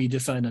last time he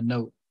did something to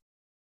note?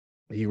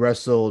 He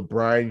wrestled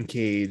Brian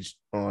Cage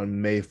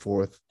on May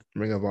 4th,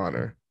 Ring of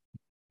Honor.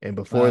 And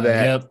before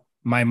that, yep,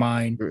 my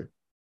mind.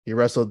 He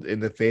wrestled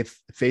in the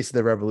Face of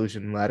the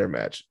Revolution ladder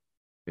match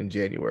in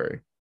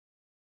January.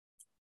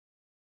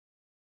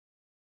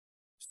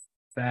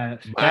 I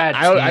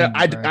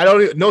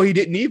don't know. He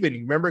didn't even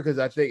remember because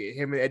I think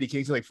him and Eddie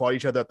Kingston like fought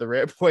each other at the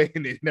Rampway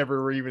and they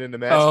never were even in the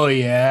match. Oh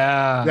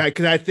yeah,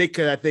 because I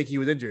think he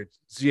was injured.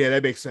 So yeah,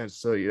 that makes sense.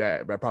 So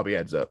yeah, that probably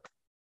adds up.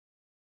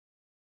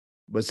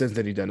 But since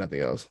then, he's done nothing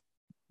else.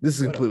 This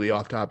is completely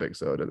off topic,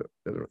 so it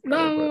doesn't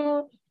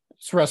no,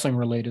 it's wrestling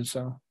related.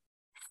 So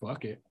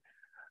fuck it.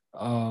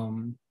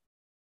 So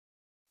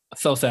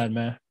sad,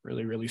 man.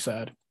 Really, really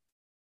sad.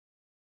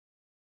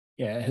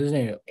 Yeah, his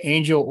name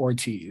Angel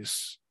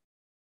Ortiz.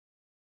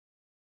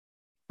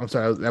 I'm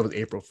sorry, that was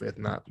April 5th,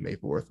 not May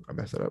 4th. I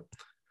messed it up.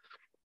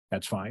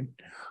 That's fine.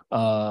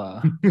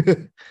 I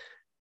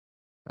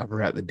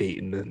forgot the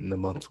date and the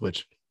month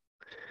switch.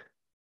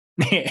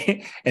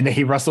 And then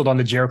he wrestled on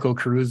the Jericho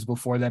Cruise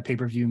before that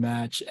pay-per-view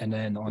match, and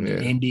then on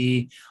an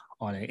indie,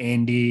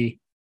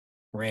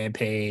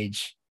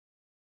 Rampage,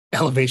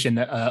 Elevation.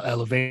 Oh,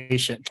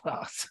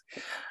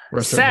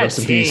 rest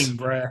in peace,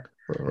 bro.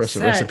 Rest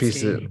in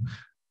peace to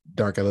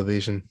Dark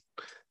Elevation.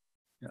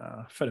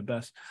 For the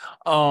best.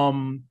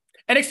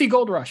 NXT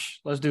Gold Rush.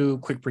 Let's do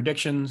quick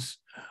predictions.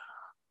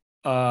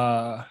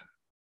 Let's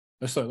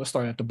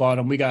start at the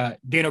bottom. We got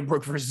Dana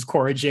Brooke versus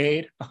Cora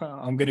Jade.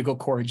 I'm gonna go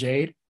Cora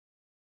Jade.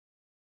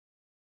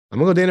 I'm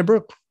gonna go Dana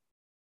Brooke.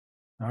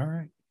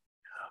 All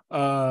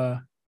right.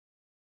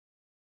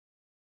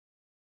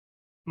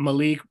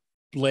 Malik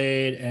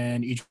Blade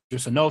and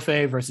Idris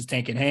Enofe versus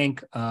Tank and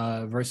Hank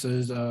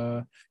versus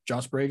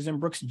Josh Briggs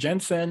and Brooks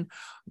Jensen.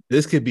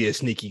 This could be a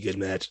sneaky good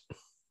match.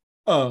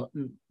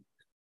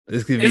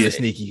 This could be a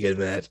sneaky good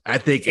match. I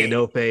think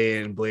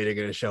Enofe and Blade are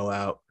gonna show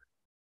out.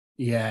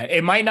 Yeah,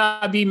 it might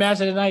not be match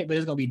of the night, but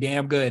it's gonna be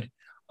damn good.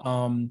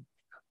 I'm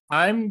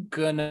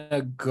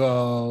gonna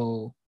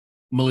go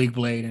Malik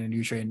Blade and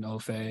Idris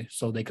Enofe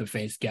so they could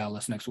face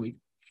Gallus next week,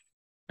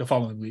 the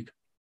following week.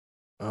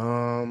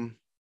 I'm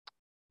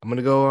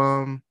gonna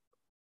go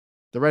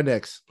the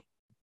Rednecks.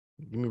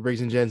 Give me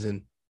Briggs and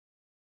Jensen.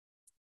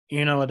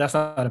 You know, that's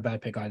not a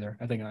bad pick either.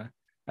 I think I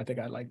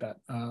like that.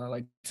 I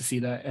like to see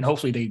that, and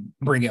hopefully they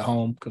bring it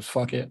home because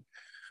fuck it.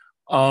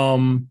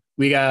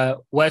 We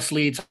got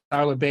Wesley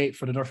Tyler Bate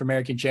for the North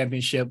American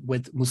Championship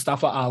with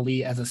Mustafa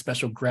Ali as a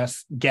special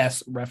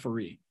guest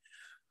referee.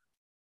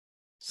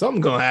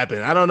 Something's gonna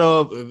happen. I don't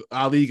know if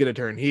Ali gonna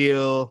turn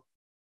heel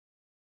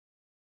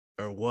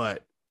or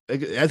what.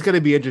 That's gonna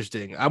be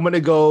interesting. I'm gonna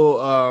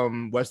go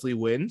Wesley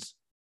wins,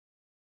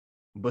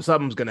 but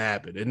something's gonna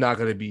happen. It's not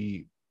gonna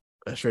be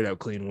a straight up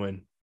clean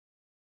win.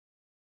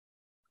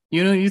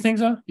 You think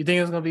so? You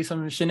think it's gonna be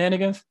some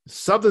shenanigans?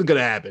 Something's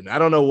gonna happen. I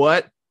don't know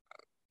what,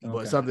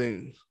 but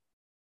something.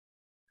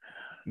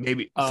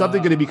 Maybe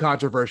something gonna be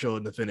controversial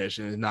in the finish,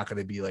 and it's not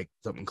gonna be like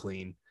something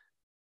clean.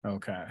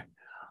 Okay.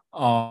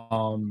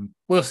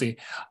 We'll see.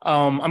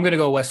 I'm gonna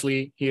go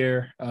Wesley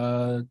here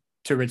to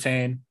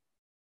retain.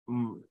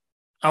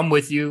 I'm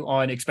with you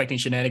on expecting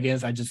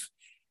shenanigans. I just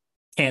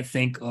can't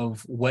think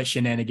of what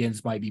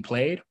shenanigans might be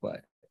played,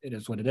 but it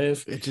is what it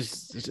is. It's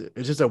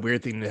just a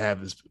weird thing to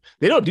have. This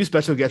they don't do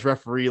special guest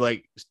referee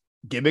like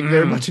gimmick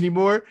very much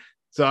anymore.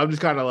 So I'm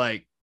just kind of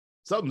like,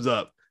 something's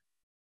up.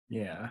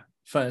 Yeah,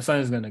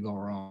 something's gonna go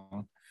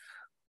wrong.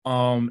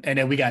 And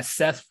then we got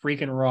Seth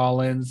freaking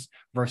Rollins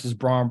versus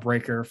Braun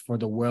Breaker for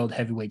the World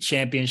Heavyweight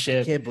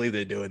Championship. I can't believe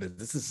they're doing this.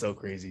 This is so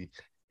crazy.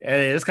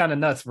 It's kind of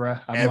nuts, bro.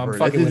 I'm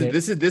fucking with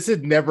it. This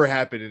had never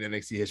happened in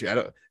NXT history.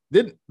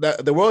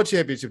 The World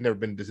Championship never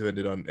been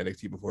defended on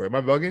NXT before. Am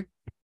I bugging?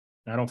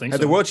 I don't think so.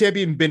 Has the World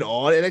Champion been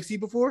on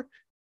NXT before?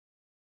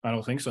 I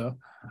don't think so.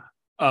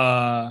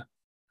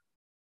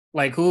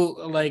 Like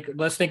who? Like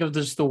let's think of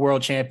just the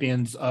world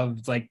champions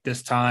of like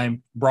this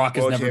time. Brock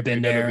has World never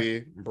been champion gonna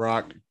there. be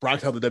Brock.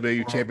 Brock held the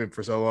WWE champion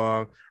for so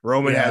long.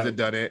 Roman Yeah, hasn't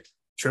done it.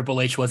 Triple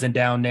H wasn't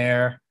down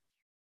there.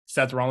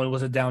 Seth Rollins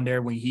wasn't down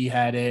there when he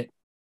had it.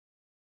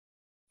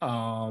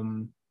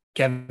 Um,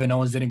 Kevin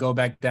Owens didn't go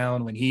back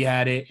down when he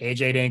had it. AJ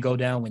didn't go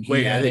down when he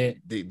Wait, I had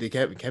think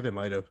it. Kevin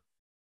might have.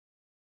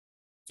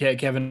 Yeah,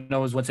 Kevin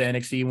Owens went to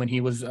NXT when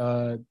he was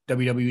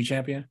WWE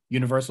champion,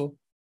 Universal.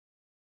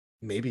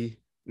 Maybe.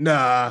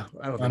 Nah,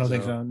 I don't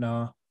think so.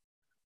 No,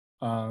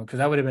 because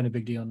that would have been a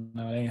big deal.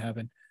 No, it ain't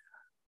happened.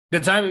 The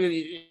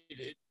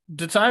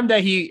time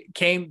that he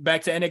came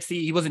back to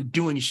NXT, he wasn't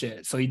doing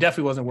shit. So he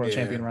definitely wasn't world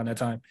champion around that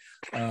time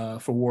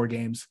for War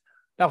Games.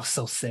 That was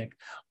so sick.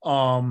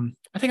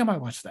 I think I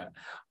might watch that.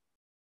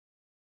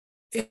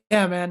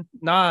 Yeah, man.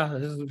 Nah,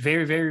 this is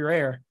very, very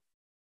rare.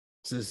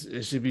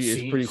 It should be.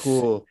 It's pretty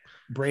cool.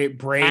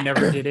 Bray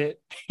never did it.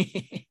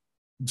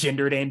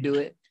 Jinder didn't do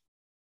it.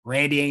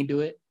 Randy ain't do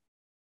it.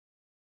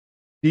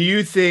 Do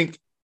you think?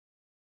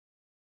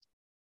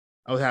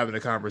 I was having a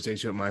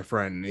conversation with my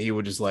friend, and he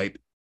was just like,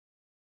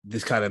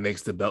 "This kind of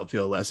makes the belt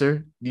feel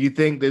lesser." Do you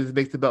think this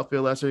makes the belt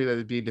feel lesser that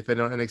it's being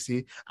defended on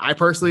NXT? I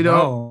personally don't.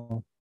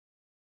 No.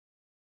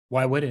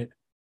 Why would it?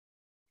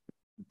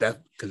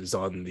 That because it's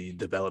on the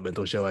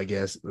developmental show, I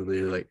guess. And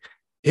they're like,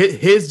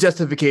 his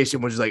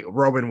justification was just like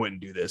Roman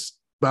wouldn't do this.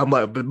 But I'm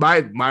like, but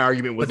my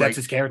argument was But like, that's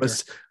his character.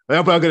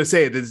 I'm gonna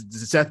say this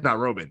is Seth, not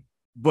Roman.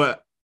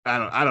 But I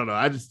don't know.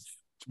 I just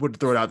would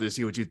throw it out there to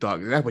see what you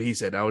thought. That's what he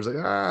said. I was like,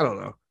 I don't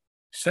know.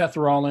 Seth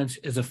Rollins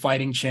is a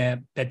fighting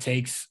champ that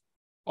takes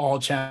all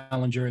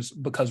challengers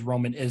because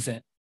Roman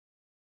isn't.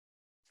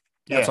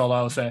 That's all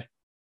I'll say.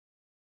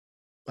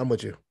 I'm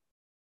with you.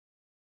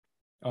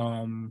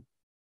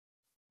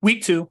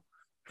 Week 2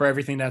 for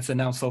everything that's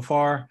announced so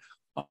far.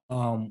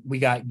 We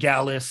got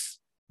Gallus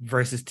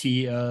versus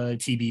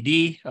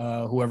TBD.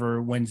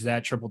 Whoever wins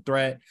that triple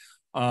threat.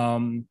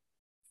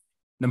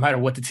 No matter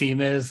what the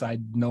team is, I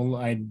know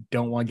I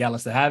don't want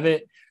Gallus to have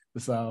it.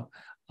 So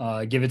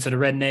give it to the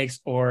Rednecks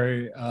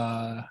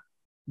or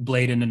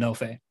Blade and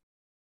Inoue.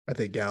 I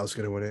think Gallus is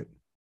gonna win it.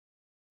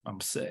 I'm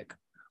sick.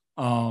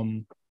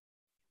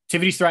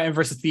 Tiffany Stratton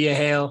versus Thea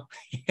Hale.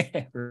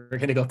 We're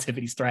going to go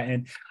Tiffany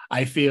Stratton.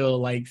 I feel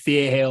like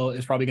Thea Hale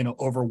is probably going to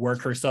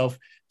overwork herself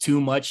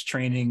too much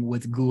training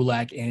with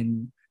Gulak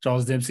and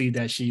Charles Dempsey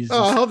that she's.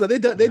 I hope that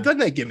they've done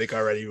that gimmick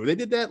already. They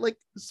did that like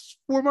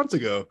 4 months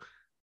ago.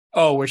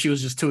 Oh, where she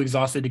was just too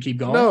exhausted to keep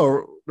going?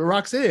 No, the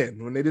Roxanne.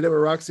 When they did it with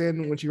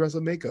Roxanne when she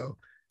wrestled Mako.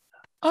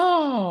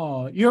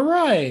 Oh, you're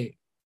right.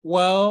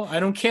 Well, I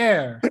don't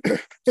care.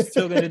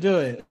 Still going to do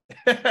it.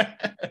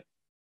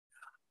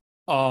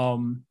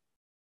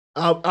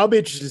 I'll be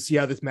interested to see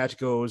how this match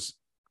goes.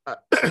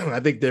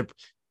 I think they're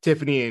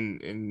Tiffany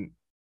and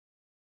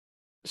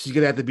she's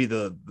gonna have to be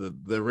the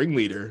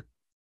ringleader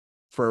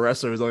for a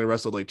wrestler who's only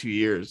wrestled like 2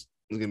 years.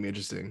 It's gonna be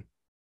interesting.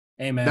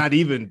 Hey man, not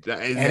even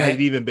it hasn't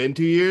even been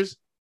 2 years.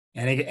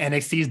 And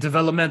NXT is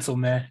developmental,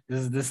 man.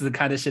 This is the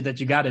kind of shit that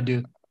you got to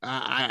do.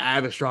 I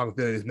have a strong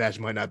feeling this match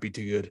might not be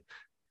too good.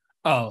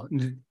 Oh,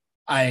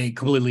 I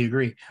completely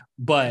agree,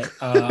 but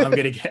I'm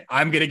gonna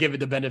give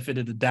it the benefit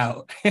of the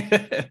doubt.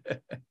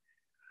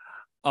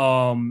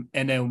 And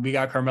then we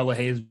got Carmelo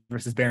Hayes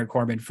versus Baron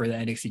Corbin for the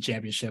NXT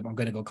Championship. I'm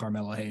gonna go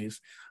Carmelo Hayes.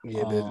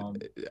 Yeah,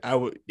 I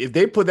would if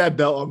they put that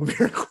belt on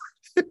Baron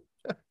Corbin.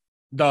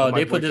 No,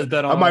 they put this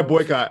belt on. I might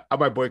boycott. I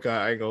ain't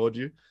gonna hold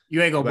you.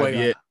 You ain't gonna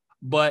boycott.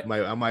 But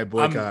I might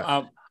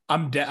boycott.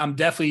 I'm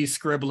definitely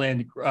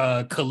scribbling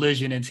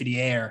collision into the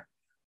air.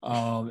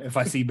 If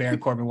I see Baron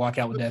Corbin walk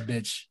out with that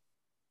bitch.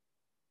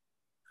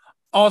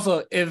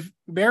 Also, if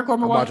Baron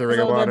Corbin walks out with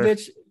that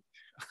bitch.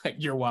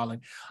 You're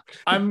wilding.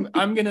 I'm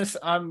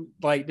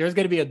like, there's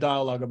gonna be a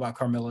dialogue about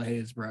Carmelo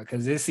Hayes, bro,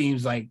 because it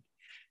seems like,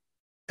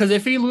 because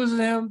if he loses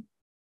him,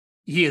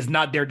 he is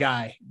not their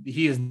guy.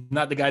 He is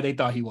not the guy they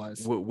thought he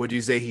was. Would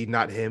you say he's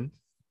not him?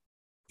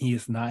 He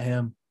is not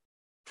him.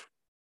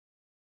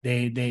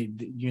 They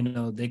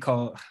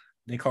call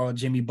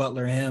Jimmy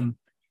Butler him,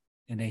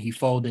 and then he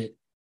folded.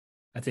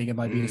 I think it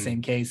might be the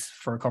same case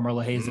for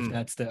Carmelo Hayes if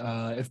that's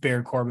if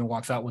Baron Corbin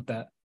walks out with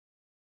that.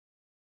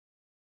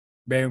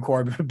 Baron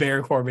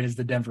Corbin is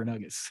the Denver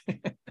Nuggets.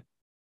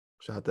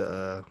 Shout out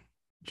to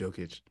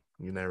Jokic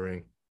in that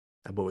ring.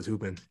 That boy was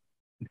hooping.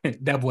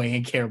 That boy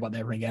ain't care about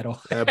that ring at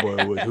all. That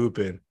boy was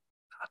hooping.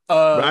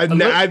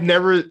 I've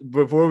never,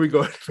 before we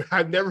go,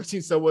 I've never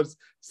seen someone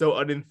so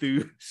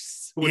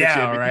unenthused.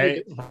 Yeah,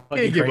 right.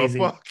 Can't give a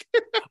fuck.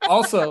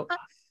 Also,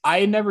 I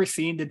had never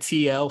seen the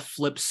TL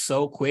flip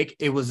so quick.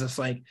 It was just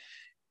like,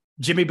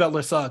 Jimmy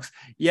Butler sucks.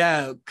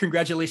 Yeah,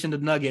 congratulations to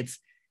the Nuggets.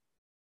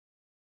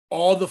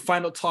 All the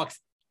final talks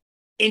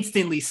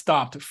instantly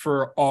stopped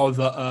for all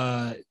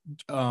the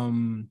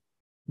John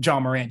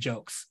Morant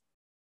jokes.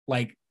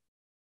 Like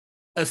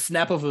a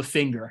snap of a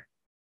finger.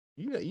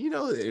 You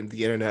know,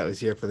 the internet was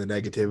here for the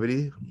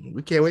negativity.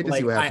 We can't wait to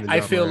see what happens.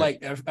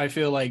 I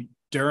feel like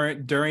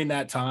during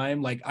that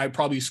time, like I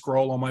probably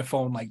scroll on my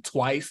phone like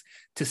twice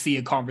to see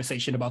a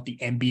conversation about the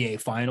NBA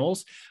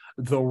finals.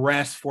 the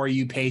rest for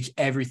you page,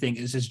 everything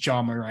is just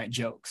John Morant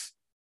jokes.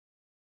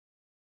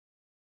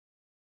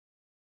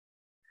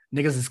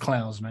 Niggas is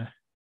clowns, man.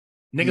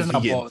 Niggas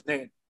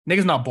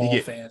not ball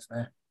fans,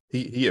 man.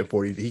 He getting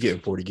 40. He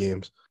getting 40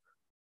 games.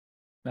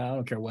 Nah, I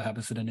don't care what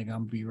happens to the nigga. I'm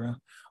gonna be real,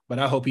 but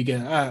I hope he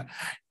gets. I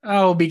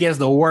hope he gets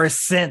the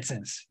worst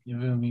sentence. You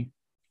feel me?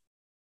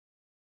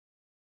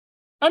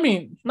 I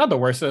mean, not the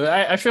worst.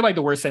 I feel like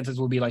the worst sentence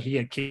would be like he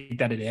get kicked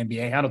out of the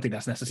NBA. I don't think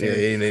that's necessary.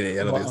 Yeah,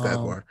 I don't think it's that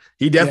far.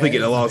 He definitely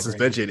get a long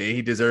suspension, and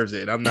he deserves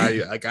it. And I'm not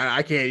like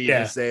I can't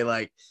even say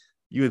like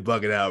you was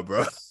bugging out,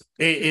 bro.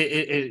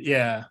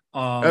 Yeah.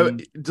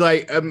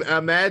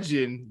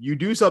 Imagine you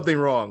do something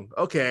wrong.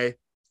 Okay.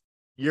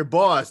 Your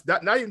boss,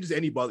 not even just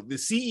any boss, the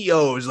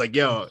CEO is like,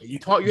 yo, you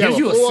have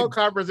a full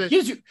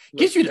conversation.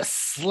 Gives you the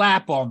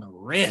slap on the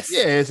wrist.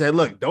 Yeah, it said,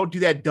 look, don't do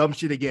that dumb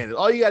shit again.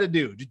 All you got to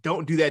do, just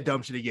don't do that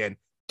dumb shit again.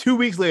 2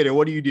 weeks later,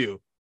 what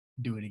do?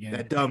 Do it again.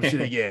 That dumb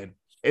shit again.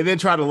 And then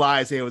try to lie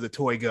and say it was a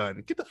toy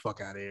gun. Get the fuck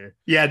out of here.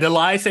 Yeah, the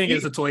lie saying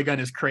it's a toy gun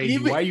is crazy.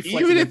 Why are you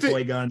flexing a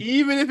toy gun?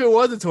 Even if it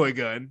was a toy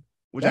gun,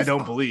 which I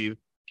don't believe,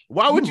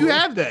 why would you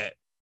have that?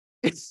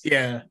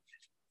 Yeah.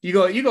 You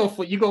go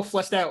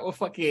flush that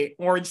fucking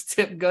orange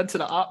tip gun to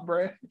the op,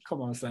 bro.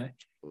 Come on, son.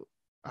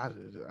 I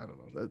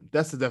don't know.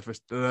 That's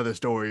another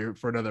story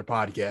for another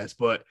podcast.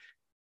 But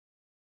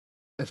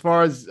as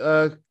far as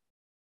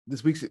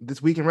this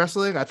week in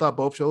wrestling, I thought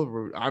both shows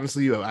were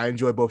honestly. I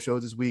enjoyed both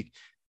shows this week.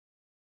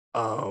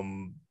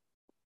 And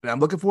I'm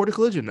looking forward to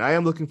Collision. I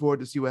am looking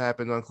forward to see what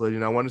happens on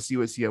Collision. I want to see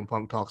what CM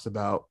Punk talks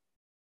about.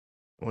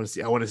 I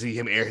want to see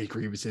him air his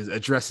grievances,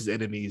 address his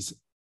enemies,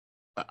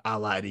 a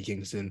la Eddie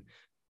Kingston.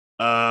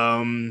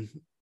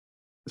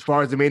 As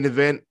far as the main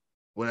event,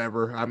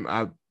 whatever. I'm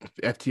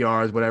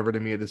FTRs, whatever to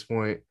me at this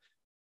point.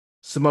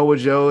 Samoa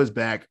Joe is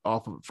back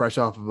fresh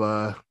off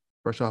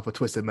of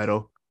Twisted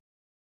Metal.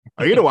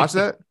 Are you gonna watch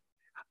that?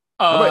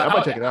 I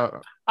might check it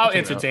out. I'll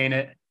entertain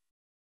it.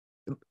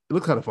 It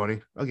looks kind of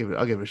funny. I'll give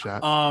it a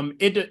shot.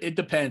 It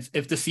depends.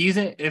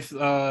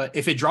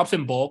 If it drops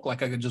in bulk,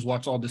 like I could just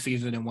watch all the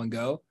season in one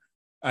go,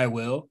 I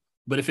will.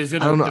 But if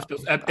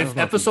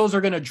episodes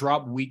are gonna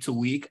drop week to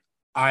week,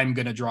 I'm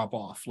gonna drop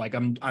off. Like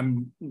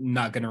I'm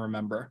not gonna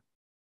remember.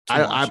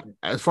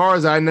 As far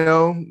as I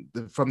know,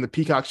 from the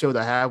Peacock show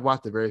that I have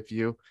watched, the very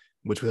few,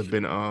 which would have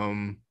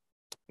been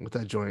with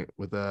that joint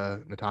with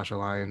Natasha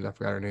Lyons, I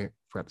forgot her name,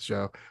 forgot the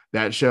show.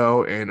 That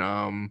show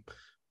and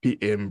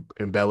in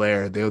Bel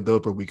Air, they'll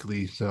per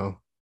weekly, so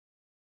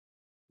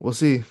we'll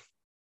see.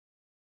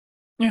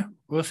 Yeah,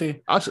 we'll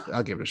see.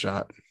 I'll give it a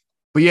shot.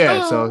 But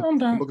yeah, so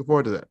I'm looking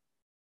forward to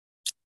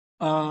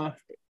that.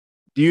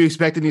 Do you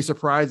expect any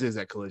surprises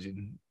at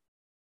Collision?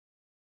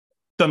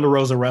 Thunder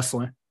Rosa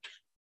wrestling.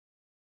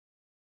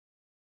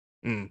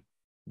 Do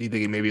you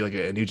think maybe like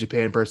a New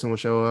Japan person will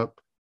show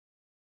up?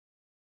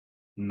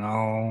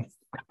 No.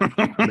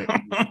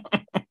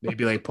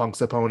 Maybe like Punk's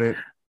opponent?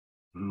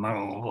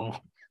 No.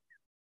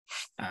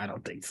 I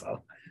don't think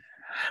so.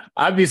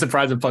 I'd be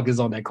surprised if Punk is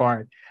on that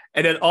card.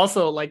 And then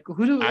also, like,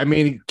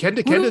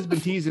 Kenta's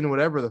been teasing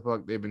whatever the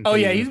fuck they've been. Oh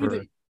yeah, he's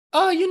been.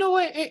 Oh, you know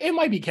what? It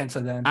might be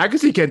Kenta then. I could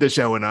see Kenta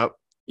showing up.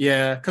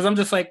 Yeah, because I'm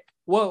just like,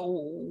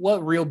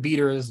 what real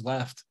beater is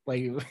left?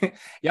 Like,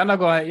 y'all not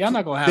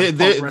gonna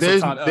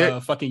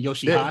have fucking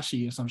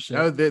Yoshihashi or some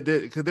shit.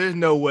 Because there's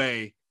no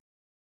way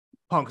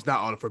Punk's not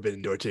on a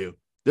Forbidden Door 2.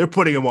 They're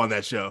putting him on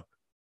that show.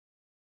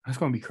 That's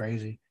gonna be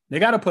crazy. They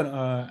gotta put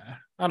I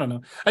don't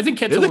know. I think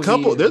Kenta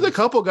there's a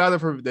couple guys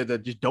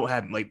that just don't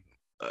have, like,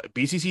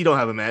 BCC don't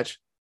have a match.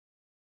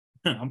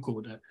 I'm cool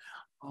with that.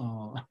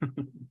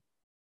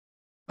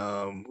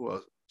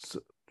 Well,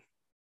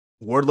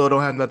 Wardlow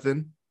don't have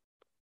nothing.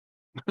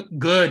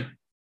 Good.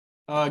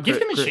 Give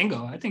him and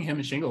Shingo. I think him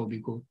and Shingo would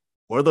be cool.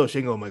 Wardlow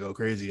Shingo might go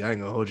crazy. I ain't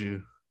gonna hold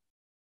you.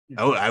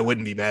 Yeah. I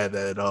wouldn't be mad at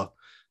that at all.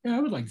 Yeah, I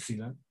would like to see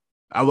that.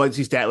 I would like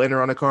to see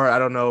Statlander on the card. I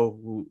don't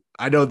know.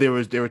 I know there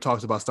were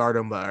talks about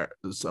Stardom, but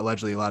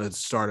allegedly a lot of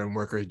Stardom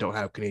workers don't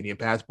have Canadian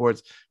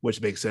passports,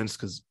 which makes sense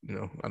because,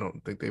 I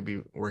don't think they'd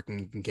be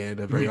working in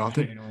Canada very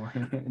often.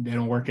 They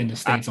don't work in the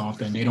States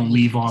often. They don't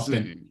leave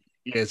often.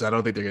 Yes, I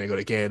don't think they're going to go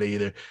to Canada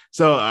either.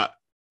 So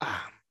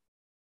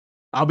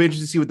I'll be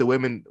interested to see what the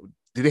women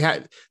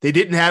they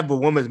didn't have a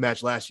women's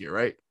match last year,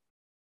 right?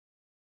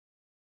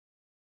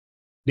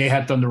 They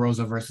had Thunder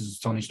Rosa versus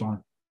Toni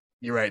Storm.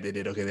 You're right, they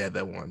did. Okay, they had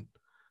that one.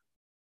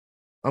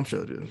 I'm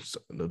sure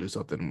they'll do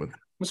something with.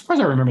 I'm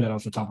surprised I remember that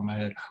off the top of my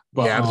head.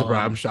 But yeah, I'm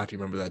surprised. I'm shocked you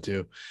remember that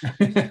too.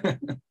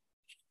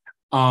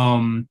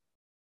 I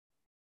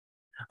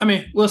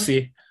mean, we'll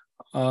see.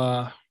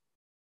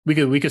 We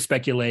could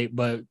speculate,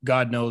 but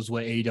God knows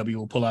what AEW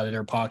will pull out of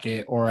their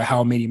pocket or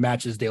how many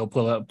matches they'll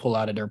pull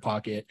out of their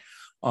pocket.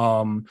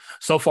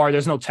 So far,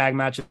 there's no tag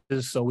matches,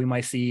 so we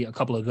might see a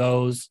couple of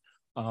those,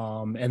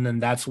 and then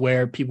that's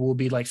where people will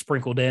be like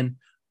sprinkled in.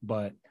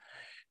 But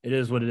it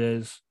is what it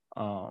is.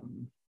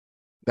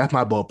 That's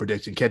my bold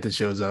prediction. Kenta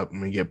shows up and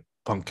we get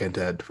Punk Kenta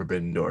at the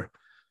Forbidden Door.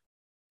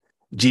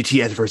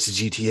 GTS versus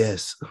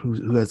GTS.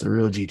 Who has the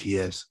real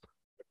GTS?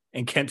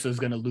 And Kenta's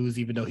gonna lose,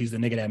 even though he's the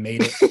nigga that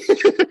made it.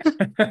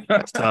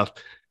 That's tough.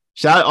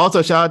 Shout out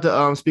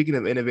to speaking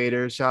of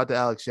innovators, shout out to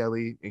Alex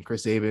Shelley and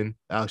Chris Sabin.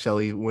 Alex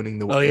Shelley winning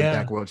the Oh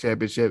Impact yeah. World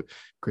Championship,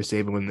 Chris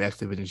Sabin winning the X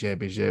Division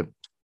Championship.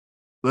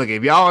 Look,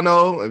 if y'all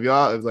know,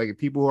 if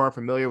people who aren't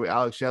familiar with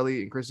Alex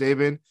Shelley and Chris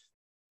Sabin,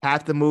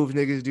 half the moves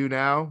niggas do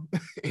now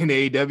in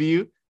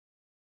AEW,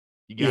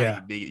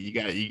 Yeah.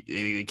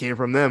 it came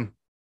from them.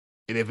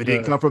 And if it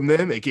didn't The come from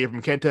them, it came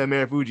from Kenta and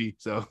Marufuji.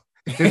 So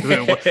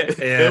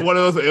yeah. one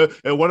of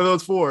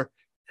those four.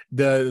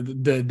 The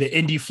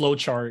indie flow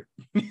chart.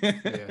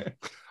 Yeah.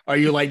 Are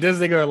you like this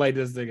nigga or like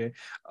this nigga?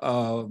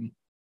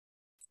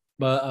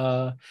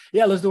 But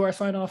yeah, let's do our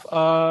sign off.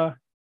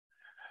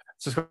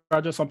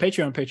 Subscribe to us on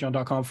Patreon,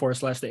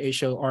 patreon.com/the A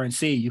Show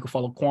RNC. You can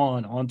follow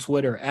Quan on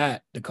Twitter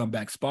at the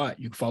Comeback Spot.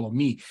 You can follow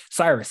me,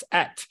 Cyrus,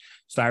 at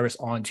Cyrus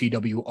on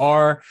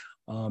TWR.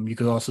 You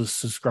can also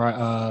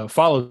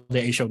follow the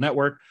A Show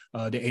Network,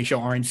 the A Show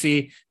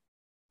RNC.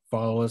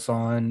 Follow us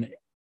on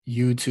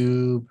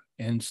YouTube,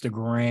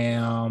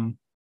 Instagram.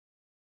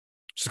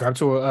 Subscribe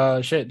to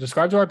our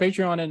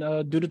Patreon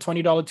and do the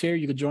 $20 tier.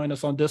 You could join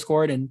us on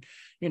Discord, and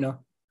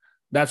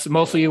that's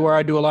mostly where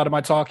I do a lot of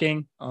my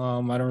talking. I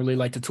don't really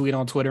like to tweet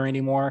on Twitter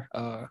anymore.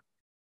 I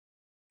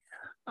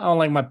don't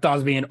like my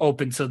thoughts being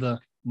open to the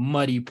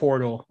muddy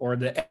portal or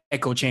the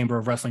echo chamber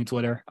of wrestling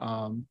Twitter.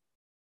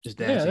 Just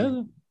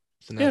nasty.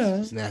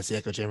 It's a nasty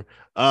echo chamber.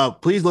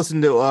 Please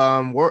listen to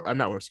not War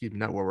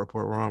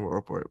Report. We're on War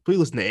Report. Please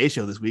listen to A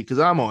Show this week because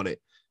I'm on it.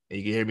 And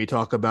you can hear me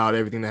talk about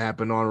everything that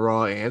happened on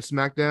Raw and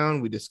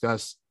SmackDown. We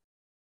discuss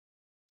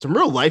some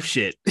real life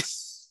shit.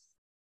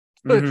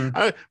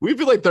 We've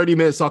been like 30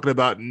 minutes talking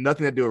about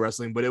nothing to do with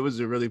wrestling, but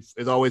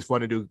it's always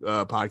fun to do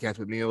podcasts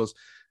with Niels.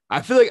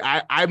 I feel like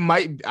I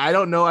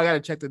don't know. I got to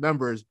check the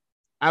numbers.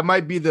 I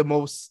might be the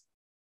most,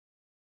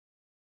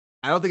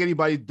 I don't think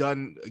anybody's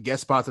done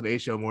guest spots on the A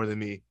Show more than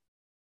me.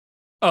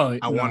 Oh,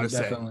 I want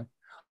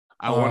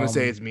to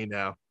say it's me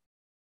now.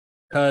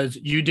 Because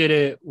you did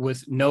it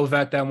with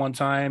Novak that one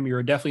time. You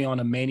were definitely on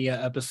a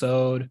Mania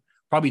episode,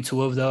 probably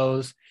 2 of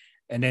those.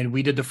 And then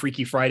we did the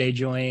Freaky Friday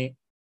joint.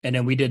 And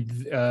then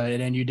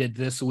and then you did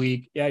this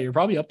week. Yeah, you're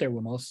probably up there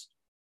with most.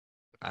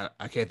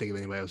 I can't think of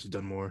anybody else who's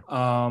done more.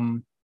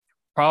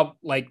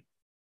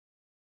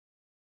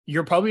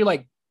 You're probably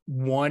like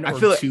 1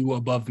 or 2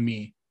 above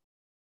me.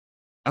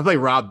 I feel like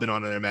Rob been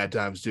on there mad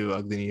times too.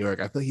 Ugly New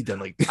York. I feel like he's done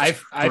like 3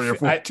 or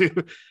 4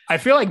 too. I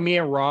feel like me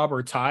and Rob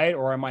are tied,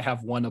 or I might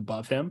have 1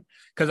 above him.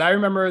 Because I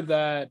remember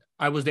that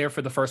I was there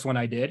for the first one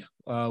I did.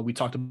 We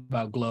talked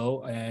about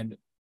Glow and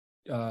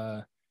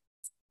Deonna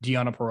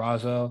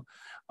Purrazzo.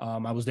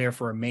 I was there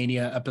for a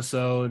Mania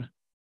episode.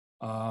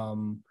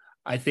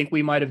 I think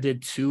we might have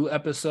did 2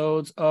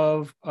 episodes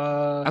of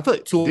I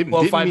thought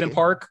 205 in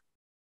Park.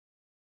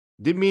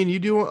 Did me and you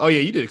do one? Oh yeah,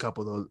 you did a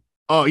couple of those.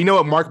 Oh, you know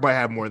what? Mark might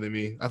have more than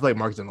me. I feel like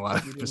Mark's done a lot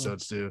of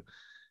episodes too.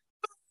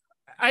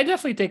 I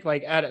definitely think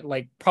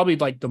probably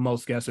like the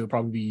most guests it would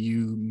probably be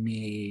you,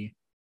 me,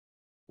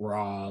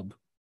 Rob,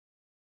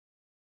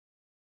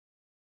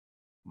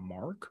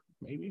 Mark,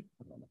 maybe.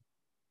 I don't know.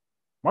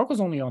 Mark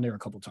was only on there a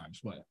couple times,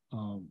 but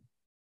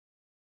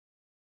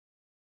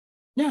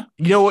yeah.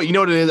 You know what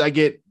it is? I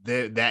get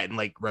that and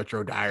like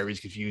Retro Diaries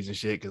confused and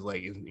shit because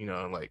like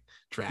like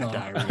Draft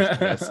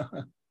Diaries.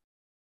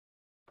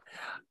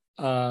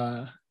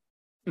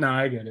 No,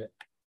 I get it.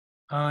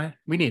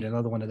 We need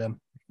another one of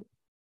them.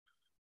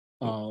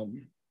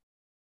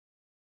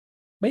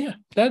 But yeah,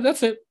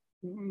 that's it.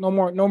 No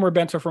more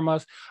banter from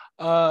us.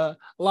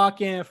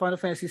 Lock in Final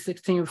Fantasy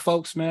 16,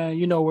 folks, man.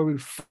 You know where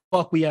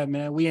we at,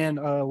 man. We in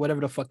whatever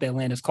the fuck that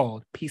land is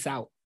called. Peace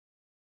out.